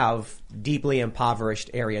now have deeply impoverished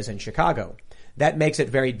areas in Chicago. That makes it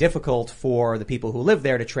very difficult for the people who live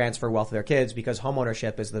there to transfer wealth to their kids because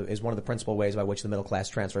homeownership is one of the principal ways by which the middle class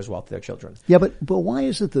transfers wealth to their children. Yeah, but why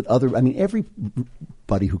is it that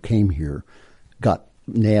everybody who came here got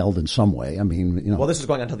nailed in some way? I mean, Well, this is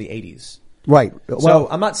going on until the 80s. Right. So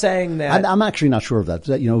I'm not saying that. I'm actually not sure of that.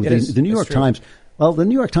 The New York Times. Well, the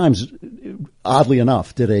New York Times, oddly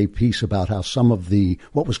enough, did a piece about how some of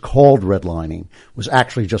what was called redlining was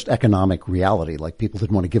actually just economic reality. Like people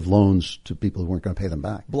didn't want to give loans to people who weren't going to pay them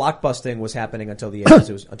back. Blockbusting was happening until the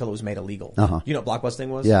 80s, until it was made illegal. You know what blockbusting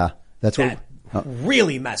was? Yeah.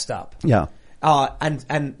 Really messed up. Yeah.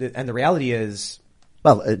 And the reality is.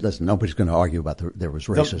 Well, listen, nobody's going to argue about there was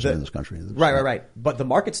racism in this country. Right. But the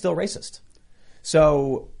market's still racist.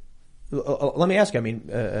 So, let me ask you,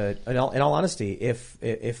 in all honesty, if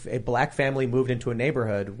a black family moved into a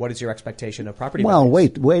neighborhood, what is your expectation of property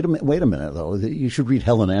values? Well, wait a minute, though. You should read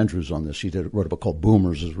Helen Andrews on this. She wrote a book called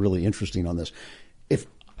Boomers, is really interesting on this. If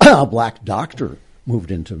a black doctor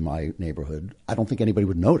moved into my neighborhood, I don't think anybody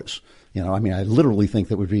would notice. I literally think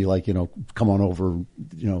that would be like, come on over,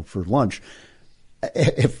 for lunch.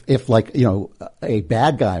 if like, a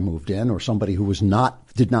bad guy moved in or somebody who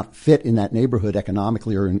did not fit in that neighborhood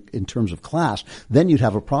economically or in terms of class, then you'd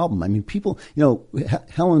have a problem. I mean, people,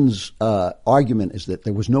 Helen's argument is that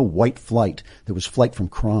there was no white flight. There was flight from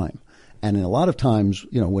crime. And a lot of times,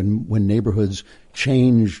 when neighborhoods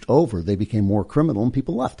changed over, they became more criminal and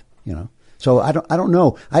people left, So I don't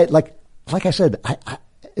know. Like I said,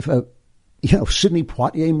 if Sidney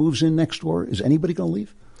Poitier moves in next door, is anybody going to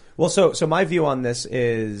leave? Well, so my view on this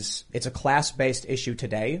is it's a class-based issue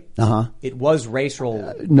today. It was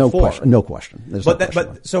racial. No question.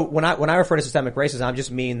 But so when I refer to systemic racism, I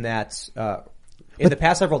just mean that in the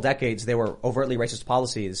past several decades there were overtly racist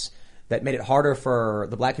policies that made it harder for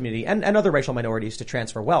the black community and other racial minorities to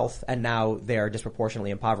transfer wealth, and now they are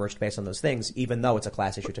disproportionately impoverished based on those things, even though it's a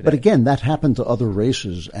class issue today. But again, that happened to other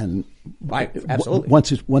races, and absolutely.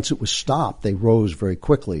 Once it was stopped, they rose very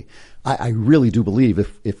quickly. I really do believe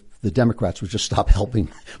if the Democrats would just stop helping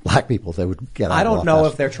black people, they would get out. I don't know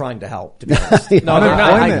if they're trying to help, to be honest. No, they're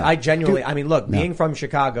not. I genuinely, being from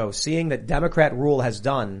Chicago, seeing that Democrat rule has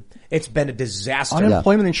done, it's been a disaster.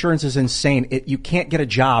 Unemployment insurance is insane. You can't get a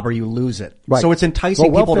job or you lose it. Right. So it's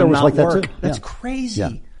enticing people to not work. That's crazy. Yeah.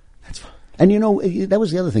 And that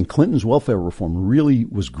was the other thing. Clinton's welfare reform really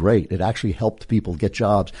was great. It actually helped people get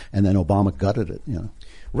jobs, and then Obama gutted it,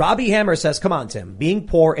 Robbie Hammer says, come on, Tim. Being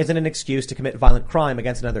poor isn't an excuse to commit violent crime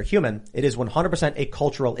against another human. It is 100% a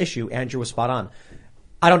cultural issue. Andrew was spot on.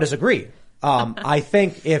 I don't disagree. I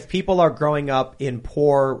think if people are growing up in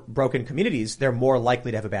poor, broken communities, they're more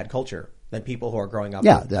likely to have a bad culture than people who are growing up.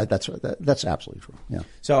 Yeah, that's absolutely true. Yeah.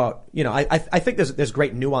 So, I think there's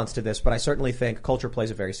great nuance to this, but I certainly think culture plays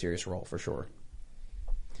a very serious role for sure.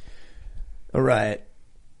 All right.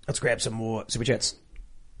 Let's grab some more super chats.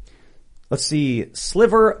 Let's see.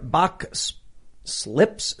 Sliver Bach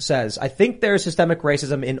Slips says, I think there's systemic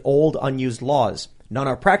racism in old unused laws. None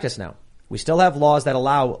are practiced now. We still have laws that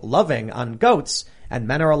allow loving on goats, and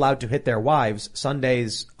men are allowed to hit their wives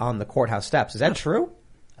Sundays on the courthouse steps. Is that true?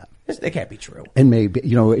 They can't be true. And maybe,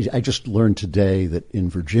 I just learned today that in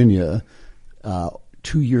Virginia,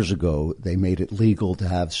 2 years ago, they made it legal to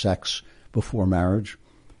have sex before marriage.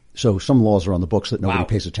 So some laws are on the books that nobody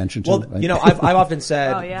pays attention to. Well, right? I've often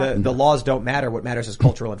said the laws don't matter. What matters is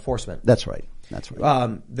cultural enforcement. That's right.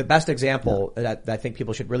 The best example that I think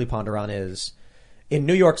people should really ponder on is in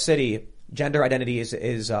New York City, gender identity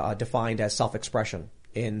is defined as self-expression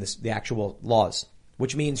in the actual laws,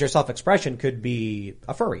 which means your self-expression could be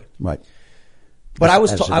a furry. Right. But I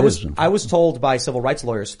was told by civil rights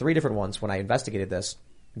lawyers, 3 different ones when I investigated this,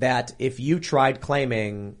 that if you tried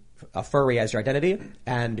claiming a furry as your identity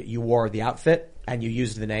and you wore the outfit and you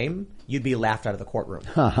used the name, you'd be laughed out of the courtroom.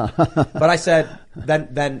 But I said,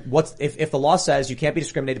 then what's, if the law says you can't be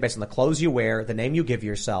discriminated based on the clothes you wear, the name you give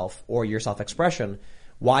yourself, or your self-expression,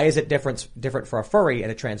 why is it different for a furry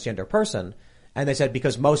and a transgender person? And they said,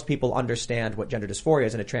 because most people understand what gender dysphoria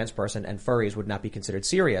is in a trans person, and furries would not be considered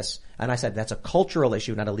serious. And I said, that's a cultural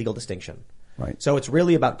issue, not a legal distinction. Right. So it's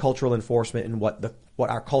really about cultural enforcement and what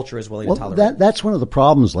our culture is willing to tolerate. That's one of the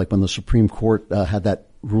problems, like when the Supreme Court had that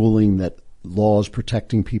ruling that laws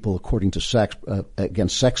protecting people according to sex,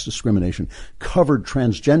 against sex discrimination covered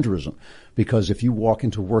transgenderism. Because if you walk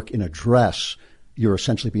into work in a dress, you're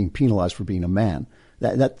essentially being penalized for being a man.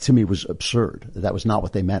 That to me was absurd. That was not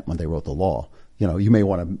what they meant when they wrote the law. You may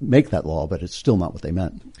want to make that law, but it's still not what they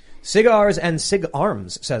meant. Cigars and Sig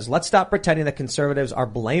Arms says, let's stop pretending that conservatives are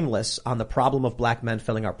blameless on the problem of black men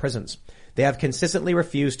filling our prisons. They have consistently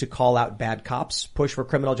refused to call out bad cops, push for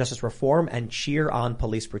criminal justice reform, and cheer on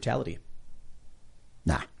police brutality.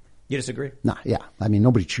 Nah. You disagree? Nah, yeah. I mean,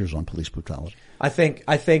 nobody cheers on police brutality. I think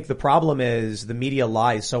the problem is the media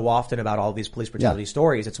lies so often about all these police brutality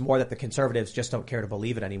stories. It's more that the conservatives just don't care to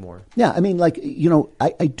believe it anymore. Yeah, I mean, I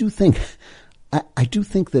do think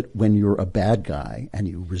that when you're a bad guy and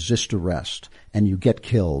you resist arrest and you get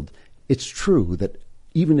killed, it's true that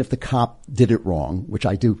even if the cop did it wrong, which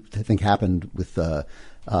I do think happened with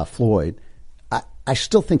Floyd, I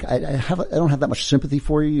still think I don't have that much sympathy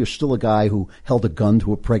for you. You're still a guy who held a gun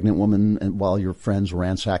to a pregnant woman and while your friends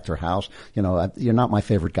ransacked her house. You're not my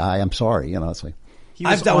favorite guy. I'm sorry. It's like.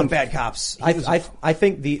 I've dealt with bad cops. I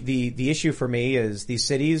think the issue for me is these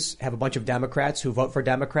cities have a bunch of Democrats who vote for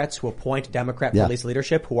Democrats who appoint Democrat police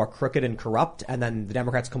leadership who are crooked and corrupt, and then the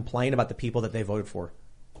Democrats complain about the people that they voted for.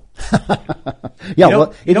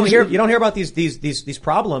 Yeah, you don't hear about these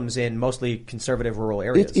problems in mostly conservative rural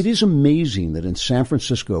areas. It is amazing that in San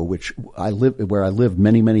Francisco, where I lived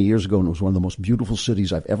many, many years ago, and it was one of the most beautiful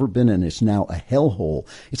cities I've ever been in, it's now a hellhole.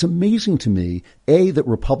 It's amazing to me, A, that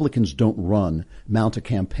Republicans don't mount a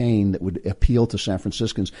campaign that would appeal to San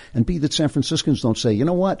Franciscans, and B, that San Franciscans don't say, you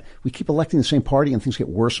know what, we keep electing the same party and things get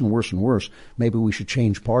worse and worse and worse. Maybe we should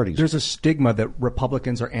change parties. There's a stigma that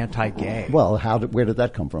Republicans are anti-gay. Well, where did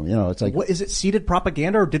that come from? You know, it's like, what, is it seeded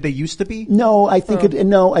propaganda, or did they used to be? No, I think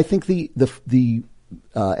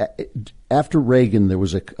after Reagan, there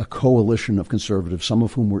was a coalition of conservatives, some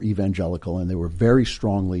of whom were evangelical, and they were very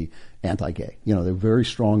strongly anti-gay. You know, they very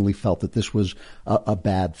strongly felt that this was a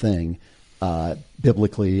bad thing,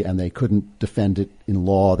 biblically, and they couldn't defend it in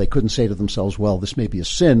law. They couldn't say to themselves, well, this may be a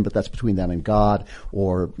sin, but that's between them and God,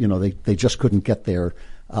 or, you know, they just couldn't get there.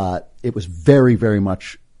 It was very, very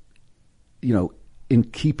much, you know, in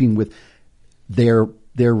keeping with their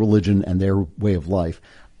religion and their way of life.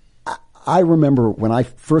 I remember when I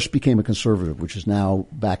first became a conservative, which is now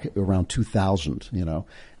back around 2000, you know,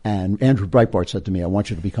 and Andrew Breitbart said to me, I want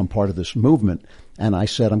you to become part of this movement. And I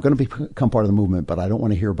said, I'm going to become part of the movement, but I don't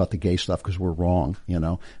want to hear about the gay stuff because we're wrong, you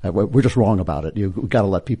know. We're just wrong about it. You've got to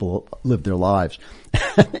let people live their lives.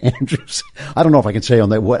 Andrews, I don't know if I can say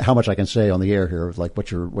how much I can say on the air here, like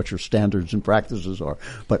what your standards and practices are.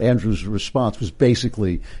 But Andrew's response was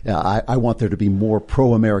basically, I want there to be more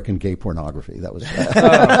pro-American gay pornography. That was,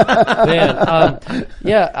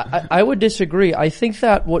 I would disagree. I think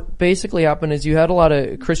that what basically happened is you had a lot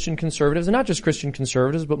of Christian conservatives, and not just Christian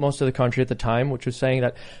conservatives, but most of the country at the time, which was saying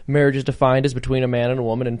that marriage is defined as between a man and a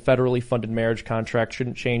woman, and federally funded marriage contracts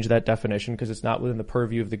shouldn't change that definition because it's not within the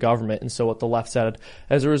purview of the government. And so what the left said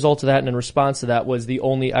as a result of that and in response to that was the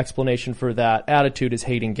only explanation for that attitude is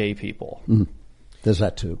hating gay people. Mm-hmm. There's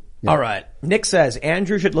that too. Yeah. All right. Nick says,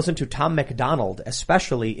 Andrew should listen to Tom MacDonald,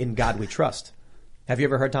 especially in God We Trust. Have you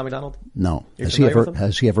ever heard Tom MacDonald? No. Has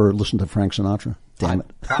he ever listened to Frank Sinatra? Damn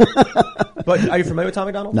it. But are you familiar with Tom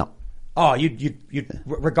MacDonald? No. Oh, you'd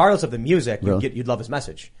regardless of the music, really? you'd love his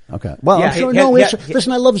message. Okay. Well, yeah, I'm sure.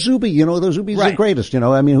 Listen, I love Zuby. You know, Zuby's the greatest. You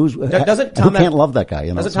know, I mean, who can't love that guy?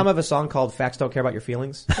 You know, doesn't Tom have a song called "Facts Don't Care About Your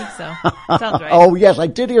Feelings"? I think so. Sounds right. Oh yes, I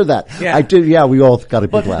did hear that. Yeah. I did. Yeah, we all got a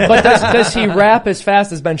big laugh. But does he rap as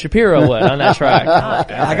fast as Ben Shapiro would on that track?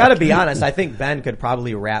 I got to be honest. I think Ben could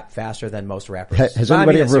probably rap faster than most rappers. Has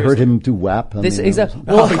anybody ever heard him do WAP? Exactly.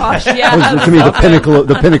 Well, gosh, yeah. To me,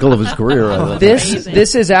 the pinnacle of his career.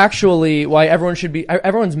 This is actually why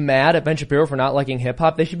everyone's mad at Ben Shapiro for not liking hip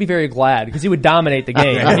hop. They should be very glad because he would dominate the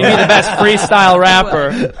game. He'd be the best freestyle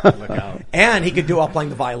rapper. Look out. And he could do it while playing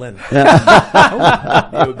the violin.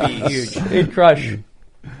 It would be huge. He'd crush.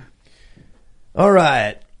 All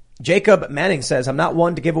right. Jacob Manning says, I'm not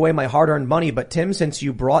one to give away my hard-earned money, but Tim, since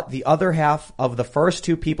you brought the other half of the first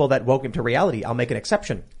two people that woke him to reality, I'll make an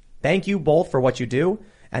exception. Thank you both for what you do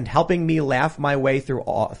and helping me laugh my way through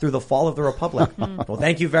the fall of the Republic. Well,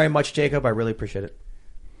 thank you very much, Jacob. I really appreciate it.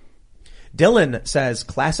 Dylan says,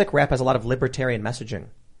 classic rap has a lot of libertarian messaging.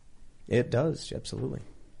 It does, absolutely.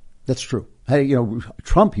 That's true. Hey, you know,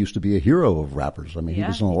 Trump used to be a hero of rappers. I mean, he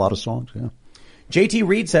was in a lot of songs, yeah. JT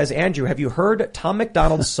Reed says, Andrew, have you heard Tom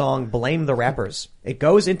MacDonald's song, Blame the Rappers? It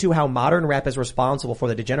goes into how modern rap is responsible for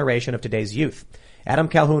the degeneration of today's youth. Adam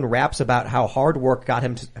Calhoun raps about how hard work got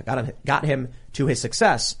him to his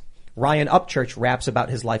success. Ryan Upchurch raps about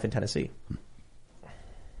his life in Tennessee.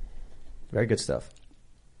 Very good stuff.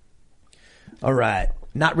 All right.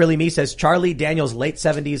 Not Really Me says Charlie Daniels, late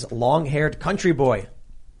 70s, long-haired country boy.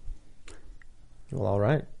 Well, all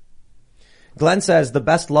right. Glenn says, the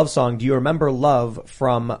best love song, Do You Remember Love,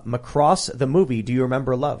 from Macross the Movie, Do You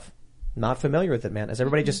Remember Love? Not familiar with it, man. Is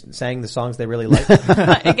everybody just saying the songs they really like?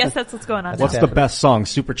 I guess that's what's going on. What's the best song?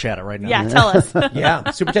 Super chat it right now. Yeah, tell us.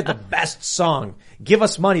 Yeah, super chat the best song. Give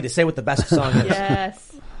us money to say what the best song is.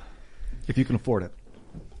 Yes. If you can afford it.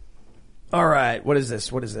 All right. What is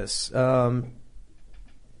this?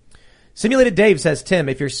 Simulated Dave says, Tim,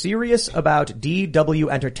 if you're serious about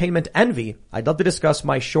DW Entertainment envy, I'd love to discuss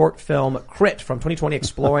my short film Crit from 2020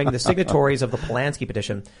 exploring the signatories of the Polanski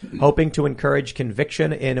petition, hoping to encourage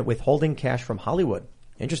conviction in withholding cash from Hollywood.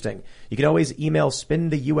 Interesting. You can always email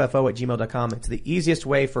spintheufo@gmail.com. It's the easiest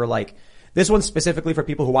way for this one's specifically for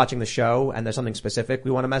people who are watching the show and there's something specific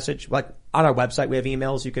we want to message. Like on our website, we have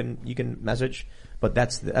emails you can message, but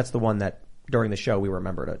that's the one that during the show we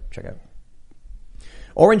remember to check out.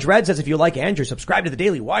 Orange Red says, if you like Andrew, subscribe to the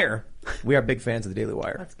Daily Wire. We are big fans of the Daily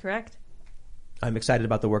Wire. That's correct. I'm excited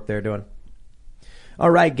about the work they're doing. All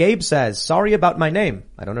right. Gabe says, sorry about my name.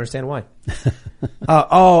 I don't understand why.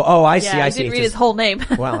 I see. Yeah, I I see. didn't It's read his just- whole name.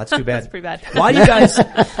 Wow, that's too bad. That's pretty bad. Why do you guys?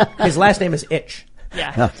 His last name is Itch.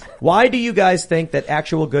 Yeah. Why do you guys think that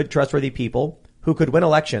actual good, trustworthy people who could win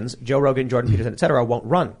elections, Joe Rogan, Jordan Peterson, etc., won't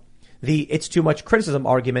run? The "it's too much criticism"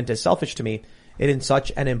 argument is selfish to me in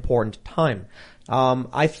such an important time.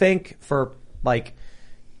 I think for like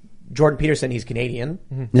Jordan Peterson, he's Canadian.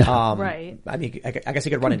 Right. I mean, I guess he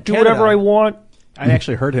could run in Do Canada. whatever I want. I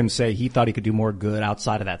actually heard him say he thought he could do more good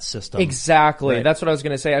outside of that system. Exactly. Right. That's what I was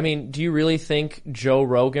going to say. I mean, do you really think Joe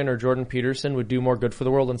Rogan or Jordan Peterson would do more good for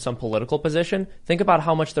the world in some political position? Think about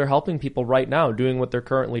how much they're helping people right now doing what they're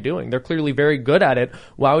currently doing. They're clearly very good at it.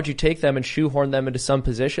 Why would you take them and shoehorn them into some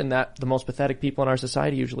position that the most pathetic people in our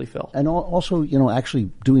society usually fill? And also,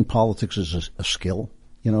 actually doing politics is a skill.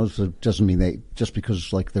 So it doesn't mean just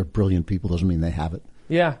because like they're brilliant people doesn't mean they have it.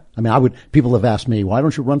 Yeah. I mean, people have asked me, why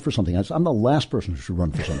don't you run for something? I said, I'm the last person who should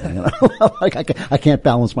run for something. Like I can't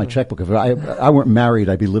balance my checkbook. If I weren't married,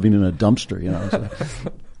 I'd be living in a dumpster, So.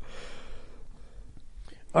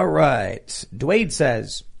 All right. Dwayne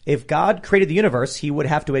says, if God created the universe, he would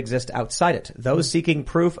have to exist outside it. Those seeking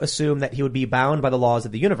proof assume that he would be bound by the laws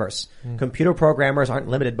of the universe. Computer programmers aren't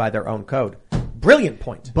limited by their own code. Brilliant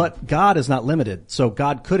point. But God is not limited, so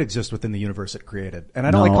God could exist within the universe it created. And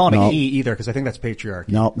I don't like calling it he either, because I think that's patriarchy.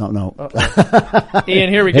 No. Ian,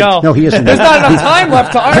 here we go. No, he isn't. There's not enough time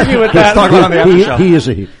left to argue with that. Talk about it on the after show. He is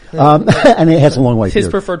a he. And it has a long way. His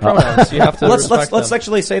preferred pronouns. You have to Let's respect them.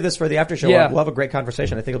 actually say this for the after show. Yeah. We'll have a great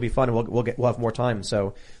conversation. I think it'll be fun, and we'll have more time.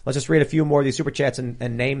 So let's just read a few more of these super chats and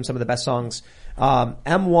name some of the best songs.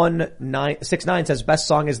 M1969 says best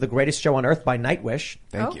song is The Greatest Show on Earth by Nightwish.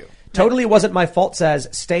 Thank you. Totally Wasn't My Fault says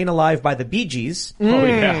Staying Alive by the Bee Gees. Oh,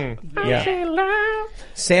 yeah. Yeah.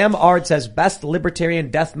 Sam Ard says best libertarian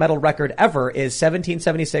death metal record ever is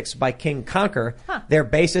 1776 by King Conquer. Their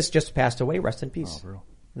bassist just passed away. Rest in peace.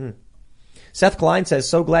 Seth Klein says,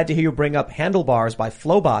 so glad to hear you bring up Handlebars by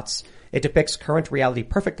Flowbots. It depicts current reality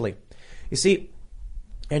perfectly. You see,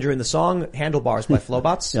 Andrew, in the song Handlebars by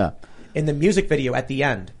Flowbots, in the music video at the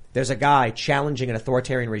end, there's a guy challenging an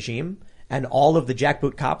authoritarian regime, and all of the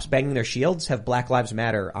jackboot cops banging their shields have Black Lives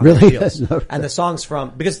Matter on their shields. And the song's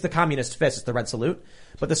from, because it's the Communist Fist, it's the Red Salute,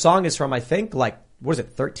 but the song is from, I think, like, what was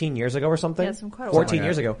it, 13 years ago or something? Yeah, quite a 14 while.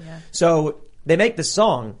 years ago. Yeah. So they make this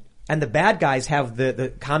song, and the bad guys have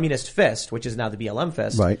the Communist Fist, which is now the BLM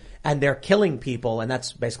Fist. Right. And they're killing people, and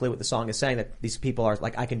that's basically what the song is saying, that these people are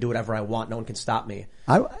like, I can do whatever I want, no one can stop me.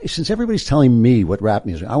 Since everybody's telling me what rap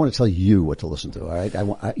music, I want to tell you what to listen to, all right?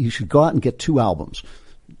 You should go out and get 2 albums.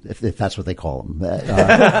 If that's what they call them.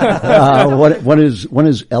 One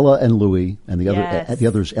is Ella and Louie, and the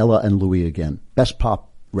other is Ella and Louie again. Best pop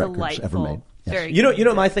records ever made. Yes. Very You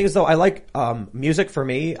know, my thing is though, I like, music for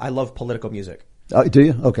me, I love political music. Do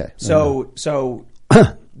you? Okay. So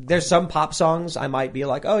there's some pop songs I might be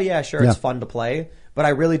like, oh yeah, sure, it's fun to play. But I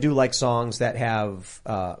really do like songs that have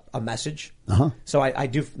a message. So I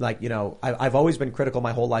do like, I've always been critical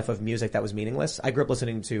my whole life of music that was meaningless. I grew up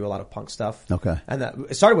listening to a lot of punk stuff. Okay. And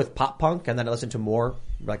it started with pop punk, and then I listened to more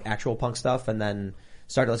like actual punk stuff, and then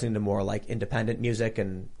started listening to more like independent music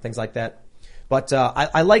and things like that. But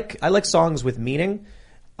I like songs with meaning.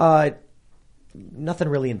 Nothing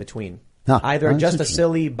really in between. Either just a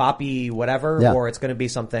silly, boppy, whatever, or it's going to be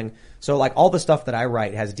something. So like all the stuff that I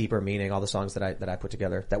write has deeper meaning, all the songs that I put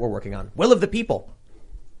together that we're working on. Will of the People.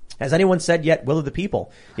 Has anyone said yet Will of the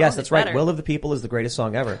People? Yes, that's right. Will of the People is the greatest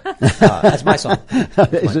song ever. That's my song.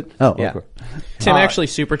 Is it? Oh, yeah. okay. Tim actually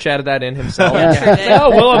super chatted that in himself. Yeah.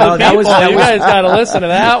 Oh, Will of the that People. was- You guys got to listen to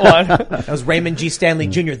that one. That was Raymond G. Stanley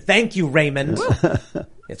Jr. Thank you, Raymond.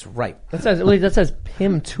 It's right. That says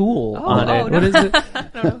Pim Tool on it. no. What is it?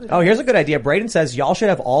 Oh, here's a good idea. Braden says, y'all should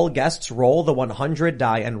have all guests roll the 100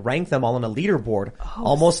 die and rank them all on a leaderboard.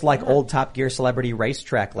 Almost like old Top Gear celebrity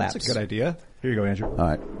racetrack laps. That's a good idea. Here you go, Andrew. All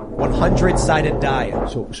right. 100-sided die.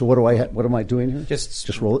 So what do what am I doing here?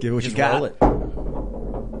 Just roll it. Give it what you Just got. roll it.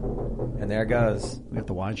 And there it goes. We have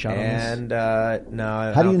the wine shot on this. And,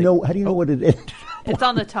 no. How do you know what it is? It's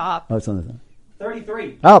on the top. Oh, it's on the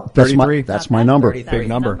 33. Oh, that's 33. that's my number. 33. Big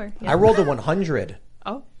number. Yeah. I rolled a 100.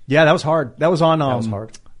 Oh. Yeah, that was hard. That was on. That was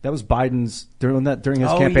hard. That was Biden's during his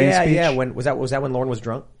campaign speech. Yeah. Was that when Lauren was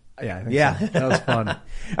drunk? Yeah, I think Yeah. so. That was fun.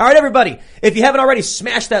 All right, everybody. If you haven't already,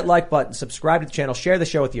 smash that like button, subscribe to the channel, share the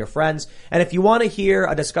show with your friends. And if you want to hear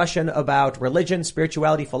a discussion about religion,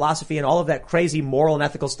 spirituality, philosophy, and all of that crazy moral and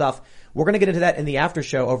ethical stuff, we're going to get into that in the after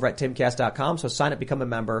show over at timcast.com. So sign up, become a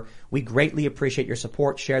member. We greatly appreciate your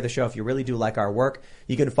support. Share the show if you really do like our work.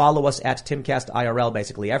 You can follow us at TimCastIRL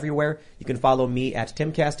basically everywhere. You can follow me at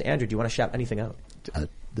Timcast. Andrew, do you want to shout anything out?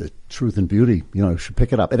 the Truth and Beauty, you should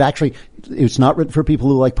pick it up. It's not written for people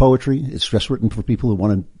who like poetry. It's just written for people who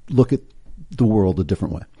want to look at the world a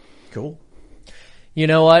different way. Cool. You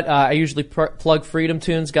know what? I usually plug Freedom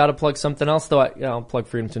Tunes. Got to plug something else, though. I'll plug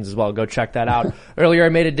Freedom Tunes as well. Go check that out. Earlier, I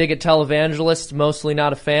made a dig at Televangelists. Mostly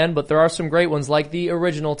not a fan, but there are some great ones, like the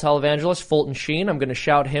original Televangelist, Fulton Sheen. I'm going to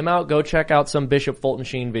shout him out. Go check out some Bishop Fulton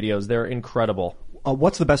Sheen videos. They're incredible.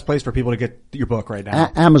 What's the best place for people to get your book right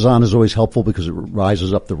now? Amazon is always helpful because it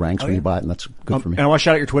rises up the ranks when you buy it, and that's good for me. And I want to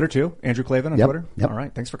shout out your Twitter, too. Andrew Klavan on Twitter. Yep. All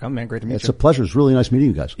right. Thanks for coming, man. Great to meet you. It's a pleasure. It's really nice meeting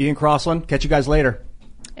you guys. Ian Crossland. Catch you guys later.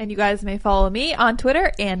 And you guys may follow me on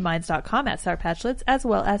Twitter and minds.com at sourpatchlids, as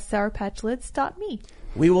well as sourpatchlids.me.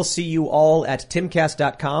 We will see you all at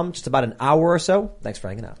timcast.com just about an hour or so. Thanks for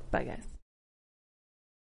hanging out. Bye, guys.